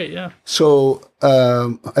 Jared's great, yeah. So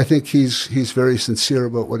I think he's very sincere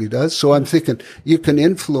about what he does. So I'm thinking you can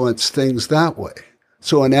influence things that way.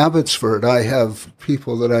 So in Abbotsford, I have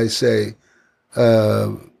people that I say,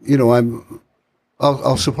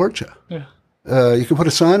 I'll support you. Yeah. You can put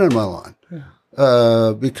a sign on my lawn. Yeah.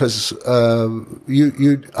 Because I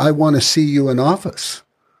want to see you in office.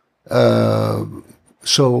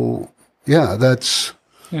 So yeah, that's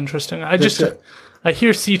interesting. I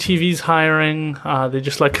hear CTV's hiring. They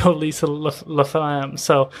just let go Lisa Laflamme.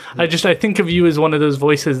 So I think of you as one of those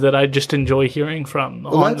voices that I just enjoy hearing from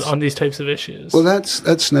on these types of issues. Well,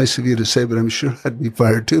 that's nice of you to say, but I'm sure I'd be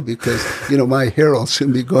fired too, because my hair will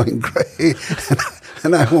soon be going gray,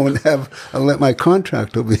 and I won't my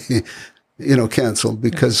contract will be canceled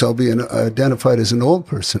because I'll be identified as an old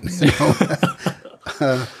person.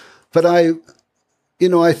 But I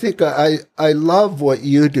think I love what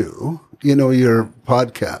you do. Your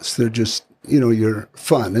podcasts, they're just, you're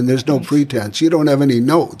fun, and there's no pretense. You don't have any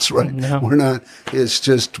notes, right? No. We're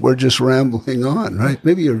just rambling on, right?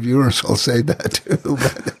 Maybe your viewers will say that too,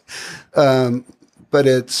 but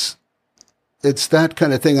it's that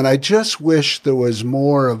kind of thing. And I just wish there was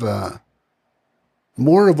more of a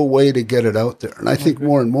way to get it out there. And I think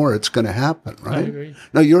more and more it's going to happen, right? I agree.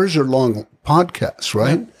 Now, yours are long podcasts,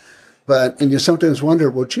 right? Yeah. And you sometimes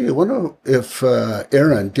wonder, well, gee, I wonder if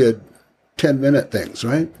Aaron did 10-minute things,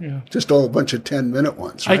 right? Yeah. Just a bunch of 10-minute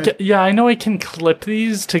ones, right? I know I can clip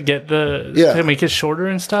these to get to make it shorter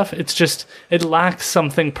and stuff. It's just, it lacks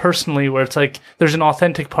something personally where it's like, there's an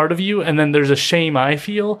authentic part of you, and then there's a shame I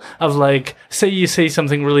feel of say you say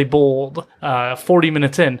something really bold, 40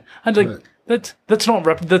 minutes in. I'd like, right. That's not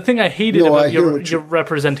the thing I hated about your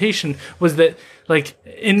representation was that,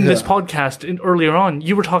 in this podcast earlier on,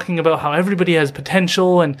 you were talking about how everybody has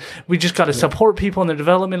potential and we just got to support people in their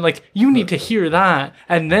development. You need to hear that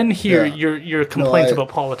and then hear your complaints about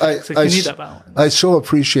politics. You need that balance. I so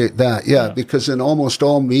appreciate that, because in almost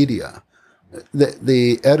all media,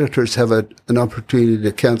 the editors have an opportunity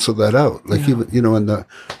to cancel that out. Even in the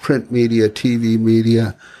print media, TV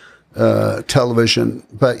media, television.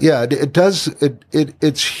 But it does.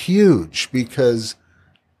 It's huge because,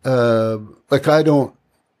 I don't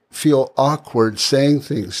feel awkward saying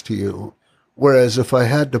things to you Whereas if I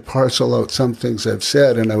had to parcel out some things I've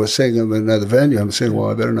said and I was saying them in another venue, I'm saying,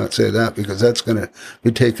 well, I better not say that because that's going to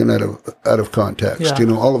be taken out of context. Yeah. You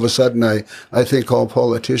know, all of a sudden I think all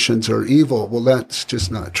politicians are evil. Well, that's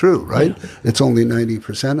just not true, right? Yeah. It's only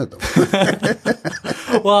 90% of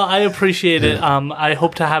them. Well, I appreciate it. I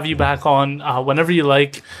hope to have you back on whenever you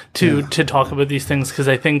like to talk about these things, because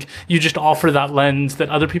I think you just offer that lens that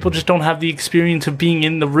other people just don't have the experience of being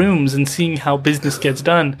in the rooms and seeing how business gets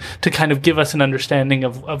done to kind of give us an understanding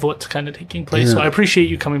of what's kind of taking place. Yeah. So I appreciate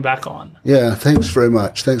you coming back on. Yeah, thanks very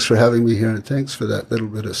much. Thanks for having me here, and thanks for that little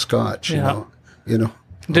bit of scotch. You know.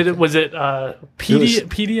 Was it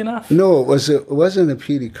peaty enough? No, it wasn't a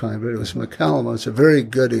peaty kind, but it was Macallan. It's a very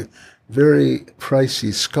good, very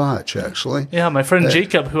pricey scotch, actually. Yeah, my friend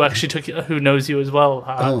Jacob, who actually who knows you as well,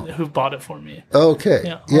 who bought it for me. Okay.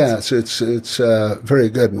 Yeah, awesome. So it's very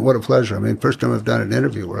good, and what a pleasure. I mean, first time I've done an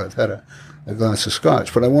interview where I've had a glass of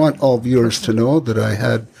scotch. But I want all viewers to know that I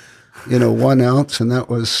had, 1 ounce, and that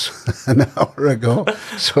was an hour ago.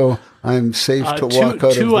 So I'm safe to walk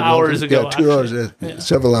out 2 hours ago. Yeah, 2 hours,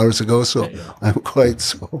 several hours ago. So I'm quite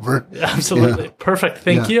sober. Absolutely. Yeah. Perfect.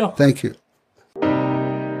 Thank you. Thank you.